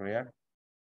desarrollar.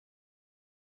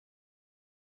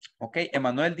 Ok,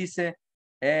 Emanuel dice,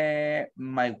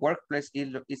 my workplace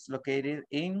is located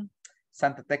in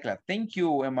Santa Tecla. Thank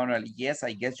you, Emanuel. Yes,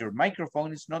 I guess your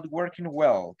microphone is not working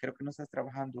well. Creo que no estás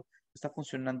trabajando, está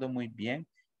funcionando muy bien.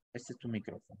 Este es tu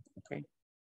micrófono, ok.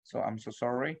 So, I'm so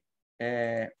sorry.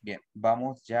 Bien,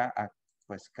 vamos ya a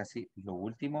pues casi lo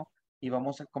último. Y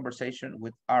vamos a conversation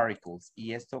with articles.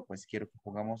 Y esto pues quiero que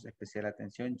pongamos especial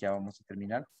atención. Ya vamos a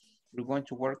terminar. We're going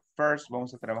to work first.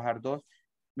 Vamos a trabajar dos.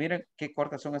 Miren qué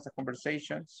cortas son estas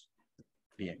conversations.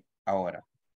 Bien, ahora.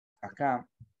 Acá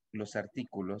los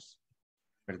artículos,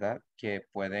 ¿verdad? Que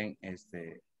pueden,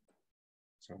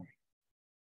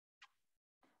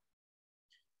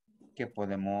 que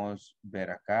podemos ver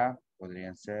acá.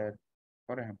 Podrían ser,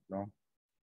 por ejemplo,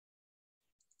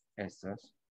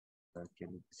 estos. ¿Qué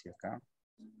les decía acá?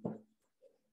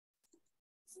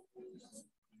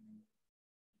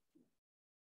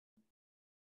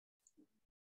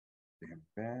 Déjenme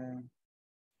ver.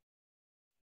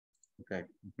 Ok.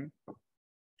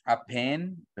 A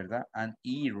pen, ¿verdad? An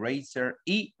eraser.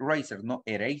 Eraser, no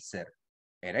eraser.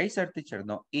 Eraser, teacher,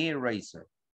 no eraser.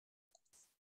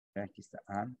 Aquí está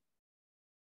an.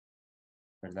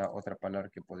 ¿Verdad? Otra palabra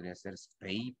que podría ser es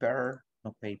paper.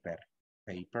 No paper.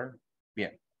 Paper.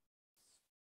 Bien.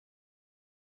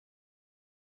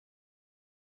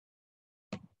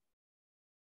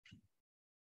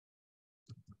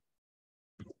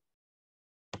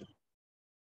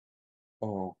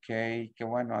 Ok, qué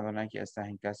bueno, Adonai, que ya estás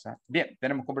en casa. Bien,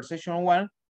 tenemos conversation 1.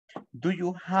 Do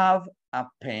you have a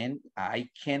pen I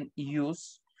can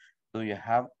use? Do you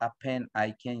have a pen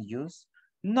I can use?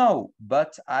 No,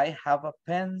 but I have a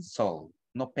pencil.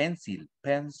 No pencil,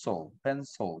 pencil,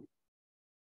 pencil.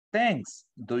 Thanks.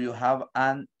 Do you have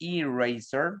an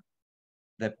eraser?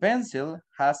 The pencil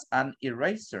has an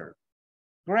eraser.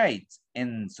 Great.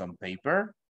 And some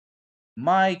paper?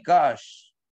 My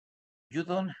gosh, you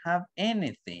don't have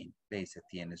anything. Le dice,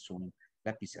 ¿tienes un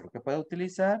lapicero que pueda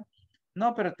utilizar?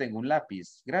 No, pero tengo un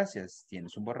lápiz. Gracias.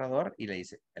 ¿Tienes un borrador? Y le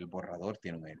dice, el borrador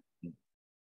tiene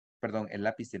perdón, el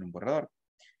lápiz tiene un borrador.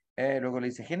 Luego le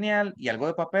dice, genial. Y algo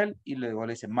de papel. Y luego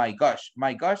le dice, my gosh.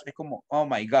 My gosh es como, oh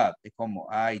my God. Es como,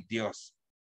 ay Dios.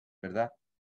 ¿Verdad?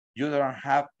 You don't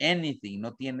have anything.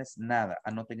 No tienes nada.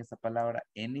 Anoten esta palabra,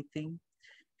 anything,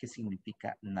 que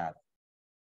significa nada.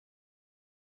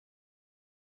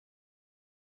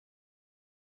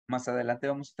 Más adelante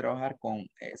vamos a trabajar con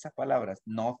esas palabras.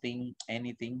 Nothing,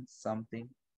 anything, something.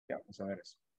 Ya vamos a ver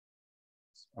eso.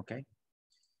 Ok.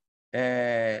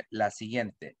 La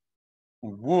siguiente.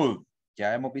 Would.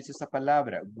 Ya hemos visto esa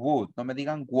palabra. Would. No me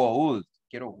digan would.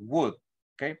 Quiero would.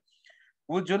 Ok.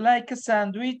 Would you like a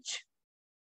sandwich?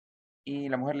 Y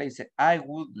la mujer le dice, I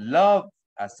would love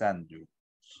a sandwich.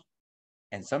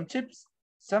 And some chips?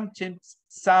 Some chips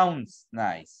sounds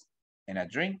nice. And a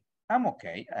drink? I'm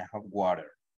okay. I have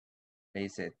water. Le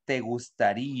dice, ¿te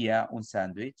gustaría un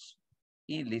sándwich?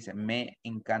 Y le dice, me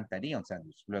encantaría un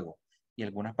sándwich. Luego, ¿y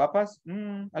algunas papas?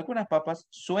 Algunas papas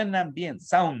suenan bien.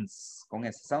 Sounds, con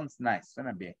eso, sounds nice,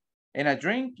 suenan bien. En a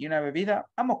drink y una bebida,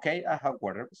 I'm okay, I have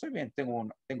water. Estoy bien, tengo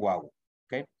agua.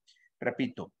 Ok.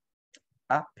 Repito,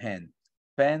 a pen,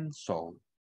 pencil,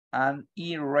 an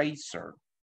eraser,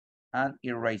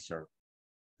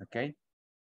 ok.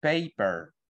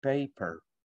 Paper, paper,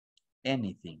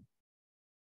 anything.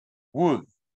 Wood,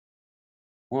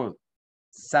 wood.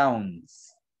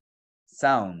 Sounds.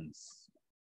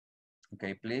 Ok,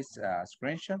 please,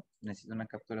 screenshot. Necesito una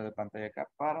captura de pantalla acá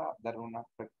para darle una...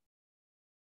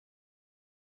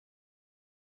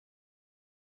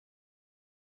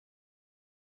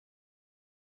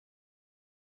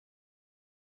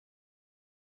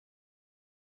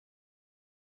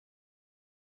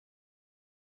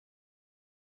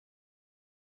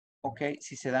 Ok,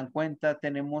 si se dan cuenta,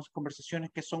 tenemos conversaciones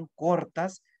que son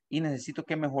cortas y necesito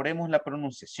que mejoremos la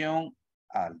pronunciación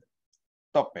al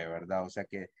tope, ¿verdad? O sea,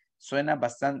 que suene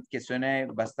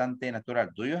bastante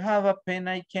natural. Do you have a pen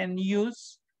I can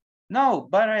use? No,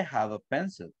 but I have a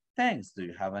pencil. Thanks. Do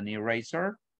you have an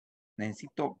eraser?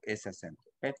 Necesito ese acento,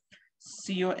 ¿ok?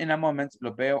 See you in a moment.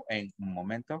 Lo veo en un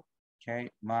momento.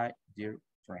 Okay, my dear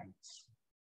friends.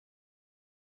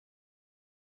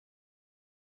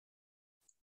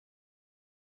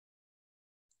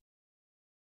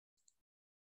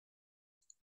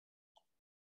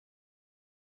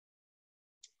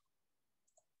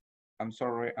 I'm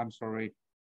sorry.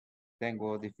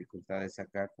 Tengo dificultades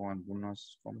acá con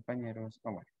algunos compañeros.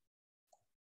 Oh, bueno.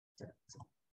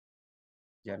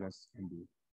 Ya los envío.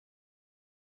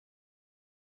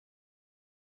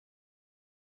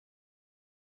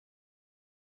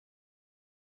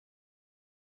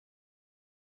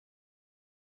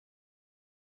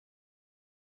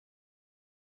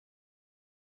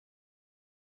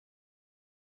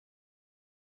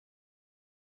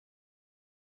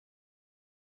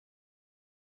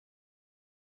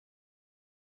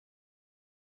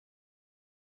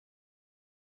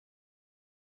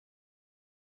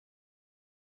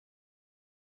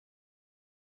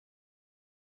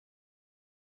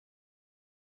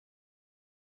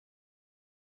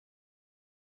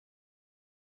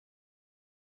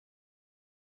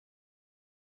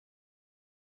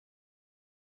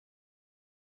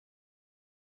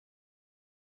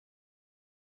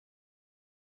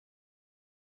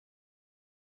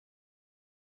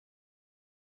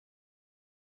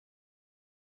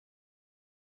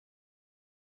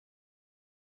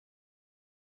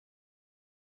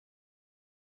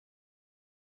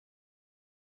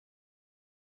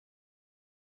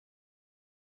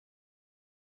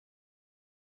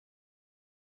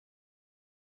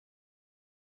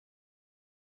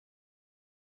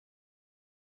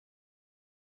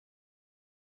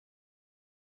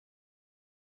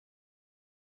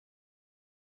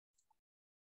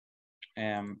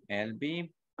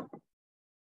 LB.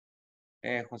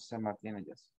 José Martínez.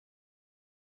 Yes.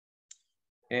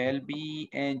 LB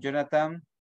and Jonathan.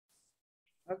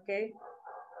 Ok.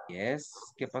 Yes.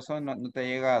 ¿Qué pasó? No te ha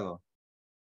llegado.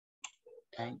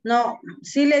 Okay. No,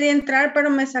 sí le di a entrar, pero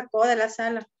me sacó de la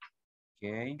sala.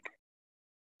 Ok.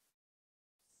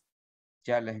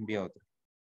 Ya les envío otro.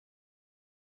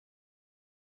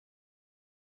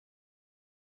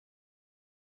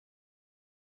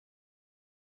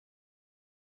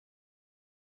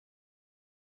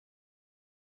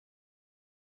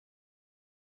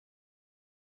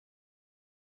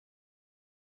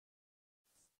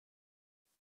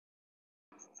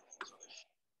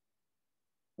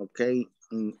 Okay,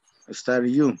 start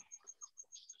you.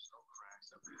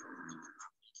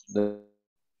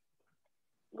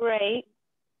 Great.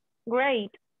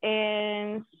 Great.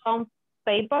 And some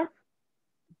paper.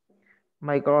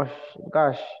 My gosh,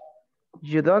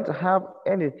 you don't have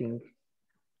anything.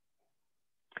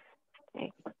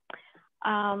 Okay.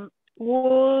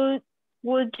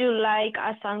 Would you like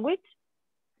a sandwich?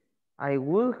 I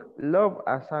would love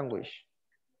a sandwich.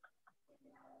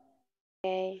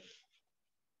 Okay.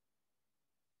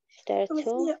 Start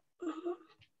two.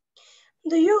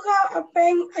 Do you have a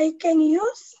pen I can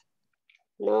use?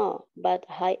 No, but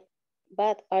I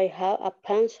have a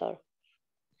pencil.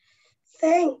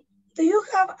 Thanks. Do you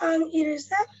have an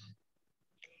eraser?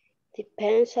 The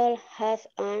pencil has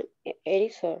an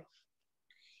eraser.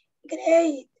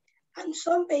 Great. And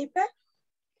some paper?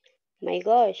 My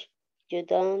gosh, you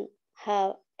don't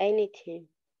have anything.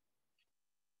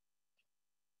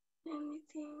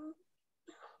 Anything?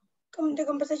 Come the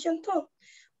conversation too.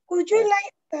 Would you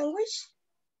like a sandwich?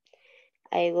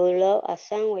 I would love a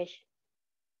sandwich.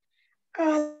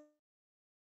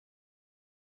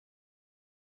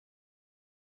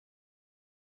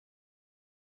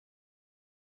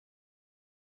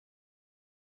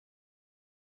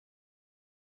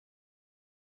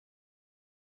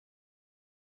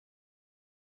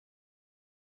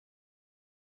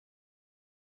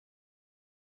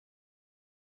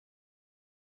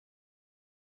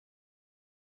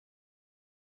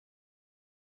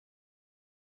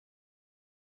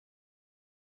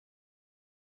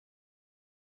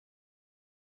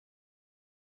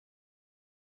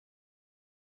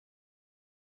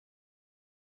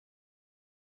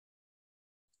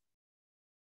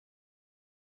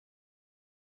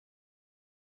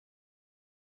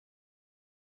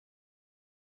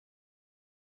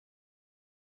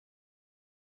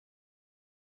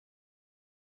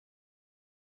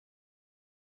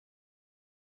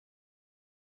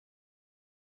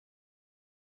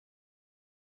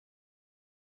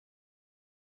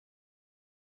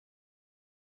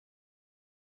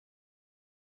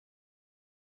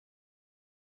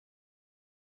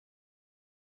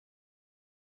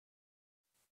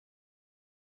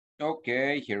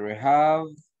 Okay, here we have.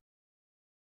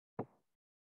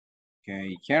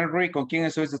 Okay, Henry, ¿con quién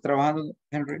estuviste trabajando,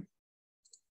 Henry?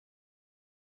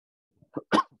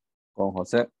 Con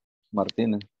José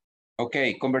Martínez.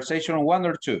 Okay, conversation 1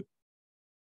 or 2?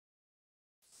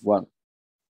 1.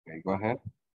 Okay, go ahead.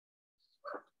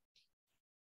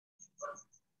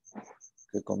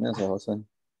 Que comienza, José.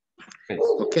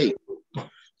 Okay.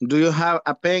 Do you have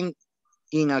a pen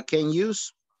in a can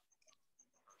use?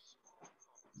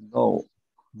 No,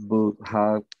 but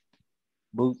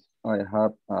I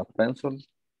have a pencil.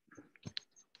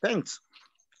 Thanks.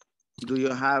 Do you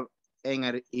have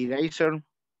an eraser?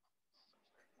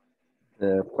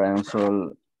 The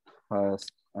pencil has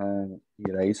an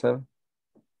eraser.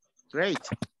 Great.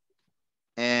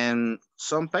 And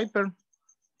some paper?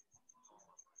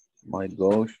 My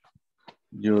gosh,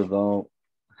 you don't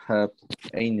have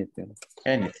anything.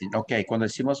 Anything. Ok, cuando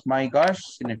decimos my gosh,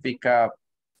 significa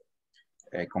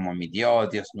como mi Dios,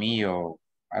 Dios mío,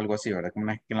 algo así, ¿verdad? Como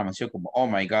una exclamación como, oh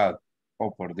my God,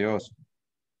 oh por Dios.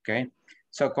 Ok.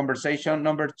 So conversation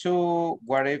number 2,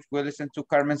 what if we listen to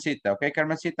Carmencita? Okay,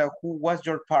 Carmencita, who was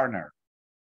your partner?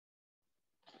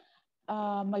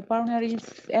 My partner is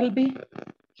Elby.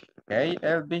 Okay,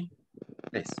 Elby,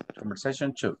 please,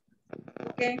 conversation 2.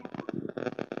 Okay.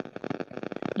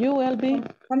 You, Elby.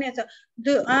 Comienzo.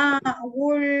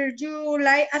 Would you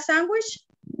like a sandwich?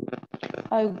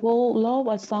 I would love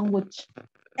a sandwich.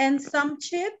 And some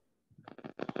chip?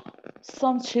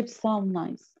 Some chips sound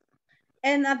nice.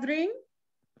 And a drink?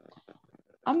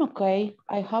 I'm okay.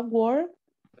 I have work.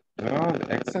 Good,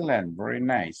 excellent, very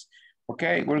nice.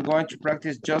 Okay, we're going to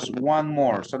practice just one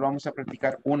more. Solo vamos a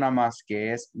practicar una más,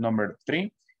 que es number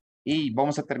 3. Y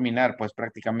vamos a terminar, pues,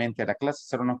 prácticamente la clase.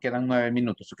 Solo nos quedan 9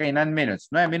 minutos. Ok, 9 minutes.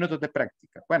 9 minutos de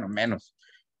práctica. Bueno, menos.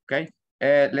 Ok.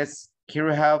 Here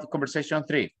we have conversation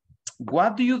 3.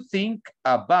 What do you think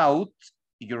about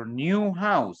your new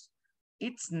house?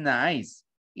 It's nice.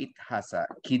 It has a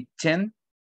kitchen,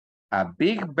 a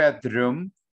big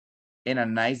bedroom, and a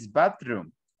nice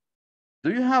bathroom.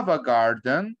 Do you have a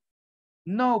garden?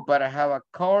 No, but I have a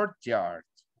courtyard.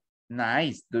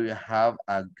 Nice. Do you have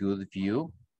a good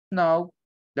view? No,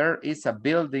 there is a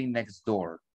building next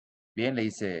door. Bien, le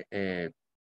dice,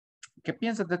 ¿qué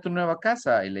piensas de tu nueva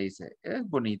casa? Y le dice, es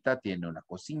bonita, tiene una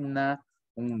cocina,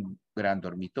 un gran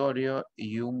dormitorio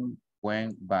y un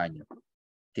buen baño.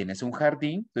 ¿Tienes un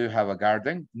jardín? Do you have a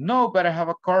garden? No, but I have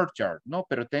a courtyard. No,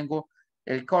 pero tengo,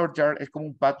 el courtyard es como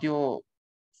un patio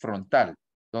frontal.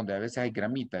 donde a veces hay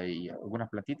gramita y algunas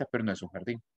plantitas, pero no es un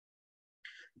jardín.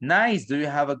 Nice, do you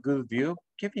have a good view?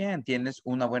 Qué bien, ¿tienes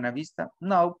una buena vista?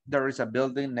 No, there is a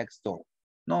building next door.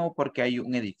 No, porque hay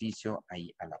un edificio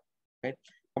ahí al lado. Okay.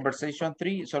 Conversation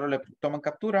 3, solo le toman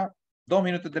captura, 2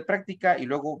 minutos de práctica y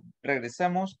luego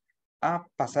regresamos a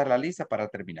pasar la lista para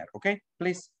terminar. Ok,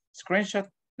 please, screenshot.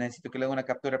 Necesito que le dé una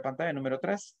captura de pantalla, número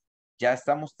 3. Ya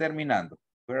estamos terminando.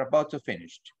 We're about to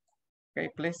finish.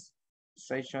 Ok, please,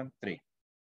 session 3.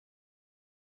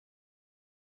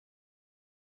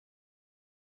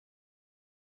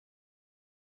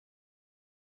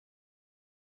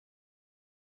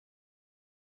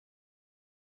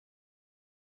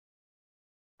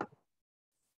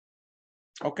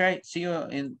 Ok, see you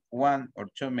in 1 or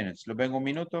 2 minutes. Lo vengo un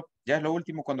minuto. Ya es lo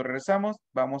último. Cuando regresamos,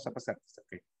 vamos a pasar.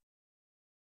 Okay.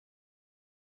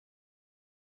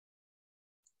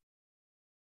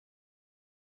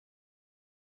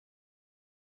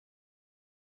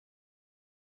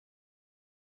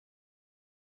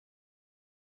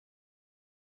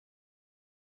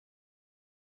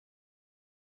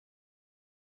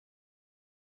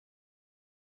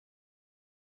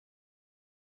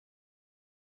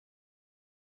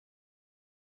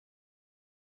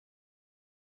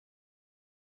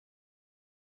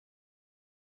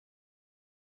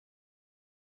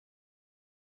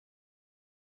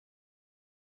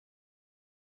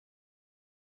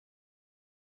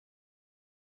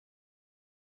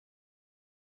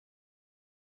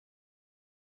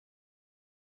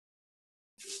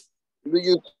 Do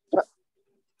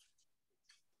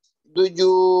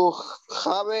you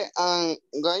have an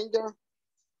grinder?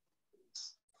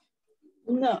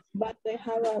 No, but I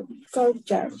have a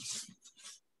courtyard.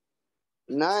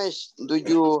 Nice. Do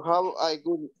you have a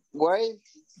good way?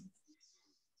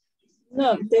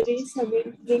 No, there is a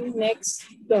building next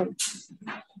door.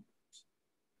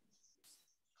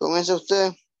 Comienza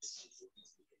usted.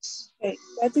 Okay,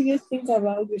 what do you think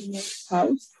about your next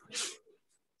house?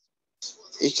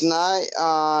 It's nice.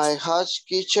 I has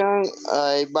kitchen.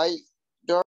 I buy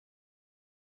door.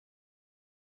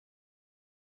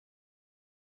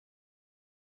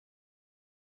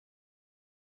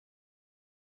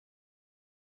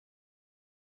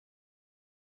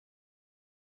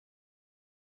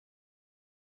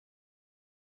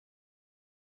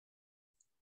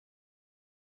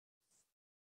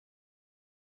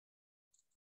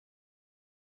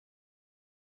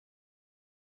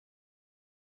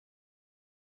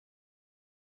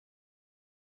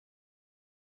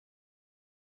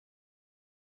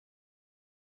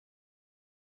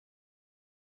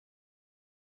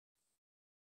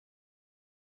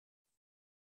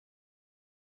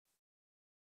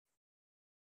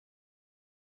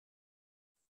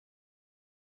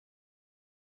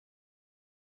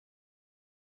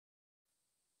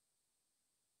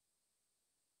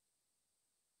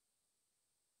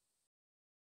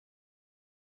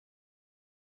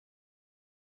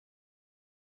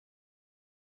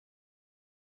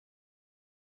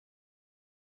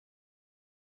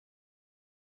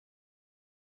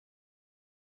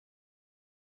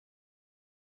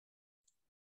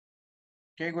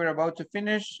 Okay, we're about to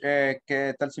finish.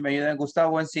 ¿Qué tal si me ayudan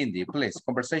Gustavo and Cindy? Please,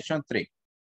 conversation 3.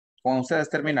 Con ustedes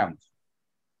terminamos.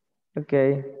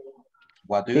 Okay.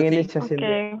 What do you think?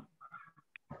 Okay.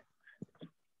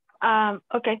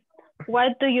 Okay.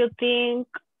 What do you think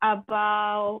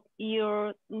about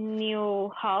your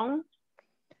new home?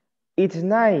 It's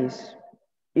nice.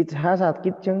 It has a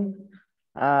kitchen,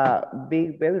 a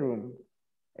big bedroom,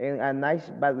 and a nice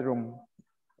bathroom.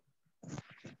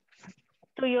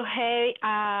 Do you have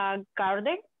a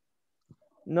garden?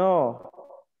 No,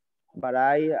 but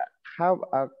I have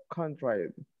a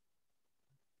contract.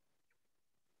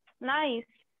 Nice.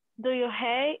 Do you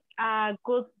have a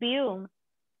good view?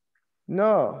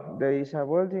 No, there is a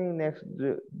building next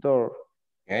door.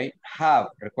 Okay, have,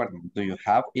 recuerden, do you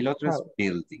have? Y el otro es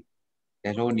building.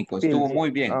 Es lo único, estuvo Building.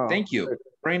 muy bien. Oh, Thank you. good.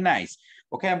 Very nice.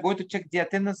 Okay, I'm going to check the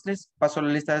attendance list. Paso la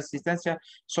lista de asistencia.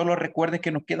 Solo recuerden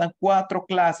que nos quedan 4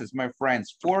 clases, my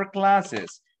friends. 4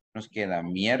 classes. Nos queda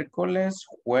miércoles,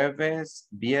 jueves,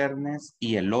 viernes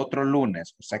y el otro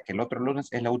lunes. O sea que el otro lunes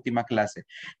es la última clase.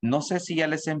 No sé si ya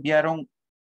les enviaron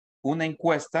una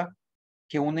encuesta,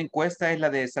 que una encuesta es la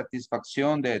de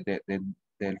satisfacción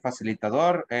del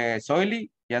facilitador. Soily,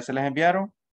 ¿ya se las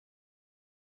enviaron?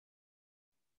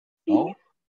 ¿No?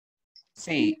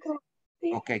 Sí.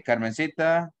 Ok,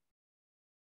 Carmencita.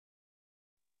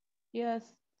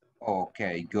 Yes. Ok,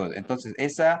 good. Entonces,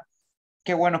 esa,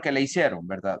 qué bueno que la hicieron,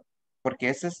 ¿verdad? Porque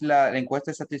esa es la encuesta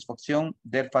de satisfacción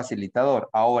del facilitador.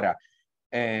 Ahora,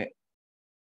 ¿qué?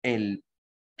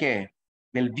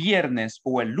 El viernes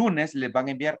o el lunes les van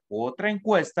a enviar otra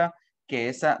encuesta que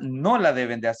esa no la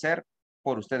deben de hacer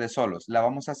por ustedes solos. La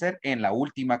vamos a hacer en la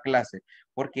última clase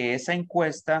porque esa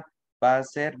encuesta va a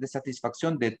ser de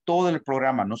satisfacción de todo el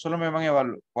programa. No solo me van a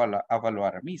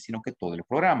evaluar a mí, sino que todo el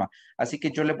programa. Así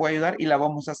que yo les voy a ayudar y la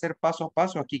vamos a hacer paso a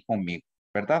paso aquí conmigo,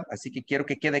 ¿verdad? Así que quiero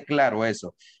que quede claro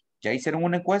eso. Ya hicieron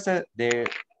una encuesta de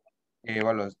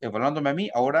evaluándome a mí.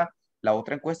 Ahora la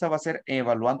otra encuesta va a ser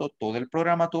evaluando todo el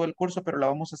programa, todo el curso, pero la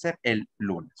vamos a hacer el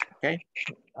lunes, ¿ok?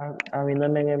 A mí no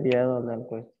me han enviado la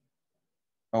encuesta.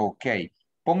 Ok.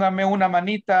 Póngame una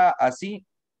manita así,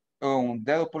 o un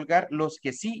dedo pulgar, los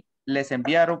que sí les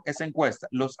enviaron esa encuesta,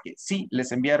 los que sí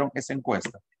les enviaron esa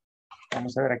encuesta.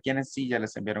 Vamos a ver a quiénes sí ya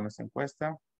les enviaron esa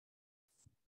encuesta.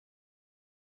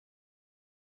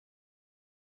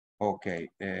 Ok,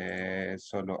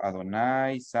 solo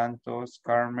Adonai, Santos,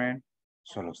 Carmen,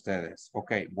 solo ustedes.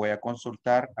 Ok, voy a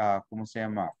consultar a, ¿cómo se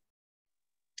llama? A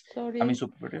mi Sorry,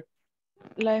 superior.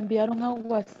 la enviaron a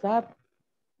WhatsApp,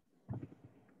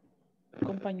 ¿Al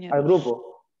compañeros.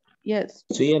 grupo? Yes.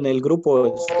 Sí, en el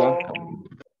grupo está.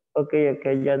 Ok,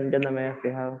 ya no me había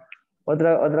fijado.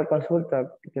 Otra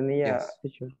consulta que tenía, Yes.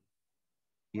 teacher.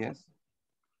 Yes.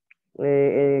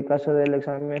 El caso del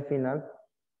examen final,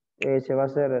 ¿se va a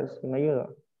hacer sin ayuda?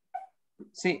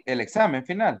 Sí, el examen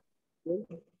final.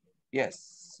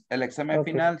 Yes. El examen Ok.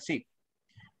 final, sí.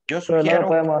 Yo Pero no lo sugiero,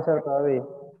 podemos hacer todavía.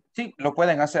 sí, lo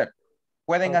pueden hacer.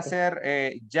 Pueden Ok. hacer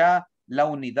ya la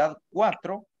unidad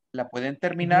 4, la pueden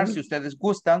terminar si ustedes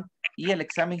gustan y el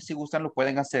examen si gustan lo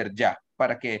pueden hacer ya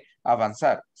para que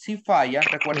avanzar. Si falla,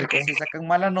 recuerden que si sacan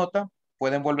mala nota,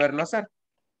 pueden volverlo a hacer.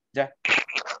 Ya.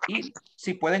 Y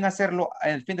si pueden hacerlo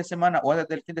en el fin de semana o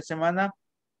desde el fin de semana,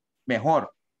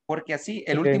 mejor. Porque así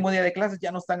el Ok. último día de clases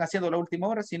ya no están haciendo la última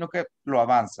hora, sino que lo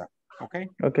avanza. ¿Ok?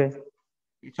 Ok.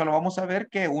 Y solo vamos a ver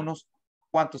que unos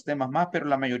cuantos temas más, pero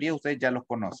la mayoría de ustedes ya los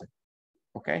conocen.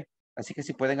 ¿Ok? Así que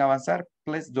si pueden avanzar,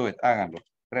 please do it, háganlo.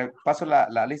 Paso la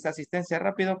lista de asistencia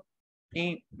rápido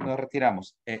y nos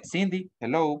retiramos. Cindy,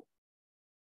 hello.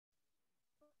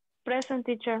 Present,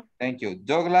 teacher. Thank you.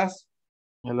 Douglas.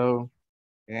 Hello.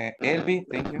 Elvi,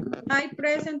 thank you. I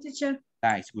present, teacher.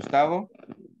 Nice. Gustavo.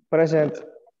 Present.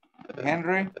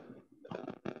 Henry.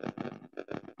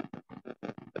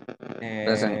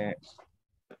 Present.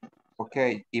 Ok,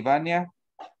 Ivania.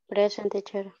 Present,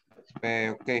 teacher.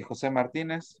 Ok, José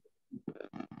Martínez.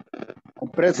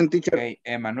 Present, teacher. Ok,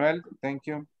 Emanuel, thank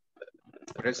you.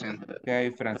 Present.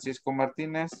 Ok, Francisco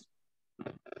Martínez.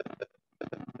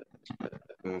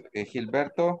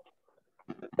 Gilberto.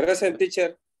 Present,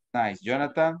 teacher. Nice.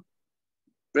 Jonathan.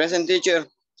 Present, teacher.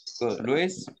 Good.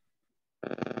 Luis.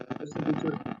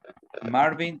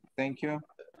 Marvin, thank you.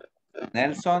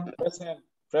 Nelson. Present.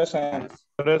 Present. Nice.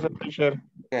 Present, teacher.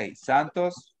 Ok,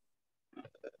 Santos.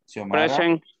 Xiomara.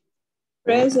 Present.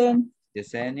 Present.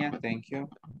 Yesenia, thank you.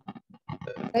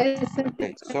 Present,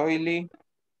 Ok, Soily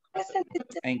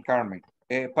and Carmen.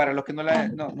 Para los que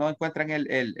no encuentran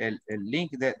el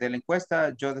link de la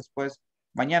encuesta, yo después,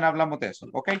 mañana hablamos de eso.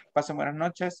 Ok, pasen buenas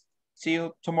noches. See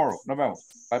you tomorrow. Nos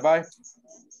vemos. Bye bye.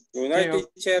 Good See night, you.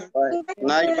 teacher. Night,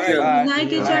 Bye teacher. bye. Good night, Good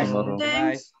teacher. night. Tomorrow. Good night.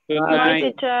 Thanks. Good Bye, night.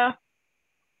 teacher.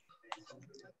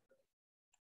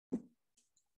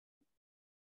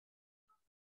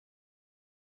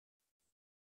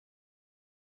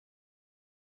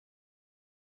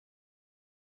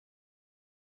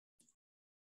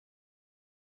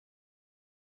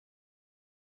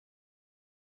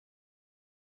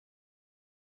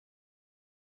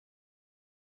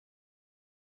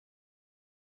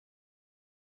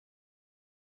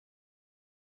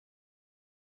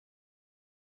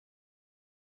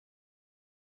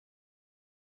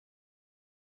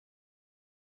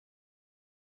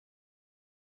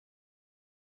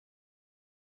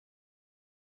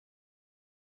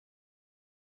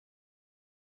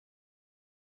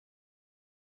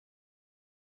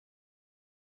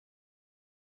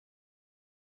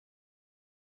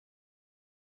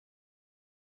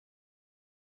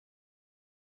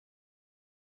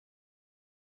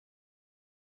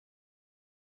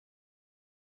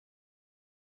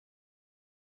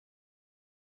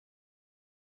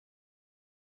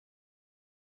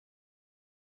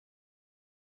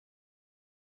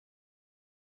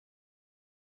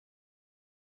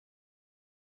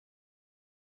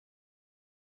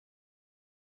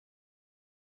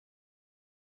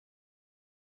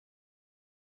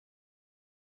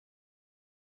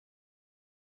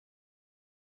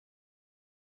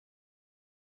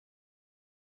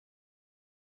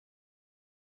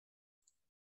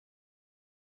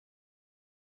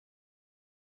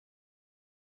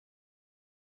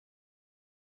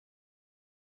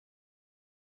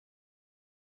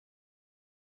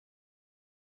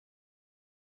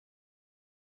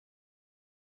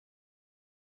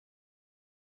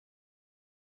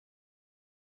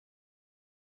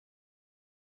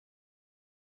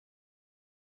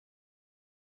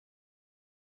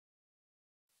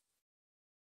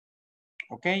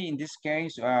 Okay, in this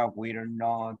case, we're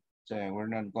not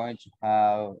going to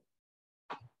have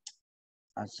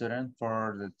a student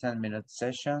for the 10-minute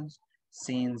sessions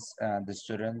since the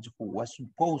student who was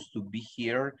supposed to be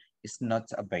here is not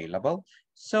available.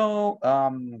 So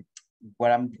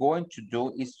what I'm going to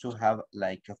do is to have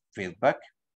like a feedback,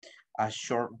 a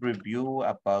short review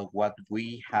about what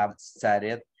we have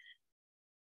studied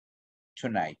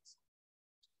tonight.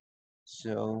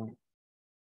 So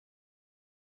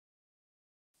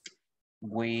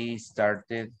we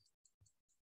started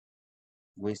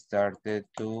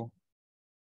to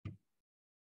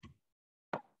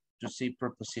see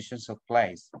prepositions of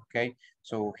place. Okay,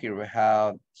 so here we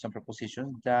have some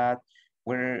prepositions that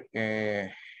were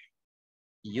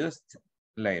used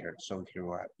later. So here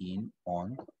we are in,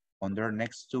 on, under,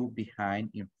 next to, behind,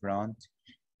 in front,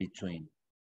 between.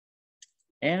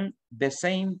 And the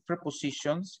same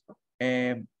prepositions,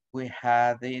 we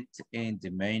had it in the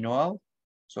manual.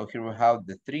 So here we have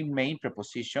the three main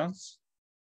prepositions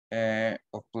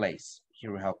of place.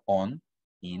 Here we have on,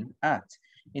 in, at.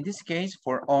 In this case,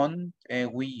 for on,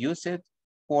 we use it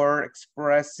for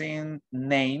expressing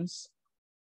names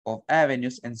of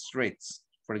avenues and streets.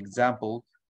 For example,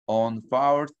 on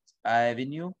 4th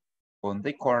Avenue, on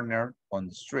the corner, on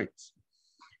the street.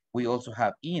 We also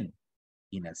have in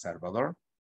El Salvador,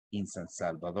 in San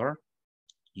Salvador,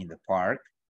 in the park,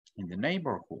 in the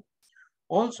neighborhood.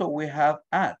 Also, we have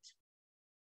at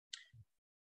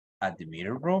the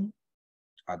meeting room,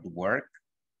 at work,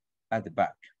 at the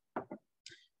back.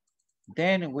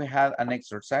 Then we have an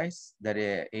exercise that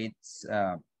it's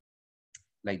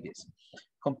like this.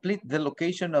 Complete the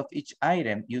location of each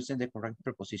item using the correct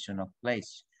preposition of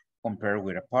place. Compare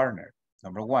with a partner.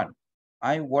 Number 1,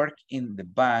 I work in the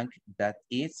bank that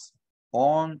is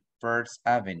on 1st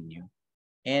Avenue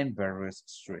and various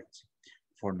streets.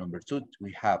 For number 2,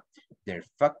 we have their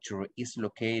factory is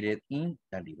located in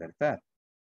La Libertad.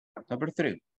 Number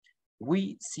 3,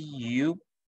 we see you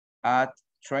at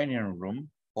training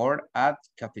room or at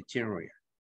cafeteria.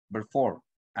 Number 4,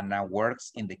 Anna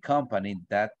works in the company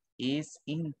that is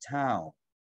in town.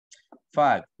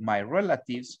 5, my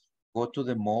relatives go to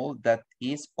the mall that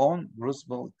is on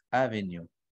Roosevelt Avenue.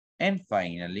 And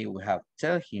finally, we have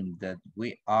tell him that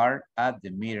we are at the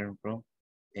meeting room,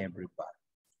 everybody.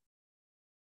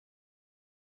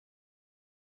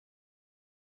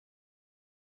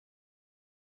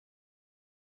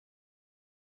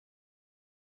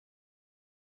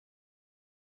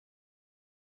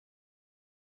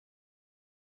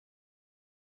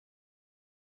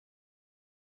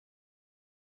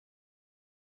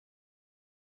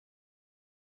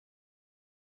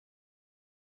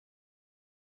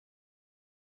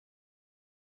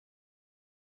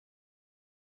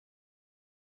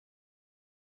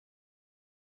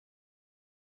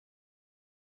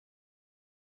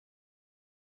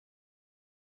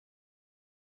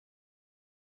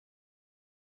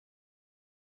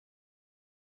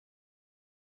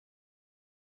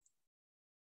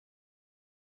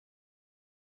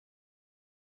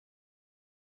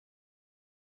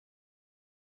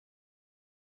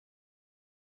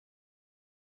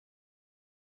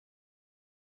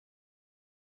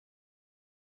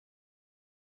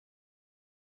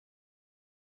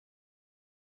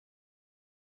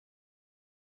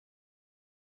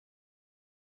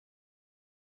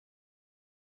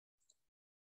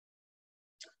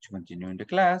 To continue in the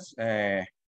class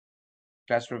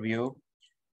review,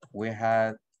 we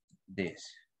had this.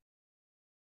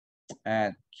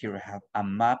 And here we have a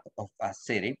map of a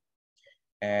city.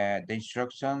 The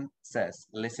instruction says,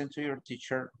 listen to your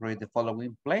teacher, read the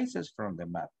following places from the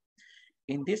map.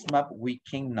 In this map, we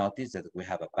can notice that we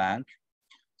have a bank,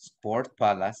 sport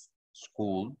palace,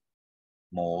 school,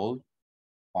 mall,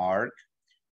 park,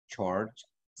 church,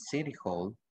 city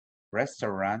hall,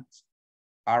 restaurant,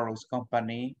 Arrows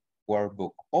Company,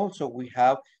 workbook. Also, we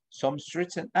have some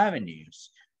streets and avenues.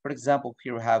 For example,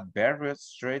 here we have Barrios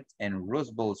Street and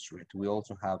Roosevelt Street. We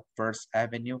also have 1st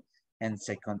Avenue and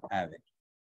 2nd Avenue.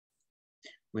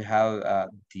 We have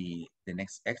the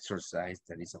next exercise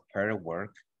that is a pair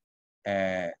work.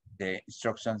 The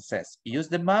instruction says, use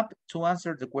the map to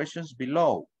answer the questions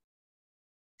below.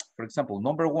 For example,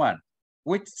 number 1,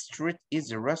 which street is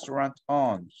the restaurant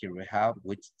on? Here we have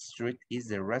which street is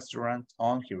the restaurant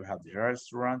on. Here we have the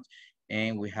restaurant,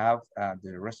 and we have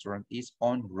the restaurant is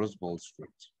on Roosevelt Street.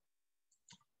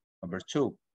 Number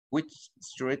 2, which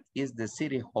street is the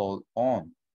city hall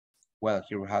on? Well,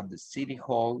 here we have the city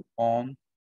hall on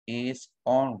is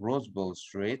on Roosevelt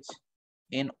Street.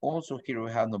 And also here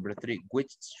we have number 3,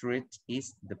 which street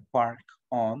is the park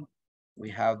on? We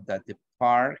have that the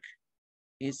park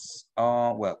is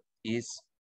is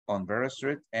on Vera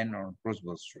Street and on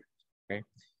Roosevelt Street, okay?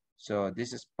 So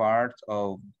this is part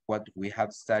of what we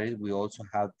have studied. We also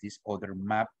have this other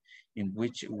map in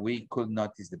which we could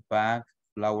notice the bank,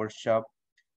 flower shop,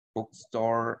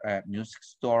 bookstore, music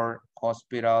store,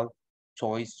 hospital,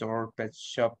 toy store, pet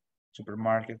shop,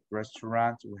 supermarket,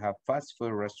 restaurant. We have fast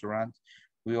food restaurant.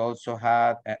 We also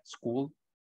have a school.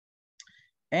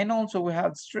 And also we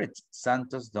have streets,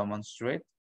 Santos Dumont Street,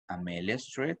 Amelia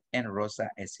Street, and Rosa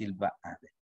e Silva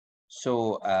Avenue.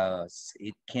 So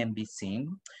it can be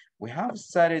seen. We have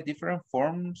studied different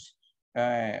forms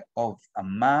of a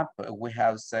map. We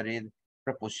have studied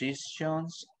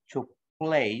prepositions to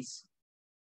place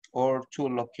or to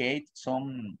locate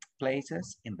some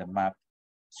places in the map.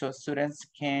 So students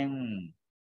can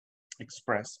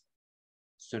express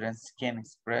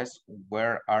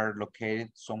where are located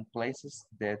some places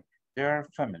that they're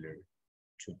familiar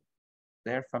to.